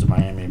 you lose to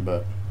Miami,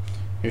 but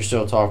you're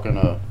still talking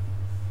a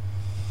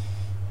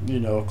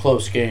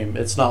close game.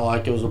 It's not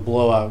like it was a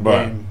blowout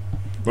Right. game.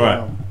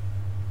 Right.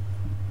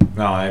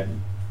 No,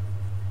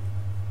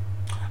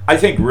 I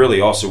think really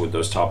also with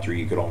those top three,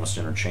 you could almost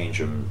interchange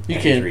them. You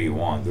any can. three you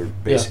want. They're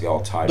basically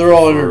all tied. They're for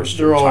all first,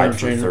 they're or all tied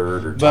for interchangeable.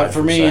 third, or But tied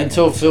for me, second.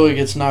 until Philly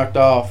gets knocked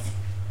off,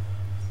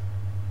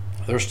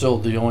 they're still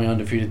the only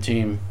undefeated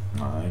team.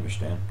 No, I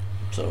understand.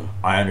 So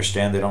I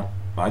understand they don't.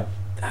 Like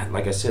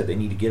I said, they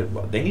need to get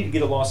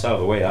a loss out of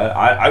the way.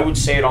 I would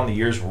say it on the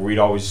years where we'd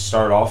always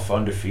start off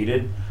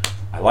undefeated.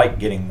 I like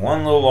getting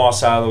one little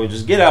loss out of the way.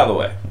 Just get out of the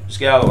way. Just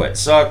get out of the way. It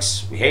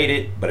sucks. We hate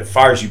it, but it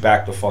fires you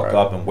back the fuck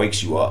up and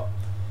wakes you up.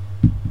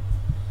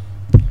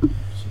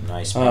 Some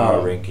nice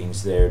power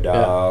rankings there,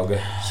 dog.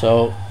 yeah.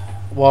 So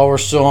while we're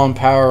still on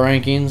power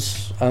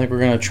rankings, I think we're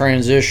going to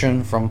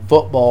transition from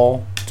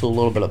football to a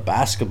little bit of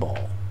basketball.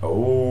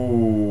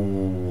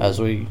 Oh.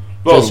 As we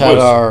just had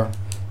our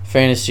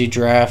fantasy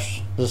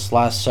draft this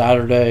last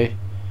Saturday.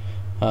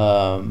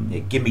 Yeah,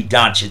 give me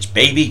Doncic,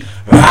 baby.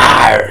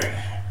 Rawr.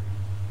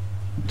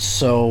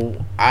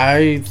 So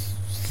I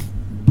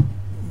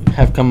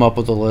have come up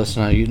with a list,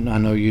 and I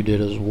know you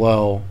did as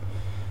well,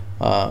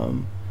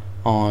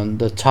 on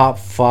the top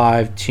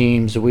 5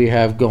 teams that we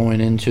have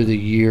going into the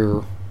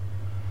year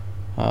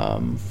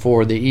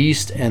for the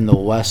East and the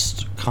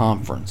West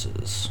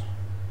conferences.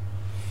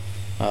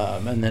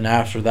 And then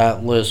after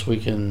that list, we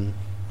can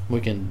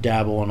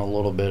dabble in a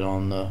little bit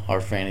on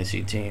our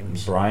fantasy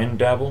teams. Brian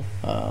dabble?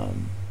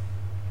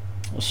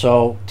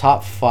 So,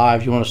 top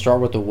 5, you want to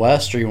start with the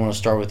West or you want to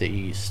start with the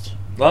East?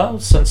 Well,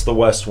 since the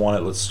West won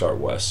it, let's start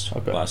West.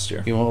 Okay. Last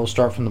year. You want to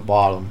start from the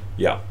bottom?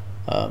 Yeah.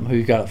 Who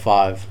you got at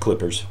 5?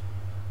 Clippers.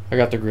 I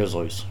got the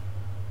Grizzlies.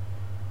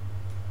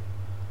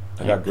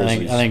 I got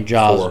Grizzlies. I think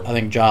 4.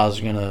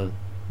 Ja's gonna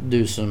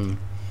do some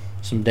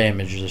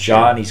damage this Ja,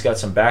 year. and he's got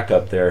some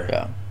backup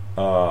there.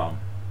 Yeah.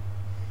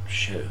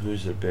 Shit,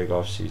 who's their big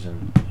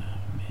offseason? Oh,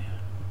 man.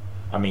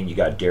 I mean, you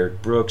got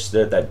Derek Brooks.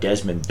 That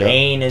Desmond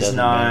Bain is Desmond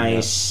Bane,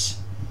 nice.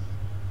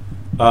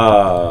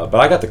 But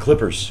I got the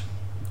Clippers.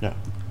 Yeah.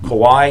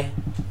 Kawhi,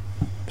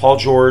 Paul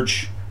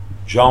George,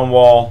 John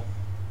Wall.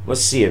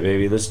 Let's see it,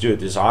 baby. Let's do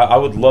it. I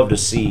would love to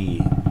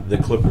see the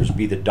Clippers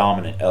be the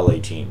dominant LA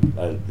team.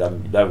 That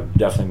would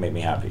definitely make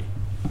me happy.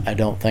 I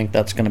don't think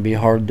that's going to be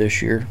hard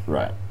this year.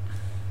 Right.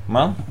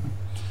 Well,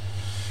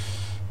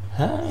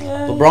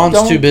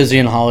 LeBron's too busy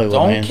in Hollywood,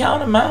 Don't man.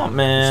 count him out,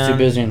 man. He's too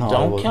busy in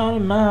Hollywood. Don't count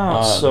him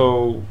out.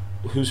 So,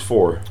 who's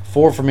 4?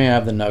 4 for me, I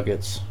have the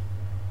Nuggets.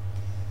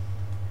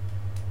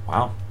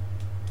 Wow.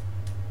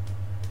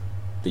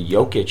 The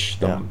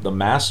Jokic, the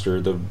master,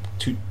 the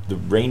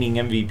reigning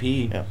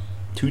MVP, Yeah.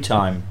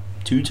 two-time.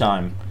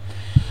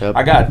 Yep.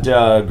 I got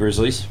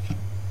Grizzlies,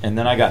 and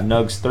then I got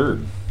Nugs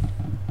 3rd.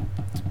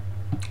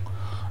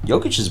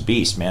 Jokic is a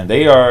beast, man.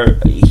 They are.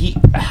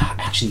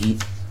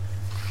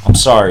 I'm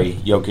sorry,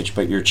 Jokic,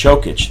 but you're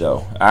Chokic,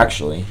 though.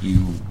 Actually,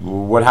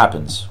 what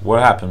happens?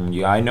 What happened when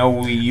you? I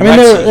know you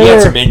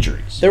had some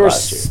injuries. They were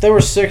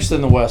 6th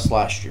in the West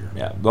last year.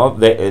 Yeah, well,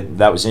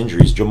 that was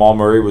injuries. Jamal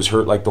Murray was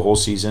hurt like the whole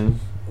season.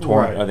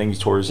 Right. I think he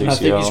tore his ACL. And I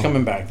think he's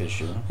coming back this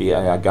year.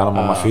 Yeah, I got him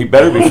on my feet. He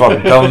better be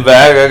fucking coming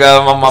back. I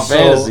got him on my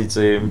fantasy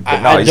team.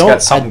 But no, he's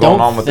got something going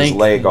on with his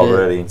leg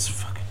already. It's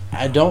fucking.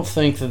 I don't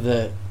think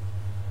that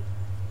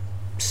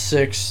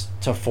 6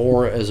 to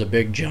 4 is a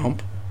big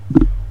jump.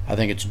 I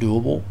think it's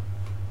doable.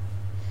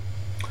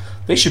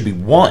 They should be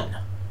 1.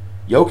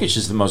 Jokic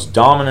is the most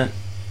dominant.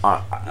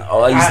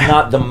 He's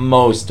not the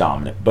most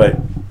dominant, but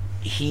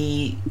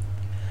he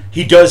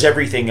does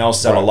everything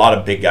else that a lot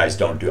of big guys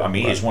don't do. I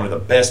mean, he's one of the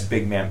best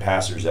big man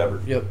passers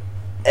ever. Yep.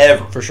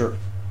 Ever. For sure.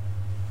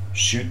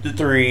 Shoot the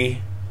 3.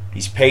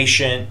 He's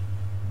patient.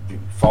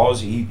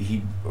 Follows.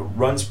 He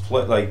runs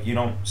play. Like, you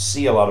don't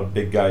see a lot of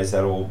big guys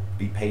that will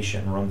be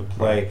patient and run the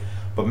play. Right.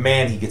 But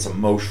man, he gets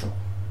emotional.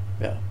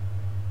 Yeah.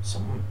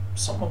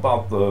 Something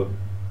about the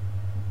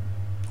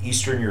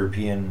Eastern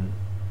European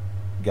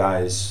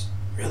guys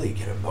really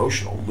get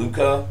emotional.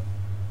 Luka.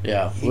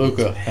 Yeah, He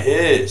Luka. gets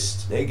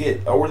pissed. They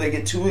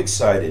get too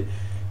excited.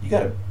 You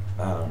gotta.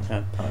 I don't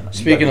know.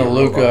 Speaking of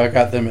Luka, I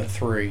got them at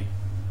 3.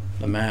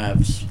 The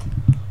Mavs.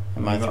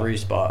 In my 3 I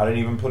spot. didn't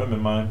even put them in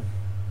mine.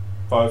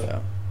 5. Yeah.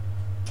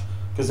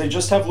 Because they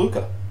just have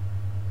Luka.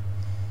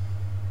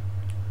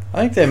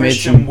 I think they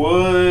Christian made some.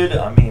 Wood.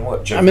 I mean,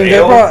 what? JaVale? I mean,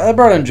 they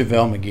brought in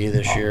JaVale McGee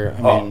this year.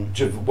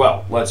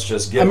 Well, let's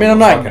just give. I mean, I'm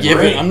not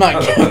giving.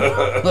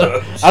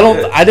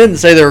 I didn't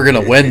say they were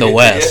going to win the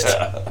West.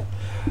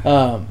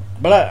 Yeah.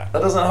 But that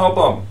doesn't help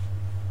him.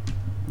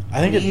 I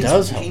think it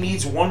does help. He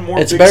needs one more.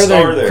 It's big better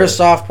star than there.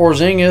 Kristaps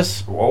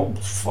Porzingis. Well,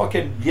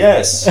 fucking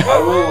yes, I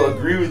will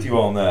agree with you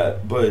on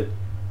that. But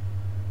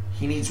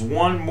he needs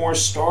one more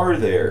star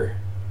there.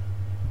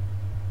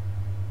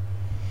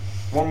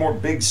 One more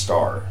big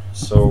star.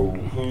 So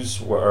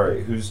all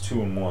right? Who's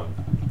 2 and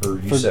 1? Or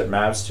you said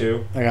Mavs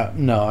 2? I got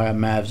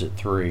Mavs at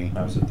 3.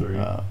 Mavs at 3.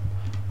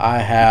 I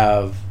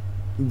have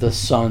the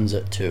Suns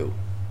at 2.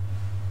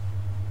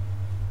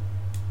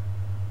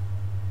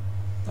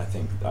 I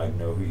think I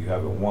know who you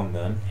have at 1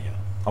 then. Yeah.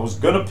 I was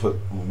gonna put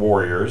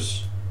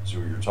Warriors. Is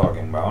who you're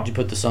talking about. Did you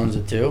put the Suns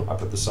at 2? I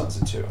put the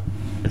Suns at 2.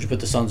 Did you put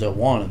the Suns at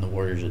 1 and the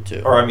Warriors at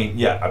 2? Or I mean,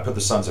 yeah, I put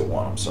the Suns at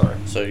 1. I'm sorry.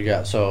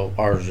 So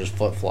ours just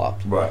flip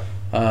flopped. Right.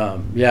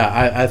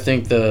 I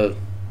think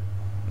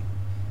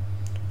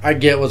I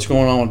get what's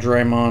going on with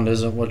Draymond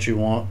isn't what you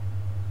want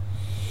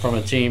from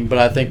a team, but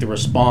I think the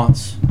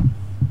response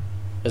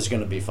is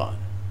going to be fine.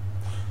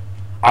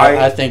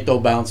 I think they'll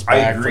bounce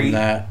back from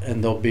that,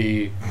 and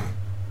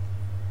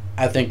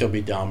I think they'll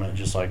be dominant,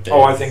 just like they.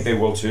 Oh, I think they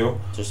will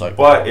too. Just like.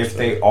 But if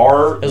they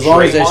are, as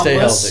long as they stay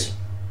healthy,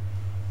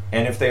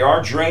 and if they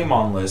are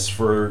Draymond-less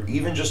for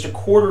even just a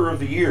quarter of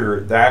the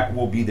year, that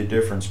will be the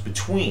difference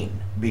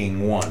between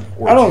being 1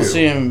 or 2. I don't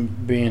see him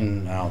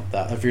being out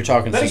that. If you're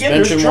talking then again,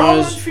 there's drama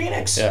in suspension-wise,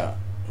 Phoenix. yeah.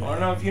 I don't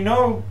know if you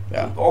know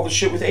all the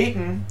shit with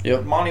Ayton,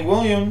 Yep. Monty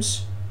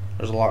Williams.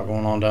 There's a lot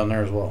going on down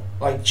there as well.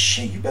 Like,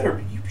 shit, you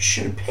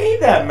should have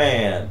paid that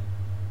man.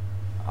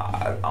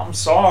 I'm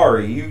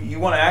sorry. You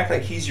want to act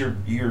like he's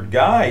your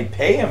guy.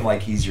 Pay him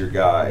like he's your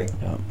guy.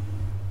 Yeah.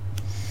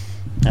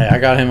 Hey, I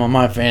got him on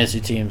my fantasy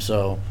team,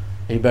 so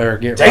he better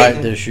get Dayton.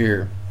 right this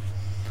year.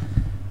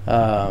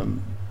 Top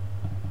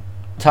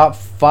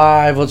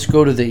 5, let's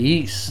go to the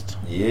East.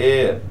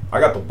 Yeah. I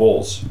got the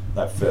Bulls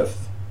at 5th.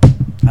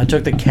 I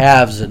took the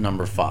Cavs at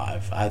number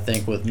 5. I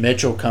think with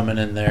Mitchell coming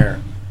in there.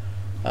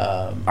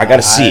 I got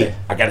to see it.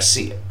 I got to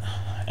see it.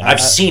 And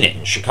I've seen it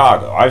in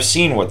Chicago. I've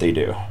seen what they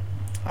do.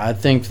 I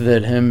think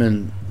that him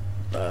and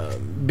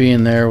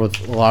being there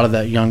with a lot of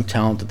that young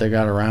talent that they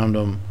got around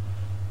him,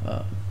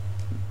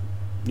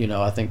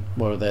 I think,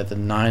 what were they at the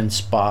 9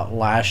 spot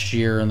last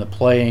year in the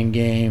play-in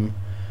game.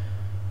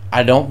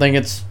 I don't think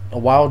it's a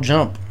wild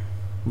jump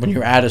when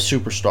you add a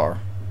superstar.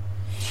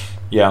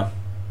 Yeah.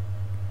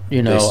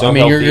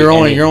 You're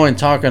only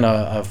talking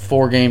a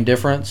 4-game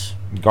difference.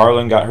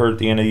 Garland got hurt at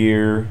the end of the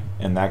year,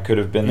 and that could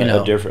have been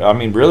a different. I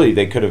mean, really,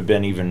 they could have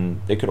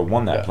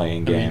won that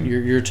playing game.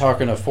 You're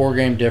talking a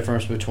 4-game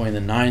difference between the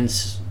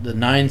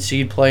 9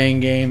 seed playing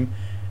game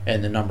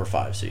and the number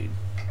 5 seed.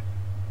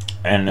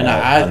 And a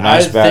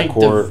nice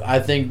backcourt. I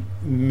think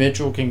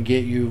Mitchell can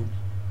get you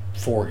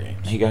 4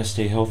 games. He got to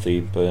stay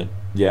healthy, but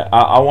yeah,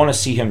 I want to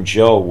see him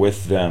gel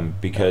with them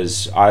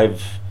because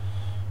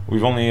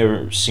we've only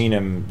ever seen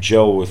him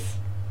gel with,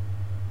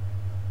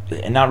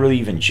 and not really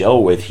even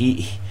gel with.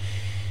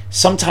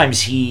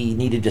 Sometimes he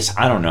needed this.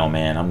 I don't know,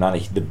 man. I'm not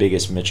the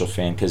biggest Mitchell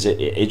fan because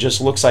it just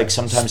looks like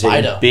sometimes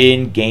in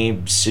big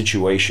game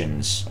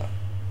situations.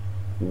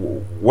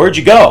 Where'd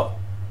you go?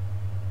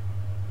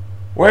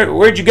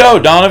 Where'd you go,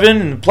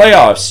 Donovan? In the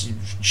playoffs,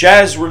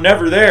 Jazz were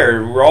never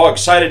there. We're all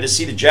excited to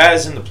see the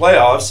Jazz in the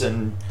playoffs,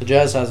 and the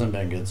Jazz hasn't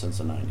been good since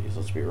the '90s.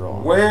 Let's be real.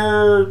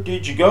 Where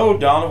did you go,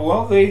 Donovan?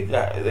 Well,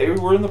 they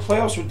were in the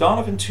playoffs with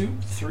Donovan 2,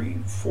 3,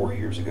 4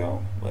 years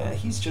ago. Well,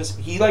 he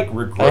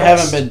regressed. They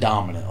haven't been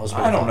dominant.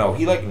 I don't know.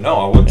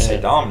 I wouldn't say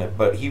dominant,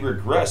 but he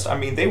regressed. I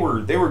mean, they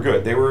were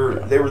good. They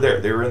were there.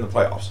 They were in the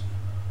playoffs,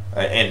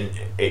 and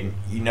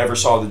you never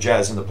saw the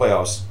Jazz in the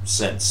playoffs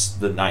since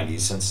the '90s,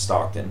 since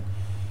Stockton.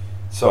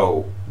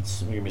 So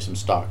give me some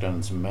Stockton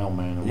and some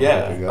Mailman.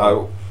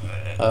 Yeah.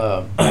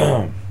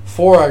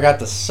 4, I got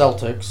the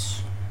Celtics.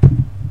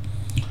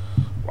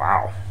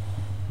 Wow.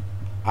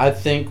 I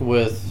think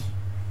with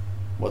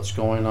what's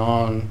going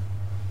on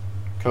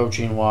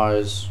coaching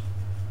wise,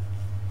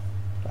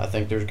 I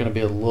think there's going to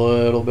be a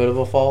little bit of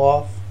a fall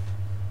off.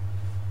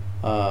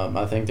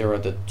 I think they were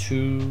at the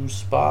 2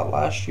 spot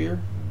last year.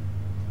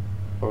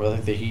 Or I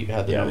think the Heat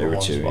had the number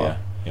 1 spot.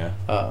 Yeah.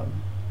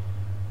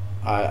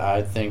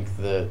 I think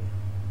that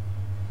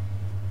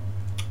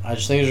I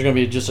just think there's going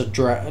to be just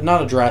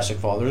not a drastic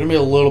fall. There's going to be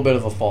a little bit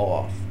of a fall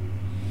off,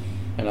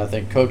 and I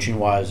think coaching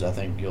wise, I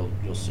think you'll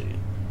see it.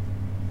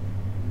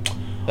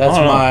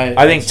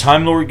 I think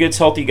Time Lord gets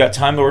healthy. You got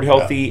Time Lord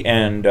healthy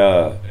and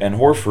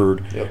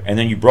Horford, yep. And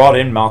then you brought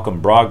in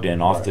Malcolm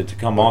Brogdon to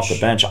come off the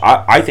bench.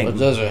 I think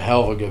that's a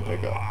hell of a good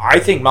pickup. I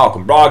think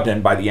Malcolm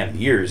Brogdon by the end of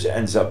the year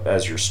ends up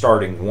as your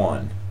starting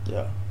 1.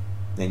 Yeah.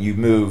 Then you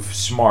move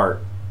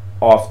Smart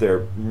off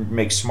there,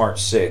 make Smart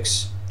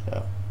 6.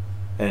 Yeah.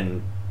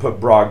 And put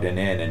Brogdon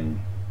in, and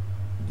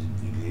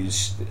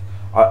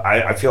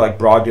I feel like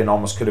Brogdon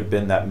almost could have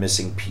been that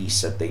missing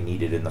piece that they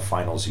needed in the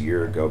finals a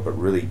year ago, but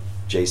really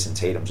Jason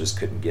Tatum just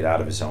couldn't get out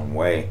of his own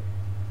way.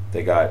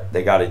 They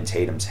got in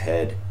Tatum's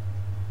head.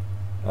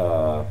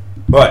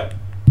 But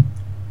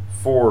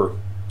for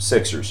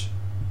Sixers,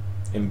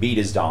 Embiid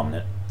is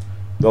dominant.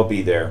 They'll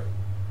be there.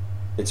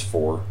 It's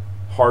 4.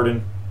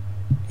 Harden,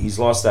 he's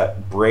lost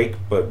that break,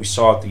 but we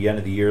saw at the end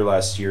of the year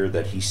last year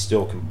that he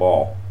still can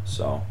ball.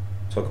 So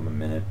took him a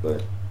minute,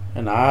 but.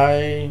 And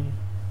I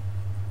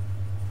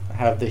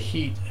have the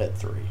Heat at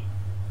 3,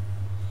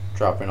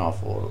 dropping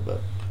off a little bit.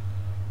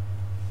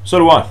 So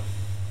do I.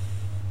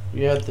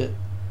 You had the.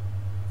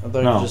 I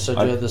thought you just said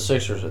you had the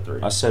Sixers at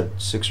 3. I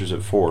said Sixers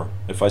at 4.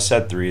 If I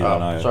said 3,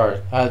 then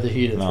sorry, I had the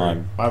Heat at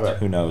 3. My bad.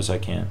 Who knows? I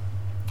can't.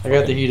 I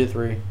got the Heat at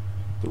 3.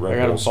 The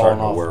Red Bull's starting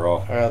to wear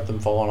off. I got them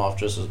falling off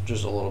just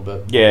a little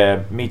bit.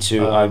 Yeah, me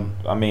too.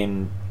 I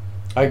mean,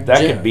 That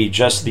could be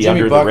just the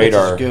Jimmy under the Buckets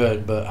radar. is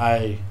good, but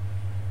I'm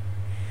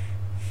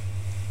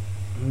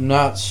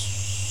not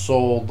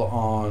sold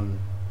on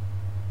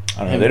I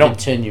don't know. him They don't.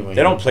 continuing.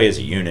 They don't play as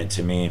a unit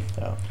to me.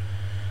 Yeah.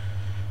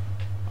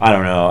 I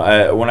don't know.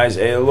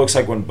 It looks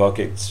like when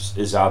Buckets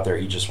is out there,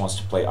 he just wants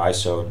to play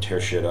ISO and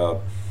tear shit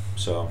up.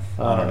 So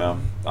I don't know.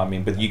 I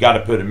mean, but you got to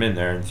put him in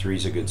there, and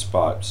 3's a good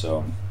spot.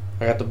 So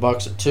I got the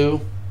Bucks at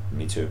 2,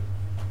 me too.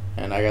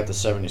 and I got the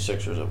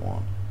 76ers at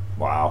 1.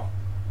 Wow.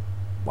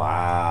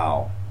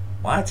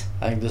 What?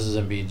 I think this is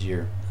Embiid's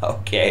year.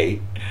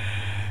 Okay.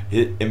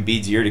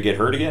 Embiid's year to get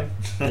hurt again?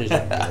 He's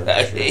not gonna get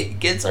hurt, for sure. He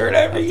gets hurt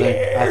every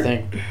year. I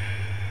think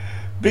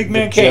Big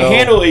man can't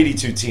handle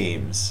 82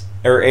 teams.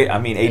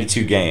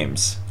 82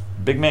 games.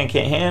 Big man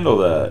can't handle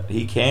that.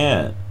 He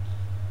can't.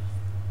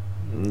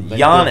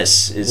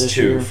 Giannis is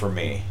 2 for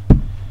me.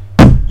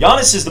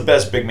 Giannis is the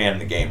best big man in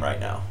the game right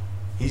now.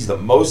 He's the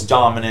most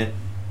dominant.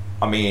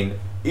 I mean,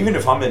 even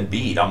if I'm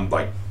Embiid, I'm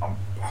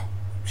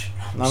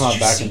not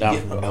backing down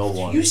from the no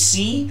one. You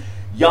see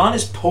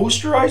Giannis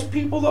posterize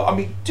people though? I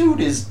mean,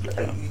 dude he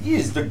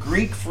is the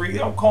Greek freak.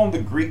 I'll call him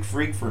the Greek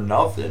freak for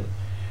nothing.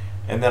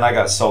 And then I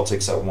got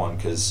Celtics at 1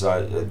 because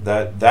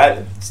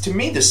that to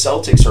me the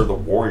Celtics are the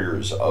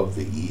Warriors of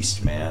the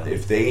East, man.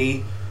 If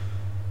they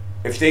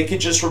could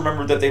just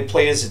remember that they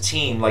play as a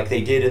team like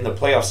they did in the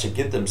playoffs to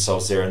get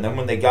themselves there, and then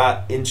when they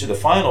got into the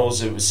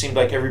finals, it seemed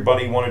like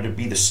everybody wanted to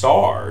be the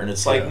star, and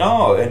it's like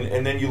no.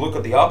 And then you look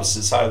at the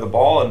opposite side of the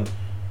ball, and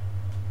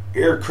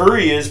Eric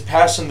Curry is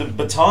passing the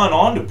baton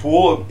on to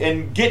Poole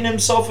and getting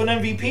himself an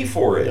MVP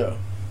for it. Yeah.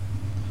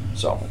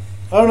 So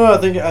I don't know.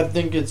 I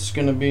think it's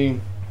going to be.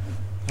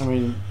 I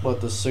mean,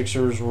 the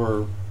Sixers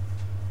were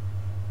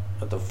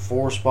at the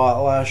 4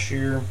 spot last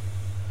year.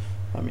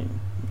 I mean,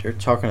 you're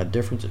talking a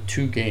difference of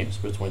 2 games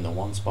between the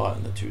 1 spot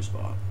and the 2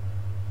 spot.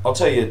 I'll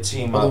tell you a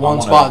team. The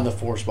 1 spot and the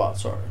 4 spot.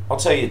 Sorry. I'll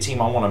tell you a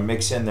team I want to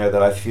mix in there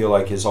that I feel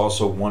like is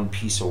also one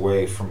piece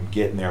away from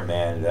getting there,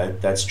 man.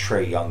 That's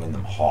Trae Young and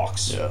them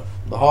Hawks. Yeah,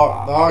 the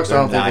Hawks. I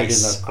don't think they get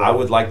enough credit. I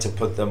would like to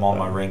put them on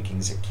my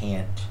rankings. I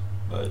can't,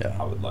 but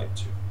I would like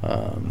to.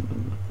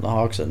 The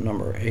Hawks at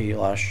number 8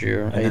 last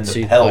year. And 8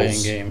 seed Pels.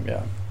 playing game.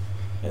 Yeah.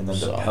 And then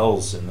the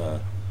Pels in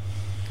the.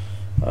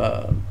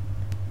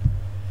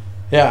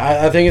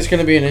 I think it's going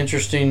to be an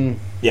interesting.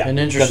 Yeah,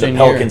 because the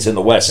Pelicans in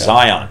the West.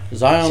 Yeah.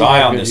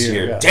 Zion this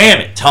year. Yeah.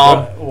 Damn it,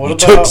 Tom! You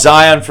took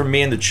Zion from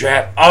me in the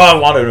draft. Oh, I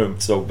wanted him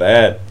so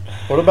bad.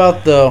 What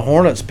about the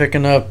Hornets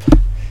picking up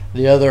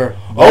the other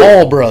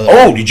Ball brother?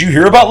 Oh, did you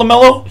hear about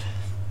LaMelo?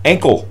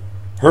 Ankle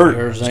hurt.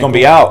 It's going to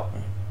be out.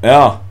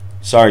 Yeah.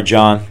 Sorry,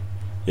 John.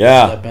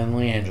 Yeah. Step in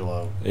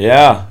LiAngelo.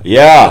 Yeah.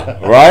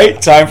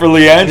 Right? Time for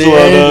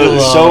LiAngelo to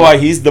show why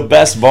he's the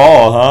best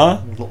ball,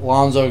 huh?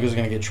 Lonzo is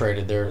going to get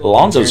traded there.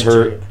 Lonzo's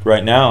hurt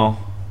right now.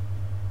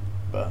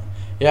 But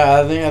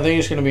yeah, I think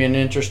it's going to be an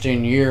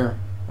interesting year,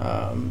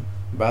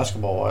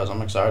 basketball-wise.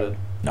 I'm excited.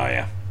 Oh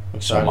yeah.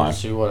 Excited to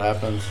see what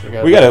happens.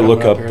 We got to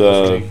look up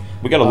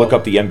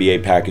the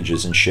NBA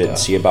packages and shit and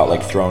see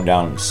about throwing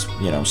down,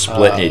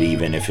 splitting it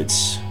even if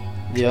it's.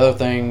 The other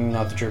thing,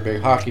 not that you're a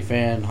big hockey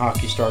fan,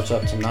 hockey starts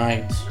up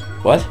tonight.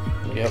 What?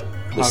 Yep.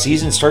 The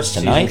season starts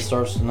tonight?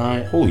 Starts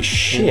tonight. Holy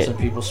shit. Some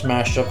people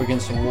smashed up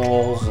against the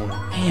walls. And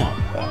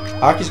damn.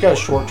 Hockey's got a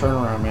short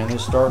turnaround, man.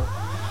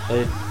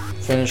 They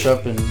finish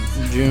up in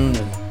June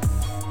and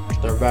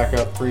they're back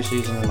up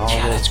preseason in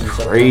August.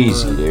 That's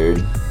crazy,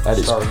 dude. That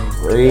is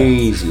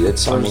crazy. Yeah.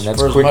 That's for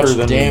quicker as much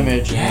than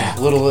damage. Yeah. As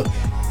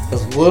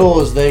little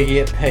as they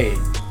get paid.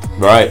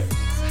 Right.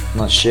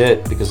 Not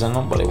shit, because then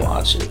nobody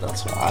watches it.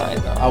 That's why.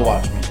 I'll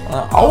watch me.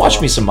 I'll watch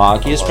me some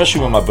hockey,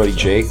 especially with my buddy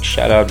Jake.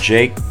 Shout out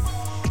Jake,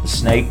 the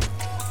Snake.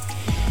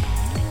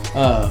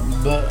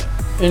 But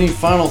any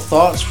final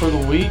thoughts for the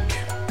week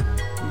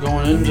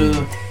going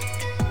into?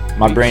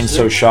 My brain's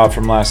so shot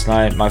from last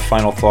night. My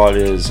final thought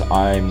is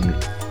I'm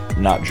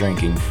not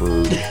drinking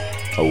for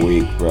a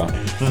week, bro.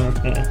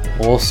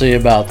 We'll see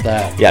about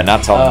that. Yeah,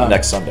 not till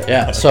next Sunday.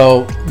 Yeah.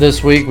 So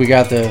this week we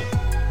got the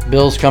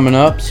Bills coming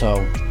up.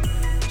 So.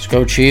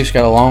 Go Chiefs!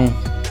 Got a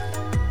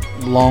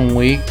long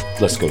week.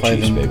 Let's go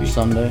Chiefs, baby.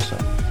 Sunday, so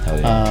hell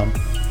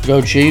yeah.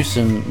 Go Chiefs,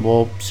 and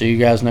we'll see you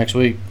guys next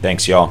week.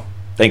 Thanks, y'all.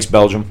 Thanks,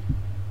 Belgium.